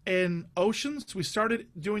do in Oceans, we started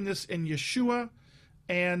doing this in Yeshua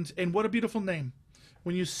and in What a Beautiful Name.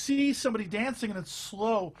 When you see somebody dancing and it's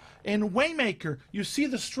slow, in Waymaker, you see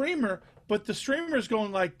the streamer, but the streamer is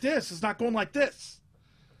going like this. It's not going like this.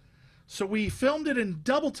 So we filmed it in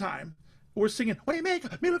double time. We're singing,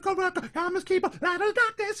 Waymaker, miracle worker, promise keeper, light of the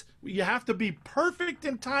darkness. You have to be perfect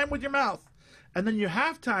in time with your mouth. And then you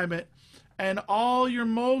half time it, and all your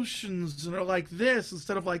motions are like this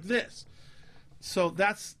instead of like this. So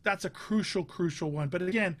that's a crucial one. But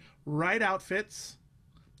again, right outfits,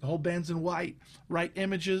 the whole band's in white, right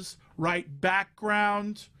images, right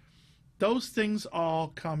background. Those things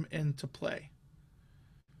all come into play.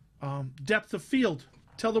 Depth of field.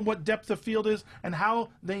 Tell them what depth of field is and how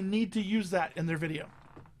they need to use that in their video.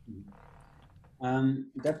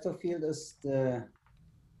 Depth of field is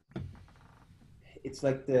it's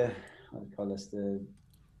like the, what do you call this, the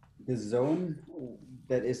zone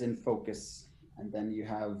that is in focus. And then you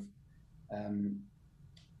have,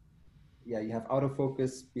 you have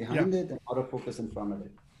autofocus behind it and autofocus in front of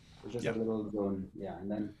it. It's just Yep. a little zone, yeah. And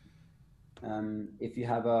then if you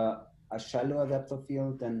have a shallower depth of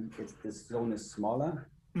field, then this zone is smaller.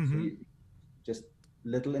 So you just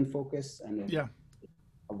little in focus, and Yeah.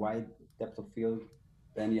 a wide depth of field,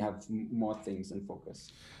 then you have more things in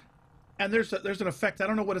focus. And there's an effect. I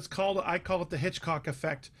don't know what it's called. I call it the Hitchcock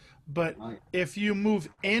effect. But Oh, yeah. if you move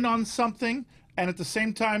in on something and at the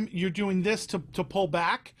same time you're doing this to pull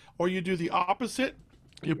back, or you do the opposite,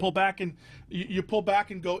 you pull back and you pull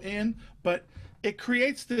back and go in, but it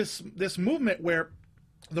creates this movement where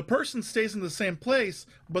the person stays in the same place,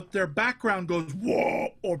 but their background goes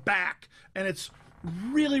whoa or back, and it's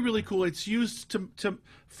really, really cool. It's used to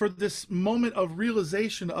for this moment of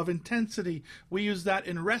realization of intensity. We use that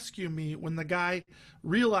in Rescue Me when the guy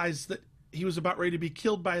realized that he was about ready to be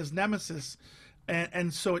killed by his nemesis,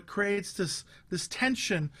 and so it creates this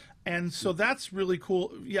tension, and so that's really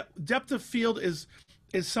cool. Yeah, depth of field is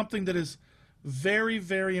something that is very,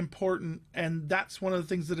 very important, and that's one of the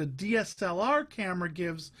things that a DSLR camera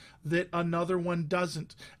gives that another one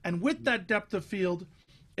doesn't. And with that depth of field,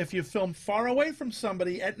 if you film far away from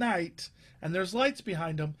somebody at night and there's lights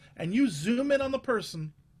behind them and you zoom in on the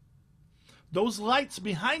person, those lights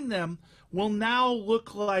behind them will now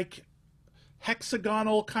look like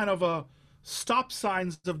hexagonal kind of a stop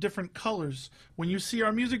signs of different colors. When you see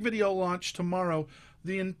our music video launch tomorrow,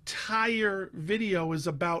 the entire video is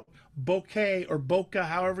about bokeh or bokeh,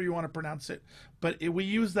 however you want to pronounce it. But we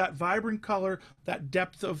use that vibrant color, that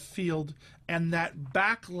depth of field, and that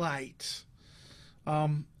backlight.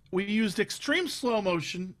 We used extreme slow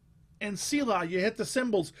motion and Sela. You hit the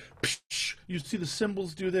cymbals, you see the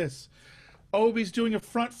cymbals do this. Obi's doing a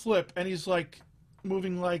front flip and he's like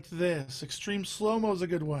moving like this. Extreme slow-mo is a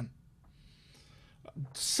good one.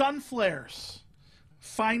 Sun flares,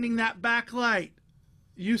 finding that backlight.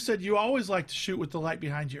 You said you always like to shoot with the light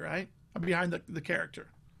behind you, right? Behind the character.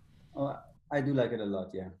 Oh, I do like it a lot,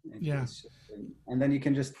 yeah. Yeah. And then you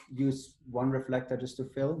can just use one reflector just to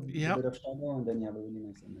fill Yep. a bit of shadow, and then you have a really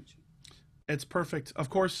nice image. It's perfect. Of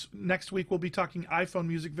course, next week we'll be talking iPhone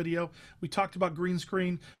music video. We talked about green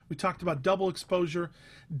screen. We talked about double exposure.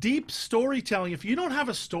 Deep storytelling. If you don't have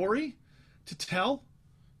a story to tell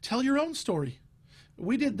your own story.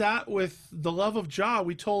 We did that with The Love of Jah.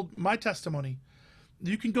 We told my testimony.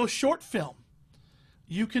 You can go short film.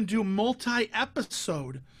 You can do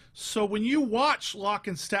multi-episode. So when you watch Lock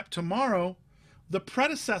and Step tomorrow, the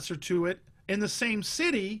predecessor to it in the same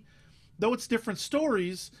city, though it's different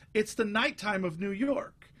stories, it's the nighttime of New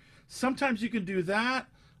York. Sometimes you can do that.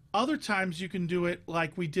 Other times you can do it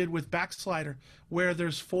like we did with Backslider, where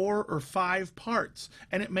there's 4 or 5 parts,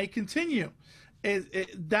 and it may continue.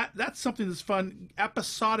 That's something that's fun.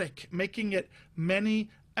 Episodic, making it many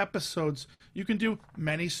episodes. You can do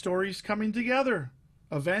many stories coming together.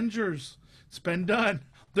 Avengers, it's been done.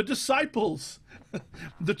 The Disciples,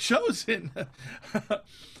 The Chosen.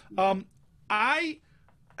 I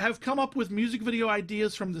have come up with music video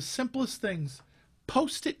ideas from the simplest things.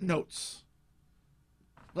 Post-it notes.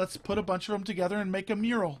 Let's put a bunch of them together and make a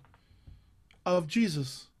mural of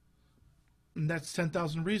Jesus. And that's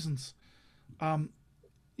 10,000 Reasons.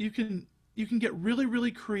 You can get really,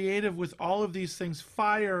 really creative with all of these things.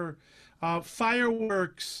 Fireworks,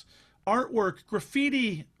 artwork,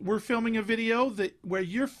 graffiti. We're filming a video where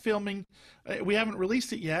you're filming. We haven't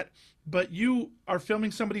released it yet, but you are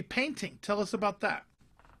filming somebody painting. Tell us about that.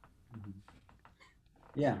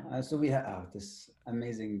 Yeah, so we have this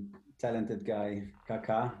amazing, talented guy,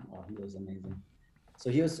 Kaka. Oh, he was amazing. So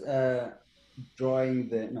he was drawing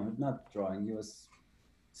not drawing. He was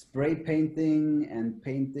spray painting and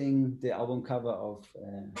painting the album cover of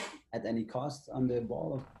At Any Cost on the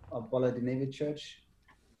wall of Bola de Neve Church.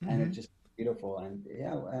 And it's just beautiful. And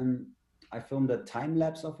yeah, I filmed a time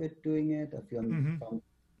lapse of it doing it. I filmed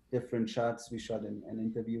different shots. We shot an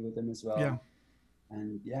interview with him as well. Yeah.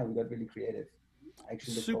 And yeah, we got really creative. I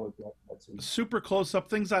actually look forward to that soon. Super close up.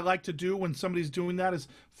 Things I like to do when somebody's doing that is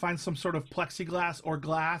find some sort of plexiglass or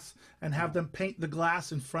glass and have them paint the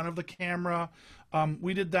glass in front of the camera.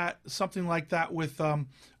 We did something like that with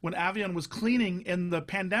when Avian was cleaning in the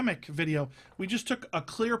pandemic video. We just took a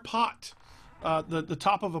clear pot, the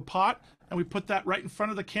top of a pot, and we put that right in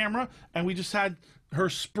front of the camera, and we just had her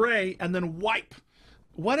spray and then wipe.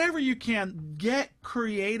 Whatever you can, get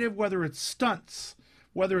creative, whether it's stunts,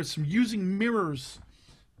 whether it's using mirrors,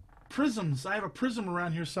 prisms. I have a prism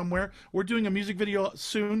around here somewhere. We're doing a music video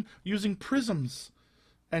soon using prisms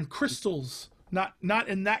and crystals. Not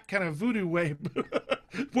in that kind of voodoo way,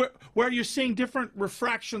 where you're seeing different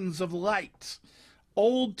refractions of light.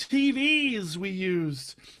 Old TVs we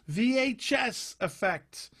used, VHS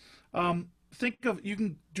effect. Think of, you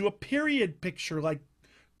can do a period picture like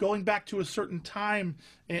going back to a certain time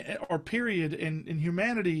or period in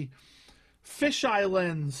humanity. Fisheye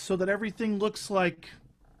lens, so that everything looks like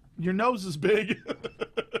your nose is big.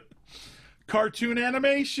 Cartoon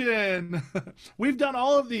animation. We've done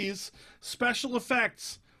all of these. Special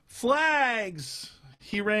effects. Flags.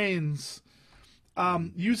 He reigns.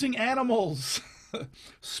 Using animals.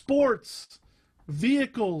 Sports.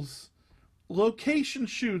 Vehicles. Location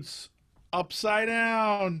shoots. Upside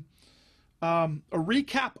down. A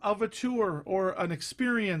recap of a tour or an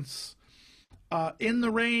experience. In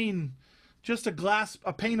the rain. Just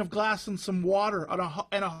a pane of glass and some water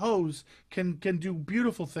and a hose can do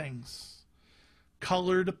beautiful things.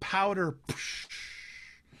 Colored powder.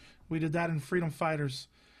 We did that in Freedom Fighters.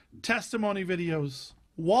 Testimony videos.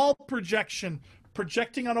 Wall projection.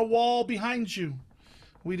 Projecting on a wall behind you.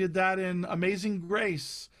 We did that in Amazing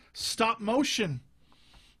Grace. Stop motion.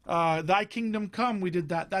 Thy Kingdom Come. We did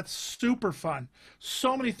that. That's super fun.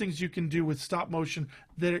 So many things you can do with stop motion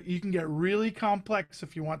that you can get really complex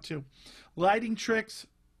if you want to. Lighting tricks.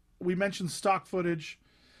 We mentioned stock footage.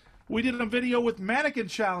 We did a video with mannequin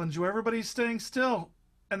challenge where everybody's staying still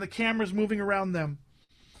and the camera's moving around them.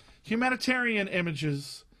 Humanitarian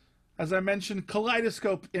images. As I mentioned,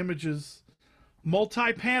 kaleidoscope images.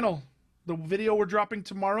 Multi-panel. The video we're dropping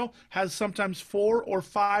tomorrow has sometimes 4 or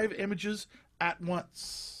 5 images at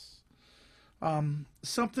once.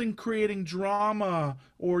 Something creating drama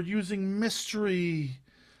or using mystery.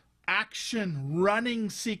 Action, running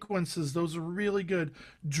sequences. Those are really good.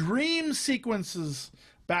 Dream sequences.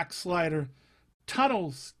 Backslider.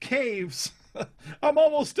 Tunnels. Caves. I'm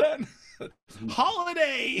almost done.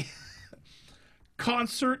 Holiday.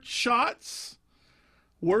 Concert shots.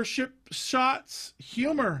 Worship shots.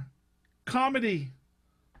 Humor. Comedy.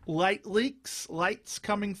 Light leaks. Lights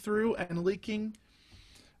coming through and leaking.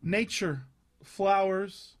 Nature.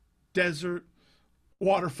 Flowers. Desert.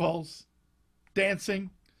 Waterfalls.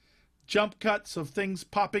 Dancing. Jump cuts of things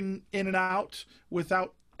popping in and out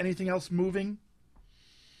without anything else moving.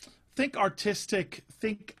 Think artistic,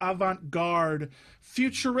 think avant-garde,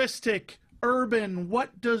 futuristic, urban.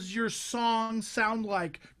 What does your song sound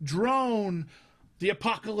like? Drone, the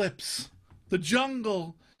apocalypse, the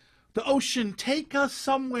jungle, the ocean. Take us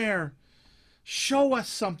somewhere. Show us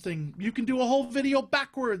something. You can do a whole video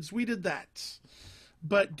backwards. We did that.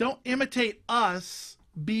 But don't imitate us.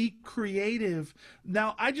 Be creative.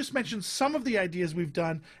 Now, I just mentioned some of the ideas we've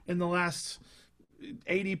done in the last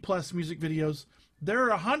 80 plus music videos. There are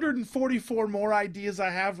 144 more ideas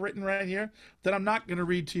I have written right here that I'm not going to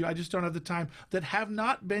read to you. I just don't have the time, that have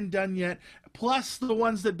not been done yet, plus the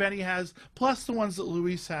ones that Benny has, plus the ones that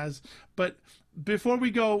Luis has. But before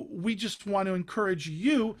we go, we just want to encourage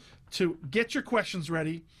you to get your questions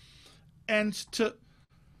ready and to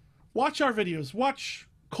watch our videos. Watch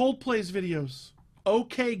Coldplay's videos.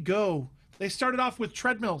 OK Go. They started off with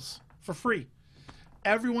treadmills for free.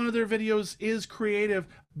 Every one of their videos is creative.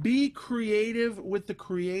 Be creative with the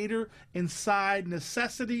creator inside.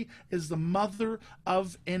 Necessity is the mother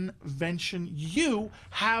of invention. You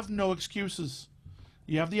have no excuses.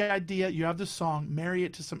 You have the idea, you have the song, marry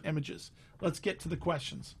it to some images. Let's get to the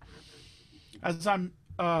questions. As I'm,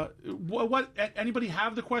 anybody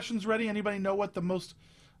have the questions ready? Anybody know what the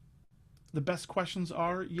best questions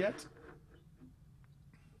are yet?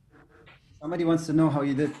 Somebody wants to know how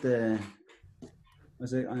you did the,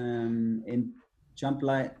 was it in Jump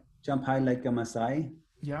High Like a Maasai?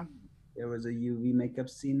 Yeah. There was a UV makeup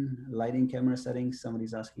scene, lighting, camera settings.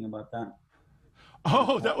 Somebody's asking about that.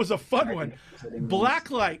 Oh, that was a fun one. Black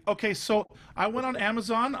light. Okay, so I went on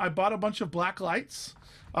Amazon. I bought a bunch of black lights,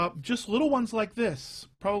 just little ones like this,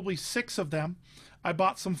 probably 6 of them. I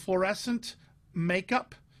bought some fluorescent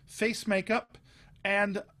makeup, face makeup,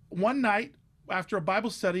 and one night after a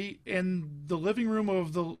Bible study in the living room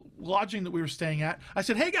of the lodging that we were staying at, I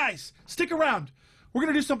said, hey guys, stick around. We're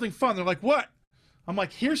going to do something fun. They're like, what? I'm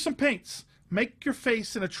like, here's some paints. Make your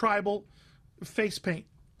face in a tribal face paint.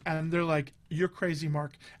 And they're like, you're crazy,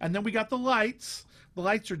 Mark. And then we got the lights. The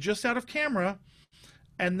lights are just out of camera.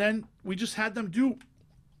 And then we just had them do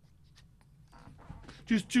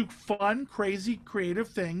fun, crazy, creative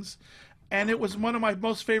things. And it was one of my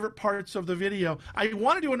most favorite parts of the video. I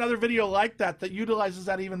want to do another video like that utilizes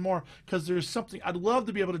that even more, because there's something, I'd love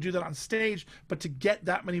to be able to do that on stage, but to get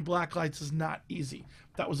that many black lights is not easy.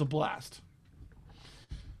 That was a blast.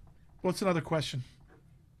 What's another question?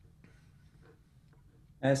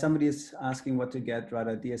 Somebody is asking what to get,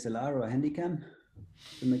 rather DSLR or Handycam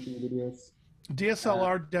for making videos.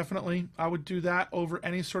 DSLR, definitely. I would do that over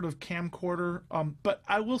any sort of camcorder. But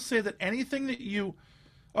I will say that anything that you...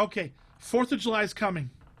 Okay, 4th of July is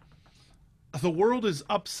coming. the world is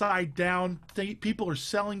upside down. People are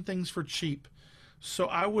selling things for cheap. So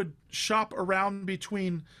I would shop around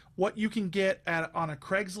between what you can get on a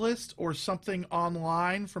Craigslist or something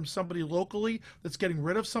online from somebody locally that's getting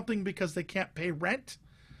rid of something because they can't pay rent,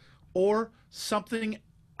 or something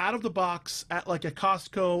out of the box at like a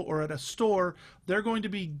Costco or at a store. They're going to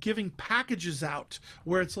be giving packages out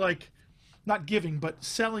where it's like, not giving, but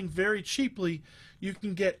selling very cheaply. You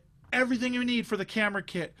can get everything you need for the camera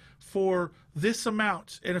kit for this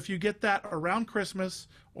amount. And if you get that around Christmas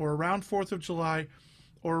or around 4th of July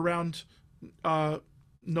or around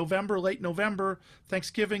November, late November,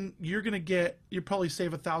 Thanksgiving, you probably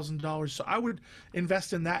save $1,000. So I would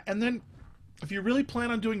invest in that. And then if you really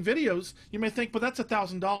plan on doing videos, you may think, but that's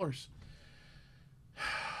 $1,000.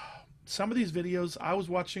 Some of these videos I was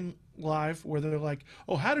watching live where they're like,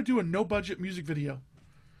 oh, how to do a no budget music video.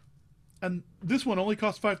 And this one only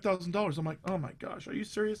cost $5,000. I'm like, oh my gosh, are you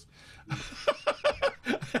serious?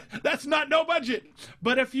 That's not no budget.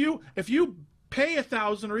 But if you pay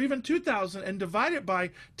 $1,000 or even $2,000 and divide it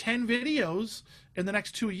by 10 videos in the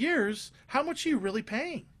next 2 years, how much are you really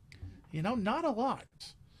paying? Not a lot.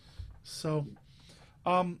 So,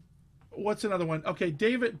 what's another one? Okay,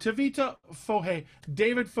 Tavita Fohe.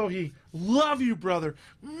 David Fohe. Love you, brother.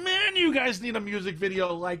 Man, you guys need a music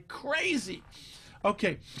video like crazy.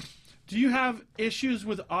 Okay. Do you have issues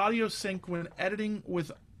with audio sync when editing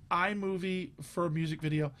with iMovie for a music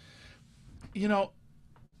video?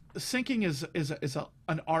 Syncing is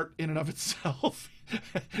an art in and of itself.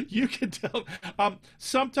 You can tell.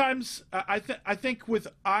 Sometimes I think with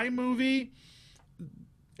iMovie,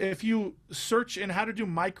 if you search in how to do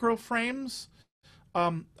micro frames,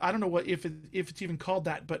 I don't know if it's even called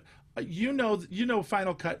that, but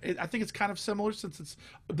Final Cut. I think it's kind of similar since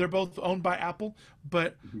they're both owned by Apple.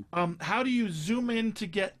 But how do you zoom in to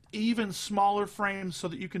get even smaller frames so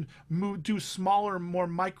that you can do smaller, more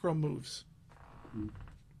micro moves?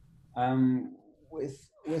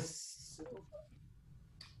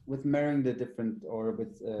 With mirroring the different, or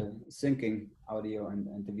with syncing audio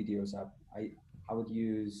and the videos up, I would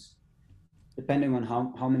use, depending on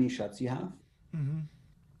how many shots you have.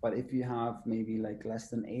 But if you have maybe like less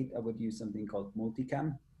than 8, I would use something called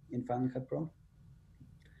multicam in Final Cut Pro.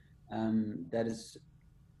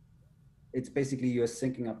 It's basically you're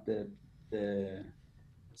syncing up the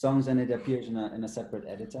songs, and it appears in a separate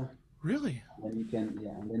editor. Really? And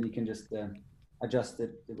then you can just adjust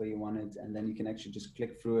it the way you want it, and then you can actually just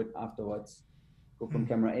click through it afterwards. Go from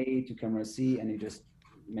camera A to camera C, and you just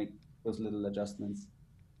make those little adjustments,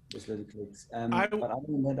 those little clicks. But other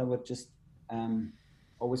than that, I would just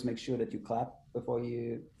always make sure that you clap before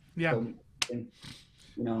you film.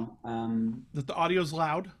 That the audio's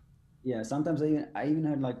loud. Yeah, sometimes I even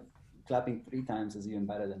heard like clapping 3 times is even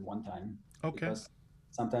better than 1 time. Okay. Because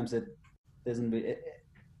sometimes it doesn't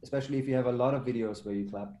especially if you have a lot of videos where you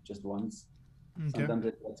clap just once. Okay. Sometimes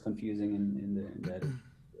it gets confusing in the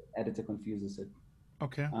editor confuses it.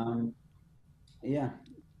 Okay. Yeah.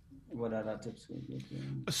 What other tips?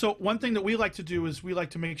 So one thing that we like to do is we like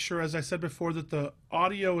to make sure, as I said before, that the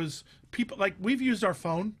audio is we've used our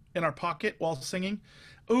phone in our pocket while singing.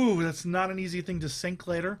 Ooh, that's not an easy thing to sync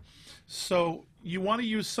later. So you want to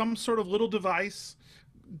use some sort of little device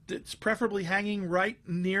that's preferably hanging right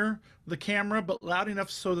near the camera, but loud enough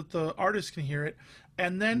so that the artist can hear it.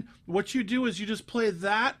 And then what you do is you just play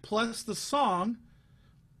that plus the song.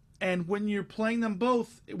 And when you're playing them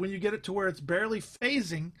both, when you get it to where it's barely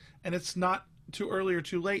phasing and it's not too early or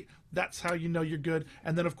too late, that's how you know you're good.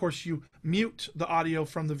 And then, of course, you mute the audio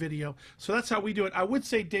from the video. So that's how we do it. I would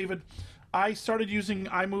say, David, I started using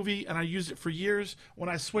iMovie, and I used it for years. When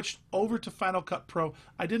I switched over to Final Cut Pro,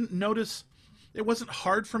 I didn't notice, it wasn't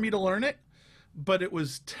hard for me to learn it, but it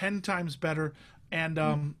was 10 times better. And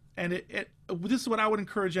this is what I would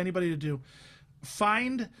encourage anybody to do.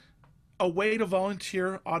 Find a way to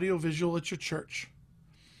volunteer audiovisual at your church,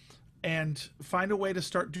 and find a way to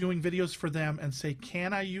start doing videos for them and say,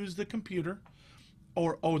 can I use the computer?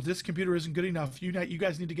 Or, oh, this computer isn't good enough. You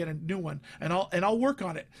guys need to get a new one, and I'll work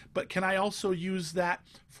on it. But can I also use that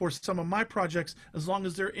for some of my projects, as long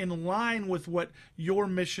as they're in line with what your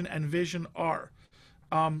mission and vision are?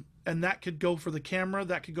 And that could go for the camera,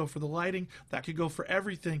 that could go for the lighting, that could go for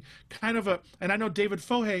everything. And I know David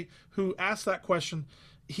Fohe, who asked that question,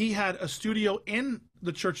 he had a studio in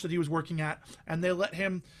the church that he was working at, and they let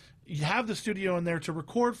him have the studio in there to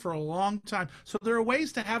record for a long time. So there are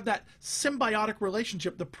ways to have that symbiotic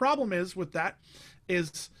relationship. The problem is with that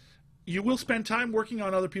is you will spend time working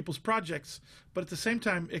on other people's projects, but at the same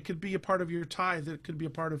time, it could be a part of your tithe. It could be a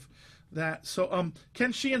part of that. So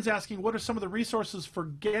Ken Sheehan's asking, what are some of the resources for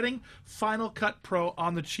getting Final Cut Pro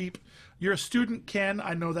on the cheap? You're a student, Ken.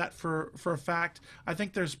 I know that for a fact. I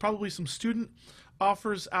think there's probably some student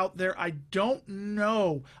offers out there. I don't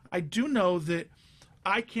know. I do know that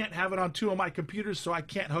I can't have it on 2 of my computers, so I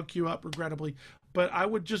can't hook you up, regrettably. But I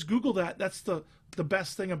would just Google that. That's the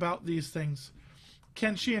best thing about these things.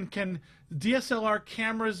 Ken Sheehan, can DSLR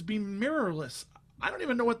cameras be mirrorless? I don't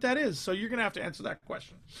even know what that is, so you're going to have to answer that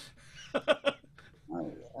question.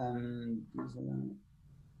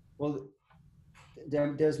 Well,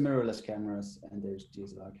 there's mirrorless cameras and there's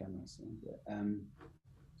DSLR cameras. And,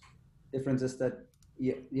 difference is that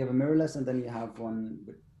you have a mirrorless and then you have one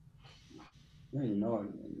with,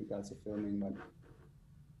 you guys are filming, but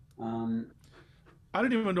I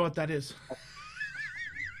don't even know what that is.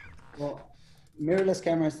 Well, mirrorless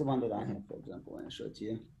camera is the one that I have, for example, when I show it to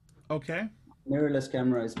you. Okay. Mirrorless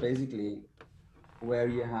camera is basically where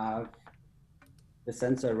you have the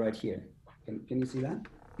sensor right here. Can you see that?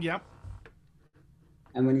 Yep.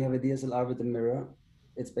 And when you have a DSLR with a mirror,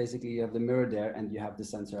 it's basically you have the mirror there and you have the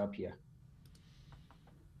sensor up here.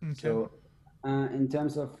 Okay. So in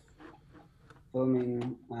terms of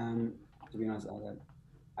filming, to be honest,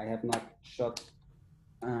 I have not shot.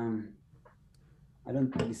 I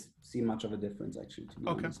don't really see much of a difference, actually, to be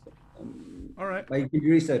honest. But, all right. Like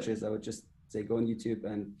researchers, I would just say go on YouTube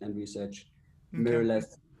and research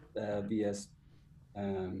mirrorless vs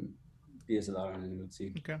DSLR, and then you'll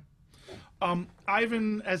see. Okay.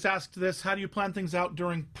 Ivan has asked this: how do you plan things out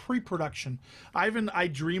during pre-production? Ivan, I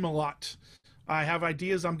dream a lot. I have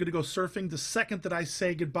ideas. I'm going to go surfing the second that I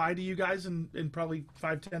say goodbye to you guys in probably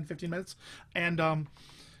 5, 10, 15 minutes. And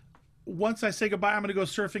once I say goodbye, I'm going to go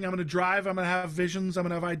surfing. I'm going to drive. I'm going to have visions. I'm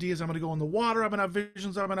going to have ideas. I'm going to go in the water. I'm going to have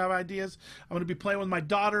visions. I'm going to have ideas. I'm going to be playing with my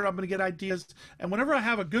daughter. I'm going to get ideas. And whenever I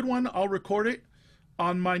have a good one, I'll record it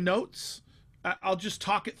on my notes. I'll just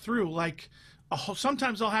talk it through. Like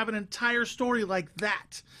sometimes I'll have an entire story like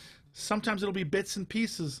that. Sometimes it'll be bits and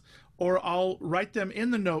pieces. Or I'll write them in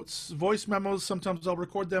the notes, voice memos. Sometimes I'll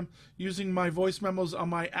record them using my voice memos on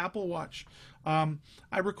my Apple Watch. I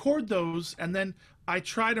record those, and then I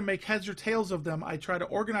try to make heads or tails of them. I try to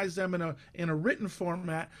organize them in a written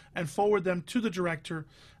format and forward them to the director,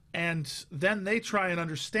 and then they try and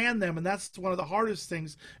understand them. And that's one of the hardest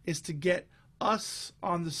things, is to get us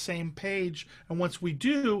on the same page. And once we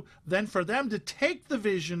do, then for them to take the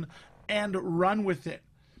vision and run with it.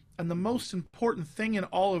 And the most important thing in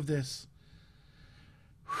all of this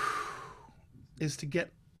is to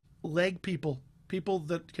get leg people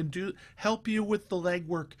that can help you with the leg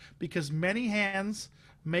work, because many hands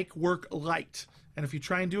make work light. And if you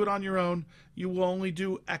try and do it on your own, you will only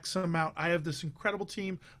do X amount. I have this incredible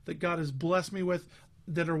team that God has blessed me with,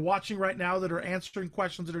 that are watching right now, that are answering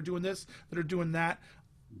questions, that are doing this, that are doing that.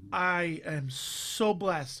 I am so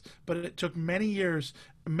blessed, but it took many years.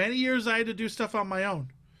 Many years I had to do stuff on my own.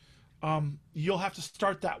 You'll have to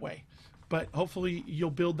start that way, but hopefully you'll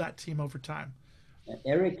build that team over time.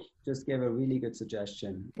 Eric just gave a really good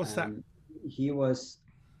suggestion. What's that? He was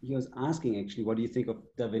asking, actually, what do you think of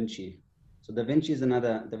DaVinci? So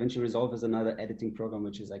DaVinci Resolve is another editing program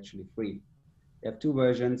which is actually free. They have 2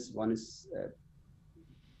 versions. One is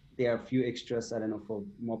there are a few extras, I don't know, for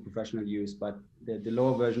more professional use, but the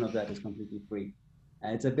lower version of that is completely free.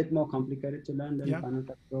 It's a bit more complicated to learn than Final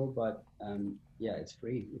Cut Pro, but yeah, it's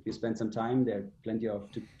free. If you spend some time, there are plenty of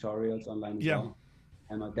tutorials online as well.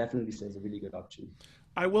 And I definitely say it's a really good option.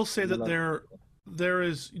 I will say that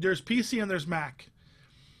there's PC and there's Mac.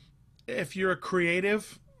 If you're a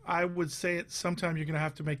creative, I would say sometime you're going to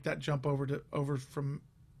have to make that jump over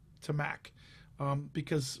to Mac,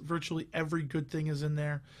 because virtually every good thing is in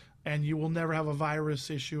there, and you will never have a virus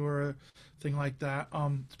issue or a thing like that.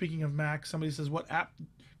 Speaking of Mac, somebody says, what app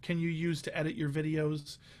can you use to edit your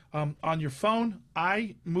videos? On your phone,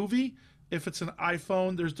 iMovie. If it's an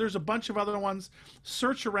iPhone, there's a bunch of other ones.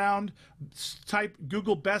 Search around, type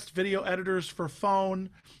Google best video editors for phone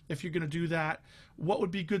if you're going to do that. What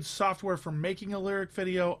would be good software for making a lyric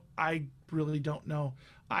video? I really don't know.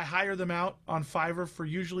 I hire them out on Fiverr for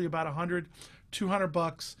usually about $100,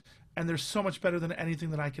 $200, and they're so much better than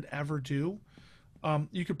anything that I could ever do.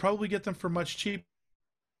 You could probably get them for much cheaper.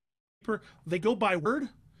 They go by word.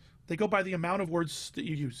 They go by the amount of words that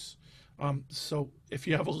you use. So if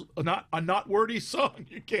you have a not wordy song,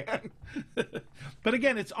 you can. But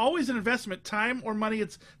again, it's always an investment, time or money.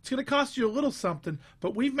 It's going to cost you a little something,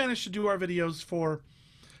 but we've managed to do our videos for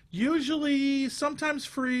usually, sometimes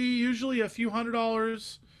free, usually a few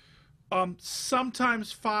 $100,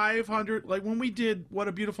 sometimes $500. Like when we did What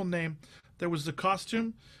a Beautiful Name, there was the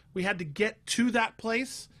costume. We had to get to that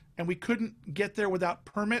place, and we couldn't get there without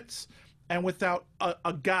permits and without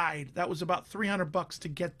a guide. That was about $300 to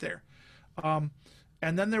get there. And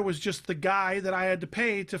then there was just the guy that I had to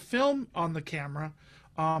pay to film on the camera.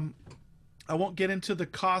 I won't get into the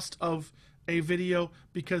cost of a video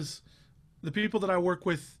because the people that I work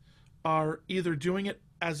with are either doing it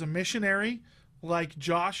as a missionary, like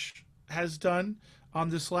Josh has done on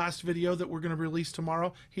this last video that we're going to release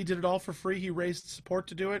tomorrow. He did it all for free. He raised support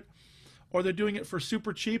to do it. Or they're doing it for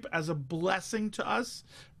super cheap as a blessing to us.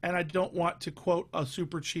 And I don't want to quote a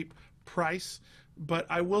super cheap price, but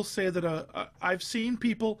I will say that I've seen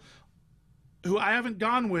people who I haven't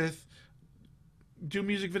gone with do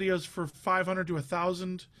music videos for $500 to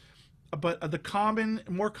 $1,000, but the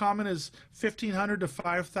more common is $1,500 to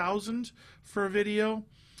 $5,000 for a video.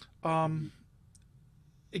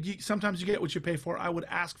 Sometimes you get what you pay for. I would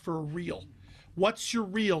ask for a reel. What's your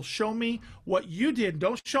reel? Show me what you did.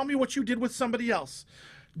 Don't show me what you did with somebody else.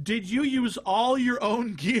 Did you use all your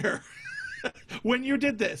own gear when you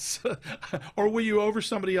did this? Or were you over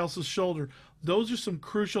somebody else's shoulder? Those are some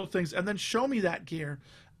crucial things. And then show me that gear.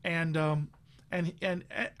 And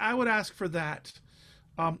I would ask for that.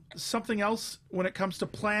 Something else when it comes to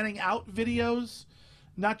planning out videos,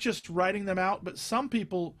 not just writing them out, but some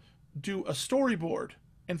people do a storyboard.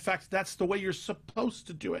 In fact, that's the way you're supposed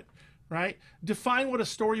to do it, right? Define what a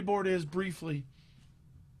storyboard is briefly.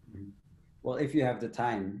 Well, if you have the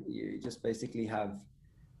time, you just basically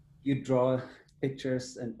you draw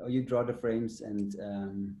pictures or you draw the frames, and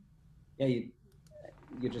you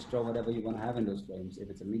just draw whatever you want to have in those frames. If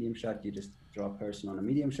it's a medium shot, you just draw a person on a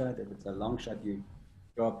medium shot. If it's a long shot, you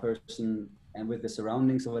draw a person and with the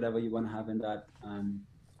surroundings or whatever you want to have in that.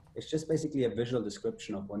 It's just basically a visual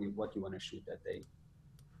description of what you want to shoot that day.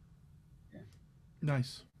 Yeah.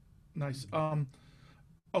 Nice.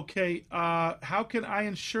 Okay, how can I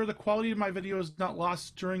ensure the quality of my video is not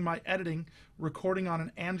lost during my editing, recording on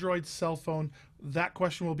an Android cell phone? That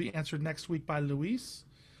question will be answered next week by Luis.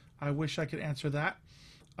 I wish I could answer that,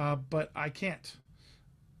 but I can't.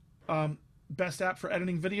 Best app for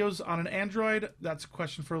editing videos on an Android? That's a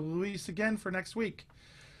question for Luis again for next week.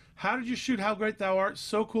 How did you shoot How Great Thou Art?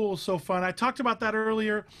 So cool, so fun. I talked about that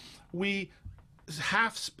earlier. We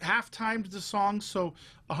half-timed the song, so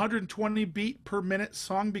 120 beat per minute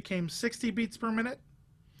song became 60 beats per minute.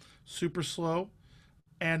 Super slow.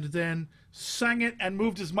 And then sang it and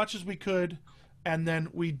moved as much as we could, and then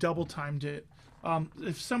we double-timed it.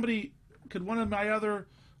 If somebody could, one of my other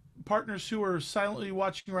partners who are silently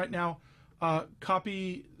watching right now,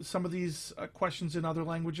 copy some of these questions in other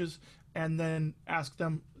languages and then ask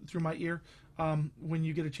them through my ear when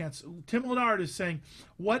you get a chance. Tim Leonard is saying,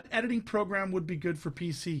 what editing program would be good for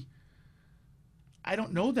PC? I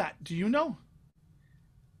don't know that. Do you know?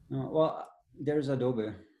 Well, there's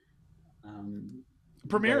Adobe.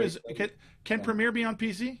 Premiere is, can Premiere be on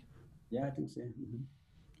PC? Yeah, I think so.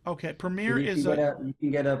 Mm-hmm. Okay, Premiere you is you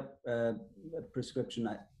can get a prescription,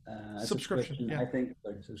 subscription. Yeah. I think,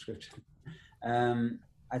 subscription.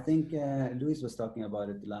 I think Luis was talking about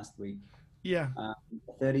it last week. Yeah.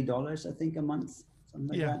 $30, I think, a month, something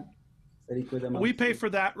like that. 30 quid a month. We pay for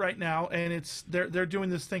that right now, and it's they're doing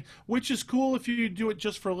this thing, which is cool if you do it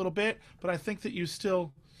just for a little bit. But I think that you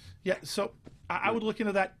still, yeah. So I would look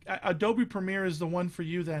into that. Adobe Premiere is the one for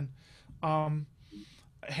you then.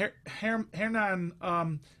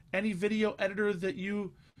 Hernan, any video editor that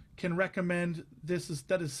you can recommend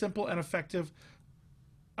that is simple and effective?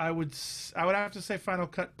 I would have to say Final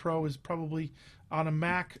Cut Pro is probably on a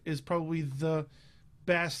Mac is probably the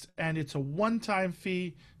best, and it's a one-time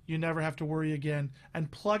fee. You never have to worry again.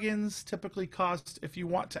 And plugins typically cost, if you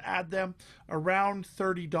want to add them, around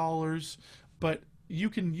 $30, but you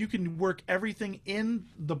can work everything in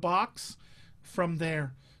the box from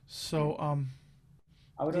there. So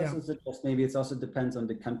I would also suggest maybe it also depends on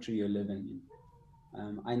the country you're living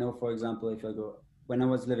in. I know, for example, when I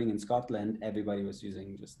was living in Scotland, everybody was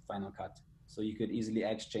using just Final Cut. So you could easily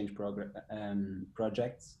exchange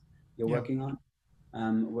projects you're working on.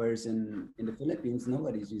 Whereas in the Philippines,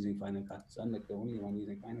 nobody's using Final Cut. So I'm like the only one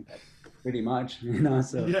using Final Cut, pretty much,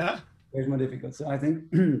 so it's more difficult. So I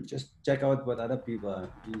think just check out what other people are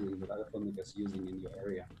using, what other filmmakers are using in your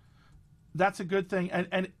area. That's a good thing.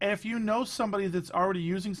 And if you know somebody that's already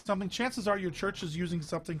using something, chances are your church is using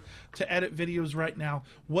something to edit videos right now.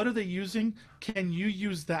 What are they using? Can you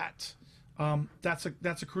use that? That's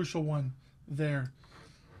a crucial one there.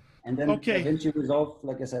 And then DaVinci Resolve,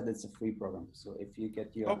 like I said, it's a free program. So if you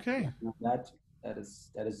get your that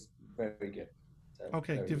is very good.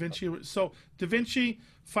 Okay, DaVinci. So DaVinci,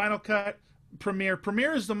 Final Cut, Premiere.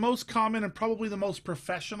 Premiere is the most common and probably the most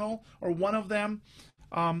professional, or one of them.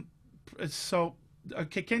 So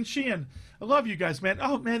Okay, Ken Sheehan. I love you guys, man.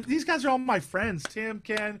 Oh, man, these guys are all my friends. Tim,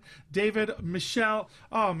 Ken, David, Michelle.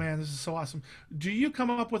 Oh, man, this is so awesome. Do you come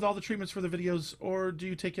up with all the treatments for the videos, or do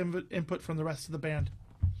you take input from the rest of the band?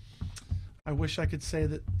 I wish I could say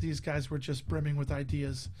that these guys were just brimming with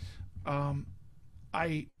ideas.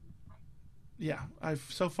 I've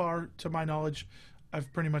so far, to my knowledge,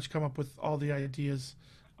 I've pretty much come up with all the ideas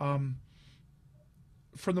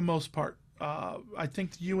for the most part. I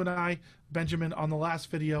think you and I, Benjamin, on the last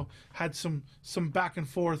video had some back and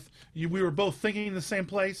forth. We were both thinking in the same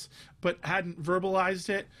place, but hadn't verbalized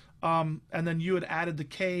it. And then you had added the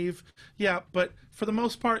cave. Yeah, but for the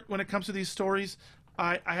most part, when it comes to these stories,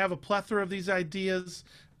 I have a plethora of these ideas,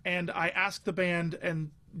 and I ask the band, and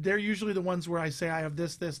they're usually the ones where I say, I have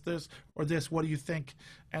this, or this. What do you think?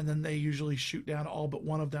 And then they usually shoot down all but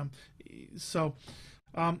one of them. So,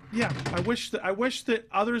 yeah, I wish that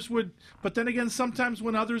others would. But then again, sometimes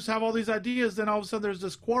when others have all these ideas, then all of a sudden there's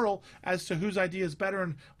this quarrel as to whose idea is better,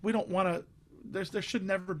 and we don't want to. There should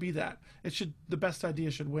never be that. The best idea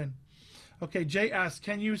should win. Okay, Jay asks,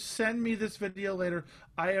 can you send me this video later?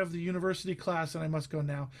 I have the university class and I must go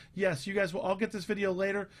now. Yes, you guys will all get this video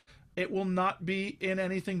later. It will not be in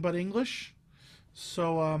anything but English.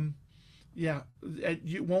 So, yeah,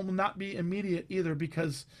 it will not be immediate either,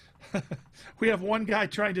 because we have one guy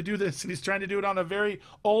trying to do this, and he's trying to do it on a very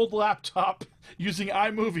old laptop using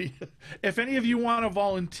iMovie. If any of you want to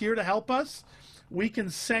volunteer to help us, we can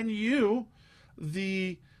send you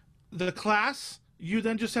the class. You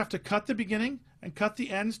then just have to cut the beginning and cut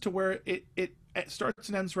the ends to where it starts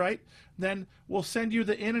and ends right. Then we'll send you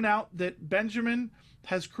the in and out that Benjamin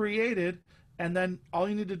has created, and then all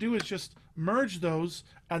you need to do is just merge those,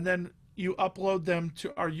 and then you upload them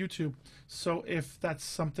to our YouTube. So if that's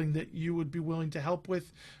something that you would be willing to help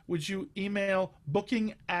with, would you email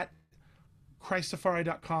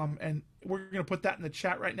booking@CHRISTAFARI.com, and we're going to put that in the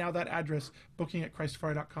chat right now, that address,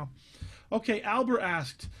 booking@CHRISTAFARI.com. Okay, Albert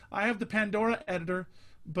asked, I have the Pandora editor,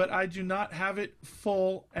 but I do not have it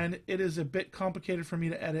full, and it is a bit complicated for me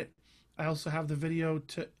to edit. I also have the video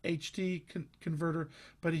to HD converter,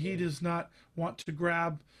 but he does not want to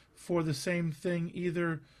grab for the same thing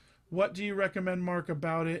either. What do you recommend, Mark,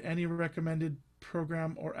 about it? Any recommended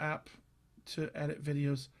program or app to edit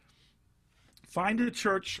videos? Find a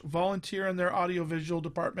church, volunteer in their audiovisual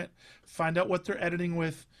department, find out what they're editing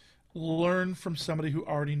with, learn from somebody who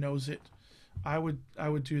already knows it. I would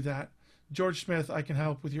do that. George Smith, I can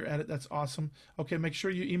help with your edit. That's awesome. Okay, make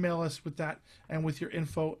sure you email us with that and with your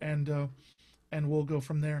info, and we'll go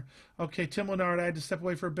from there. Okay, Tim Leonard, I had to step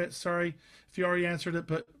away for a bit. Sorry if you already answered it,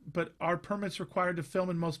 but are permits required to film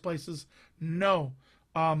in most places? No.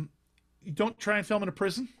 You don't try and film in a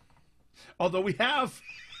prison, although we have.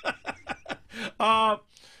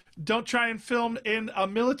 Don't try and film in a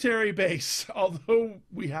military base, although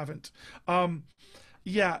we haven't.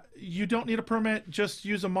 Yeah, you don't need a permit. Just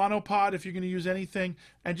use a monopod if you're going to use anything,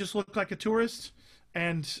 and just look like a tourist.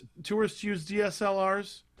 And tourists use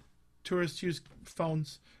DSLRs. Tourists use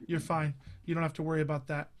phones. You're fine. You don't have to worry about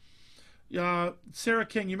that. Sarah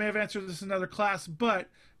King, you may have answered this in another class, but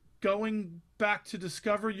going back to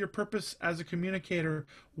discover your purpose as a communicator,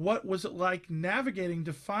 what was it like navigating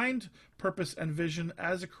to find purpose and vision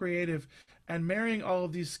as a creative and marrying all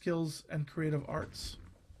of these skills and creative arts?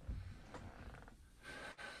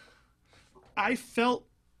 I felt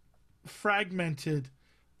fragmented.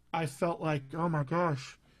 I felt like, oh my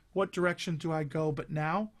gosh, what direction do I go? But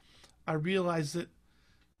now I realize that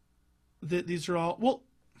these are all, well,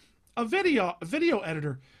 a video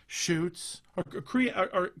editor shoots or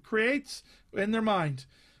creates in their mind,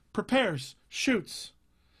 prepares, shoots,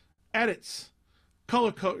 edits,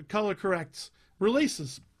 color corrects,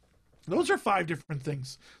 releases. Those are 5 different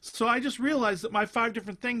things. So I just realized that my 5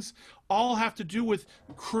 different things all have to do with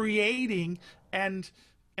creating and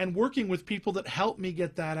working with people that help me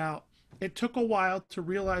get that out. It took a while to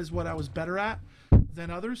realize what I was better at than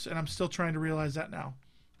others, and I'm still trying to realize that now.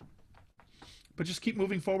 But just keep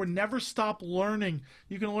moving forward. Never stop learning.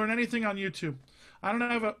 You can learn anything on YouTube. I don't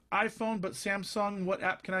have an iPhone, but Samsung, what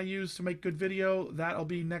app can I use to make good video? That'll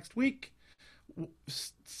be next week.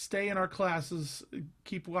 Stay in our classes.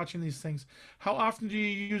 Keep watching these things. How often do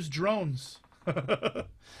you use drones? Not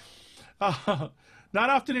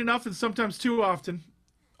often enough, and sometimes too often.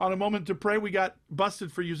 On A Moment to Pray, we got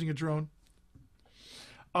busted for using a drone.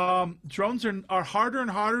 Drones are harder and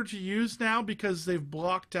harder to use now because they've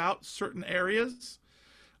blocked out certain areas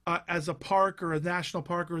as a park or a national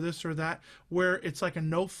park or this or that, where it's like a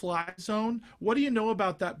no-fly zone. What do you know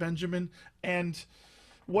about that, Benjamin? And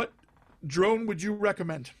what drone would you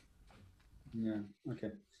recommend? Yeah,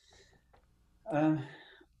 okay.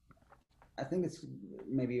 I think it's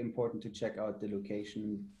maybe important to check out the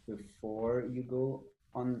location before you go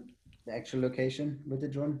on the actual location with the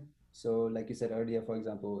drone. So like you said earlier, for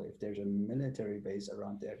example, if there's a military base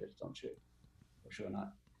around there, that don't shoot, for sure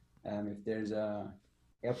not. If there's a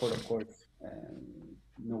airport, of course,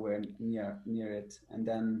 nowhere near it. And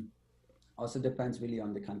then also depends really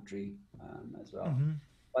on the country as well.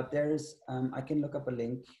 But there's, I can look up a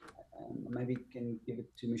link, maybe can give it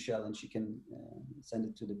to Michelle and she can send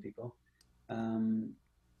it to the people,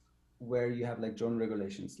 where you have like drone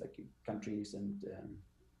regulations, like countries and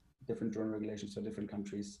different drone regulations for different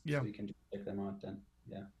countries. Yeah. So you can just check them out then,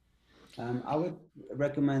 yeah. I would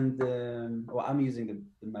recommend, well, I'm using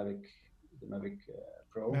the Mavic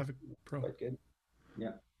Pro. Mavic Pro. Quite good,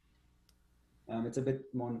 yeah. It's a bit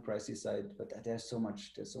more on the pricey side, but there's so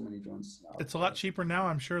many drones out. It's a lot cheaper now,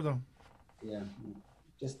 I'm sure, though. Yeah,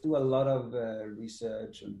 just do a lot of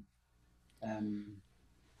research and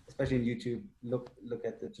especially in YouTube, look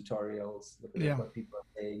at the tutorials, look at what people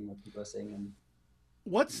are saying, and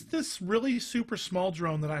what's this really super small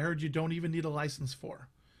drone that I heard you don't even need a license for,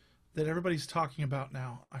 that everybody's talking about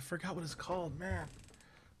now? I forgot what it's called, man.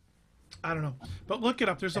 I don't know, but look it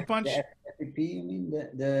up. There's a bunch. The FPP, you mean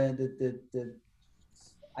the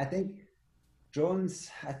I think drones.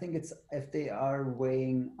 I think it's if they are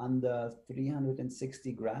weighing under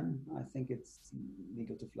 360 grams, I think it's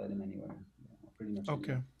legal to fly them anywhere. Yeah, pretty much. Okay,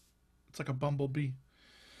 anywhere. It's like a bumblebee.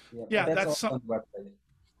 Yeah, that's on the website.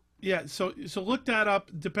 Yeah, so look that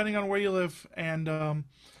up depending on where you live, and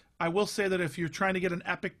I will say that if you're trying to get an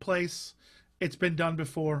epic place, it's been done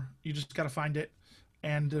before. You just got to find it.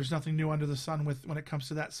 And there's nothing new under the sun when it comes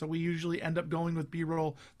to that. So we usually end up going with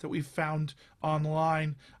B-roll that we've found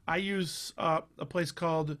online. I use a place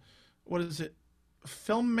called, what is it?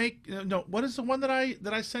 No, what is the one that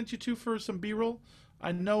I sent you to for some B-roll?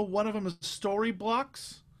 I know one of them is Story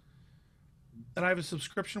Blocks, and I have a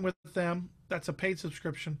subscription with them. That's a paid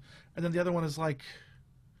subscription. And then the other one is like,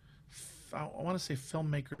 I want to say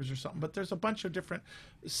Filmmakers or something. But there's a bunch of different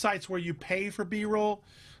sites where you pay for B-roll.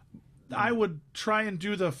 I would try and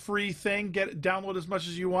do the free thing, download as much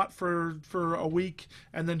as you want for a week,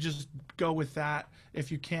 and then just go with that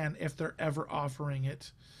if you can, if they're ever offering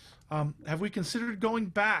it. Have we considered going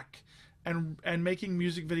back and making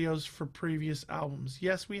music videos for previous albums?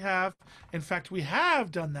 Yes, we have. In fact, we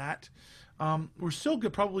have done that. We're still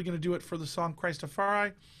probably going to do it for the song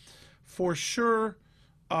CHRISTAFARI. For sure,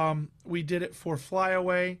 we did it for Fly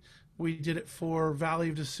Away. We did it for Valley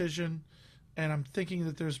of Decision. And I'm thinking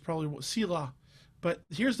that there's probably Sila. But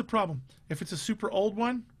here's the problem. If it's a super old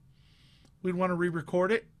one, we'd want to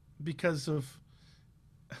re-record it because of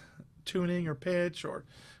tuning or pitch,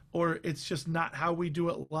 or it's just not how we do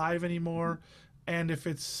it live anymore. And if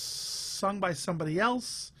it's sung by somebody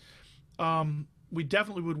else, we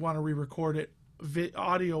definitely would want to re-record it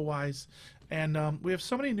audio-wise. And we have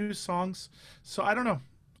so many new songs, so I don't know.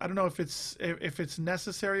 I don't know if it's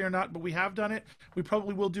necessary or not, but we have done it. We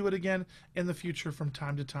probably will do it again in the future from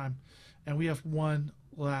time to time. And we have one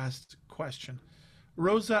last question.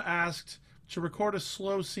 Rosa asked, to record a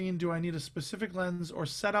slow scene, do I need a specific lens or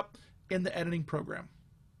setup in the editing program?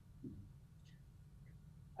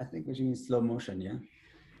 I think what you mean slow motion, yeah?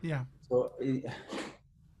 Yeah. So the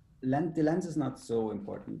lens is not so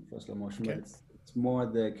important for slow motion, okay. But it's more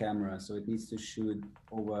the camera. So it needs to shoot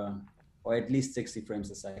over, or at least 60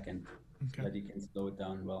 frames a second, okay, so that you can slow it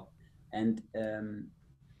down well. And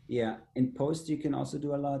yeah, in post you can also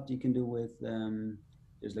do a lot. You can do with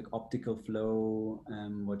there's like optical flow,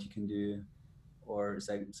 what you can do, or it's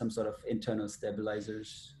like some sort of internal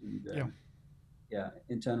stabilizers. And, yeah,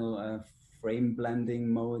 internal frame blending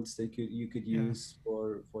modes that you could use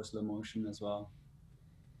for slow motion as well.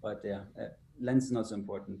 But yeah, lens is not so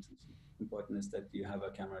important. Important is that you have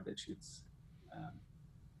a camera that shoots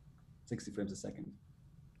 60 frames a second.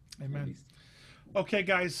 Amen. Okay,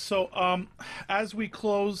 guys. So as we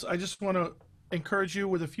close, I just want to encourage you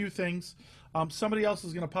with a few things. Somebody else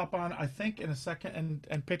is going to pop on, I think, in a second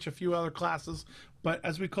and pitch a few other classes. But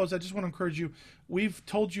as we close, I just want to encourage you. We've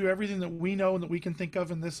told you everything that we know and that we can think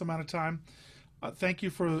of in this amount of time. Thank you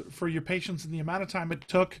for your patience and the amount of time it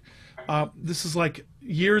took. This is like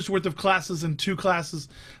years worth of classes in 2 classes.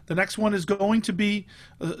 The next one is going to be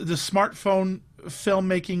the smartphone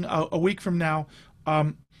filmmaking a week from now.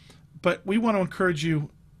 But we want to encourage you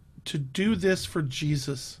to do this for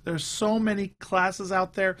Jesus. There's so many classes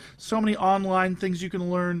out there, so many online things you can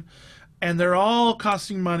learn, and they're all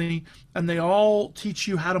costing money, and they all teach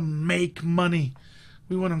you how to make money.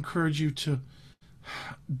 We want to encourage you to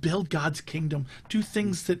build God's kingdom, do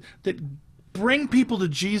things that bring people to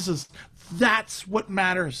Jesus. That's what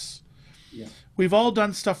matters. Yeah. We've all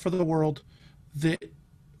done stuff for the world. that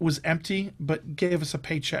was empty but gave us a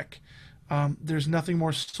paycheck. There's nothing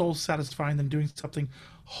more soul satisfying than doing something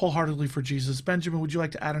wholeheartedly for Jesus. Benjamin, would you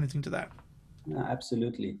like to add anything to that? No,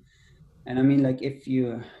 absolutely. And I mean, like, if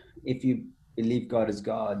you believe God is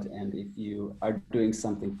God, and if you are doing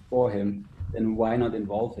something for him, then why not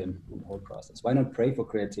involve him in the whole process? Why not pray for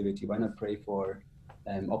creativity? Why not pray for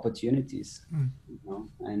opportunities? You know?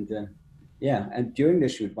 And and during the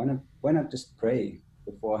shoot, why not just pray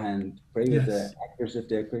beforehand? Pray with the actors if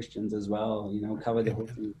they're Christians as well. You know, cover the whole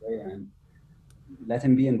thing in prayer and let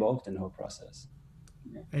him be involved in the whole process.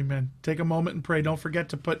 Yeah. Amen. Take a moment and pray. Don't forget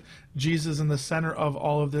to put Jesus in the center of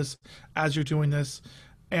all of this as you're doing this.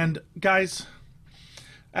 And guys,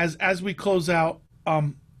 as we close out,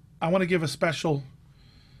 I want to give a special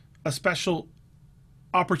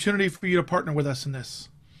opportunity for you to partner with us in this.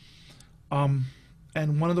 And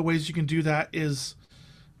one of the ways you can do that is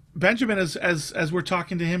Benjamin, as we're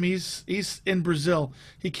talking to him, he's in Brazil.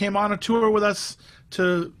 He came on a tour with us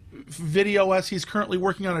to video us. He's currently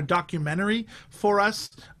working on a documentary for us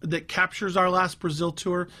that captures our last Brazil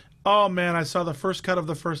tour. Oh man, I saw the first cut of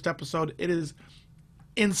the first episode. It is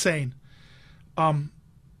insane.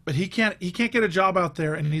 But he can't get a job out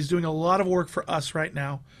there, and he's doing a lot of work for us right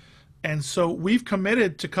now. And so we've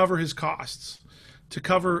committed to cover his costs,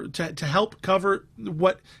 to help cover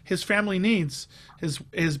what his family needs. His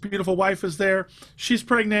beautiful wife is there. She's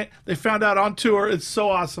pregnant. They found out on tour. It's so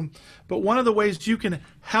awesome. But one of the ways you can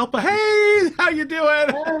help, hey, how you doing?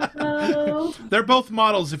 Hello. They're both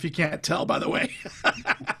models, if you can't tell, by the way.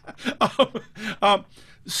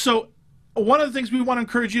 So one of the things we want to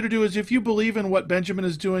encourage you to do is, if you believe in what Benjamin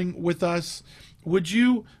is doing with us, would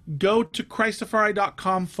you go to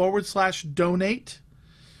CHRISTAFARI.com/donate?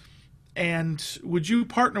 And would you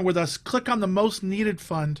partner with us? Click on the most needed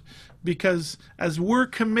fund, because as we're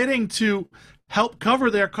committing to help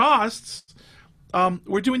cover their costs,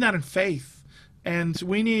 we're doing that in faith. And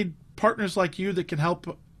we need partners like you that can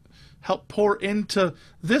help pour into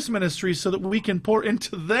this ministry so that we can pour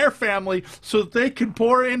into their family, so that they can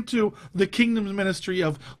pour into the kingdom's ministry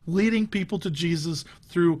of leading people to Jesus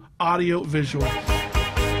through audio visual.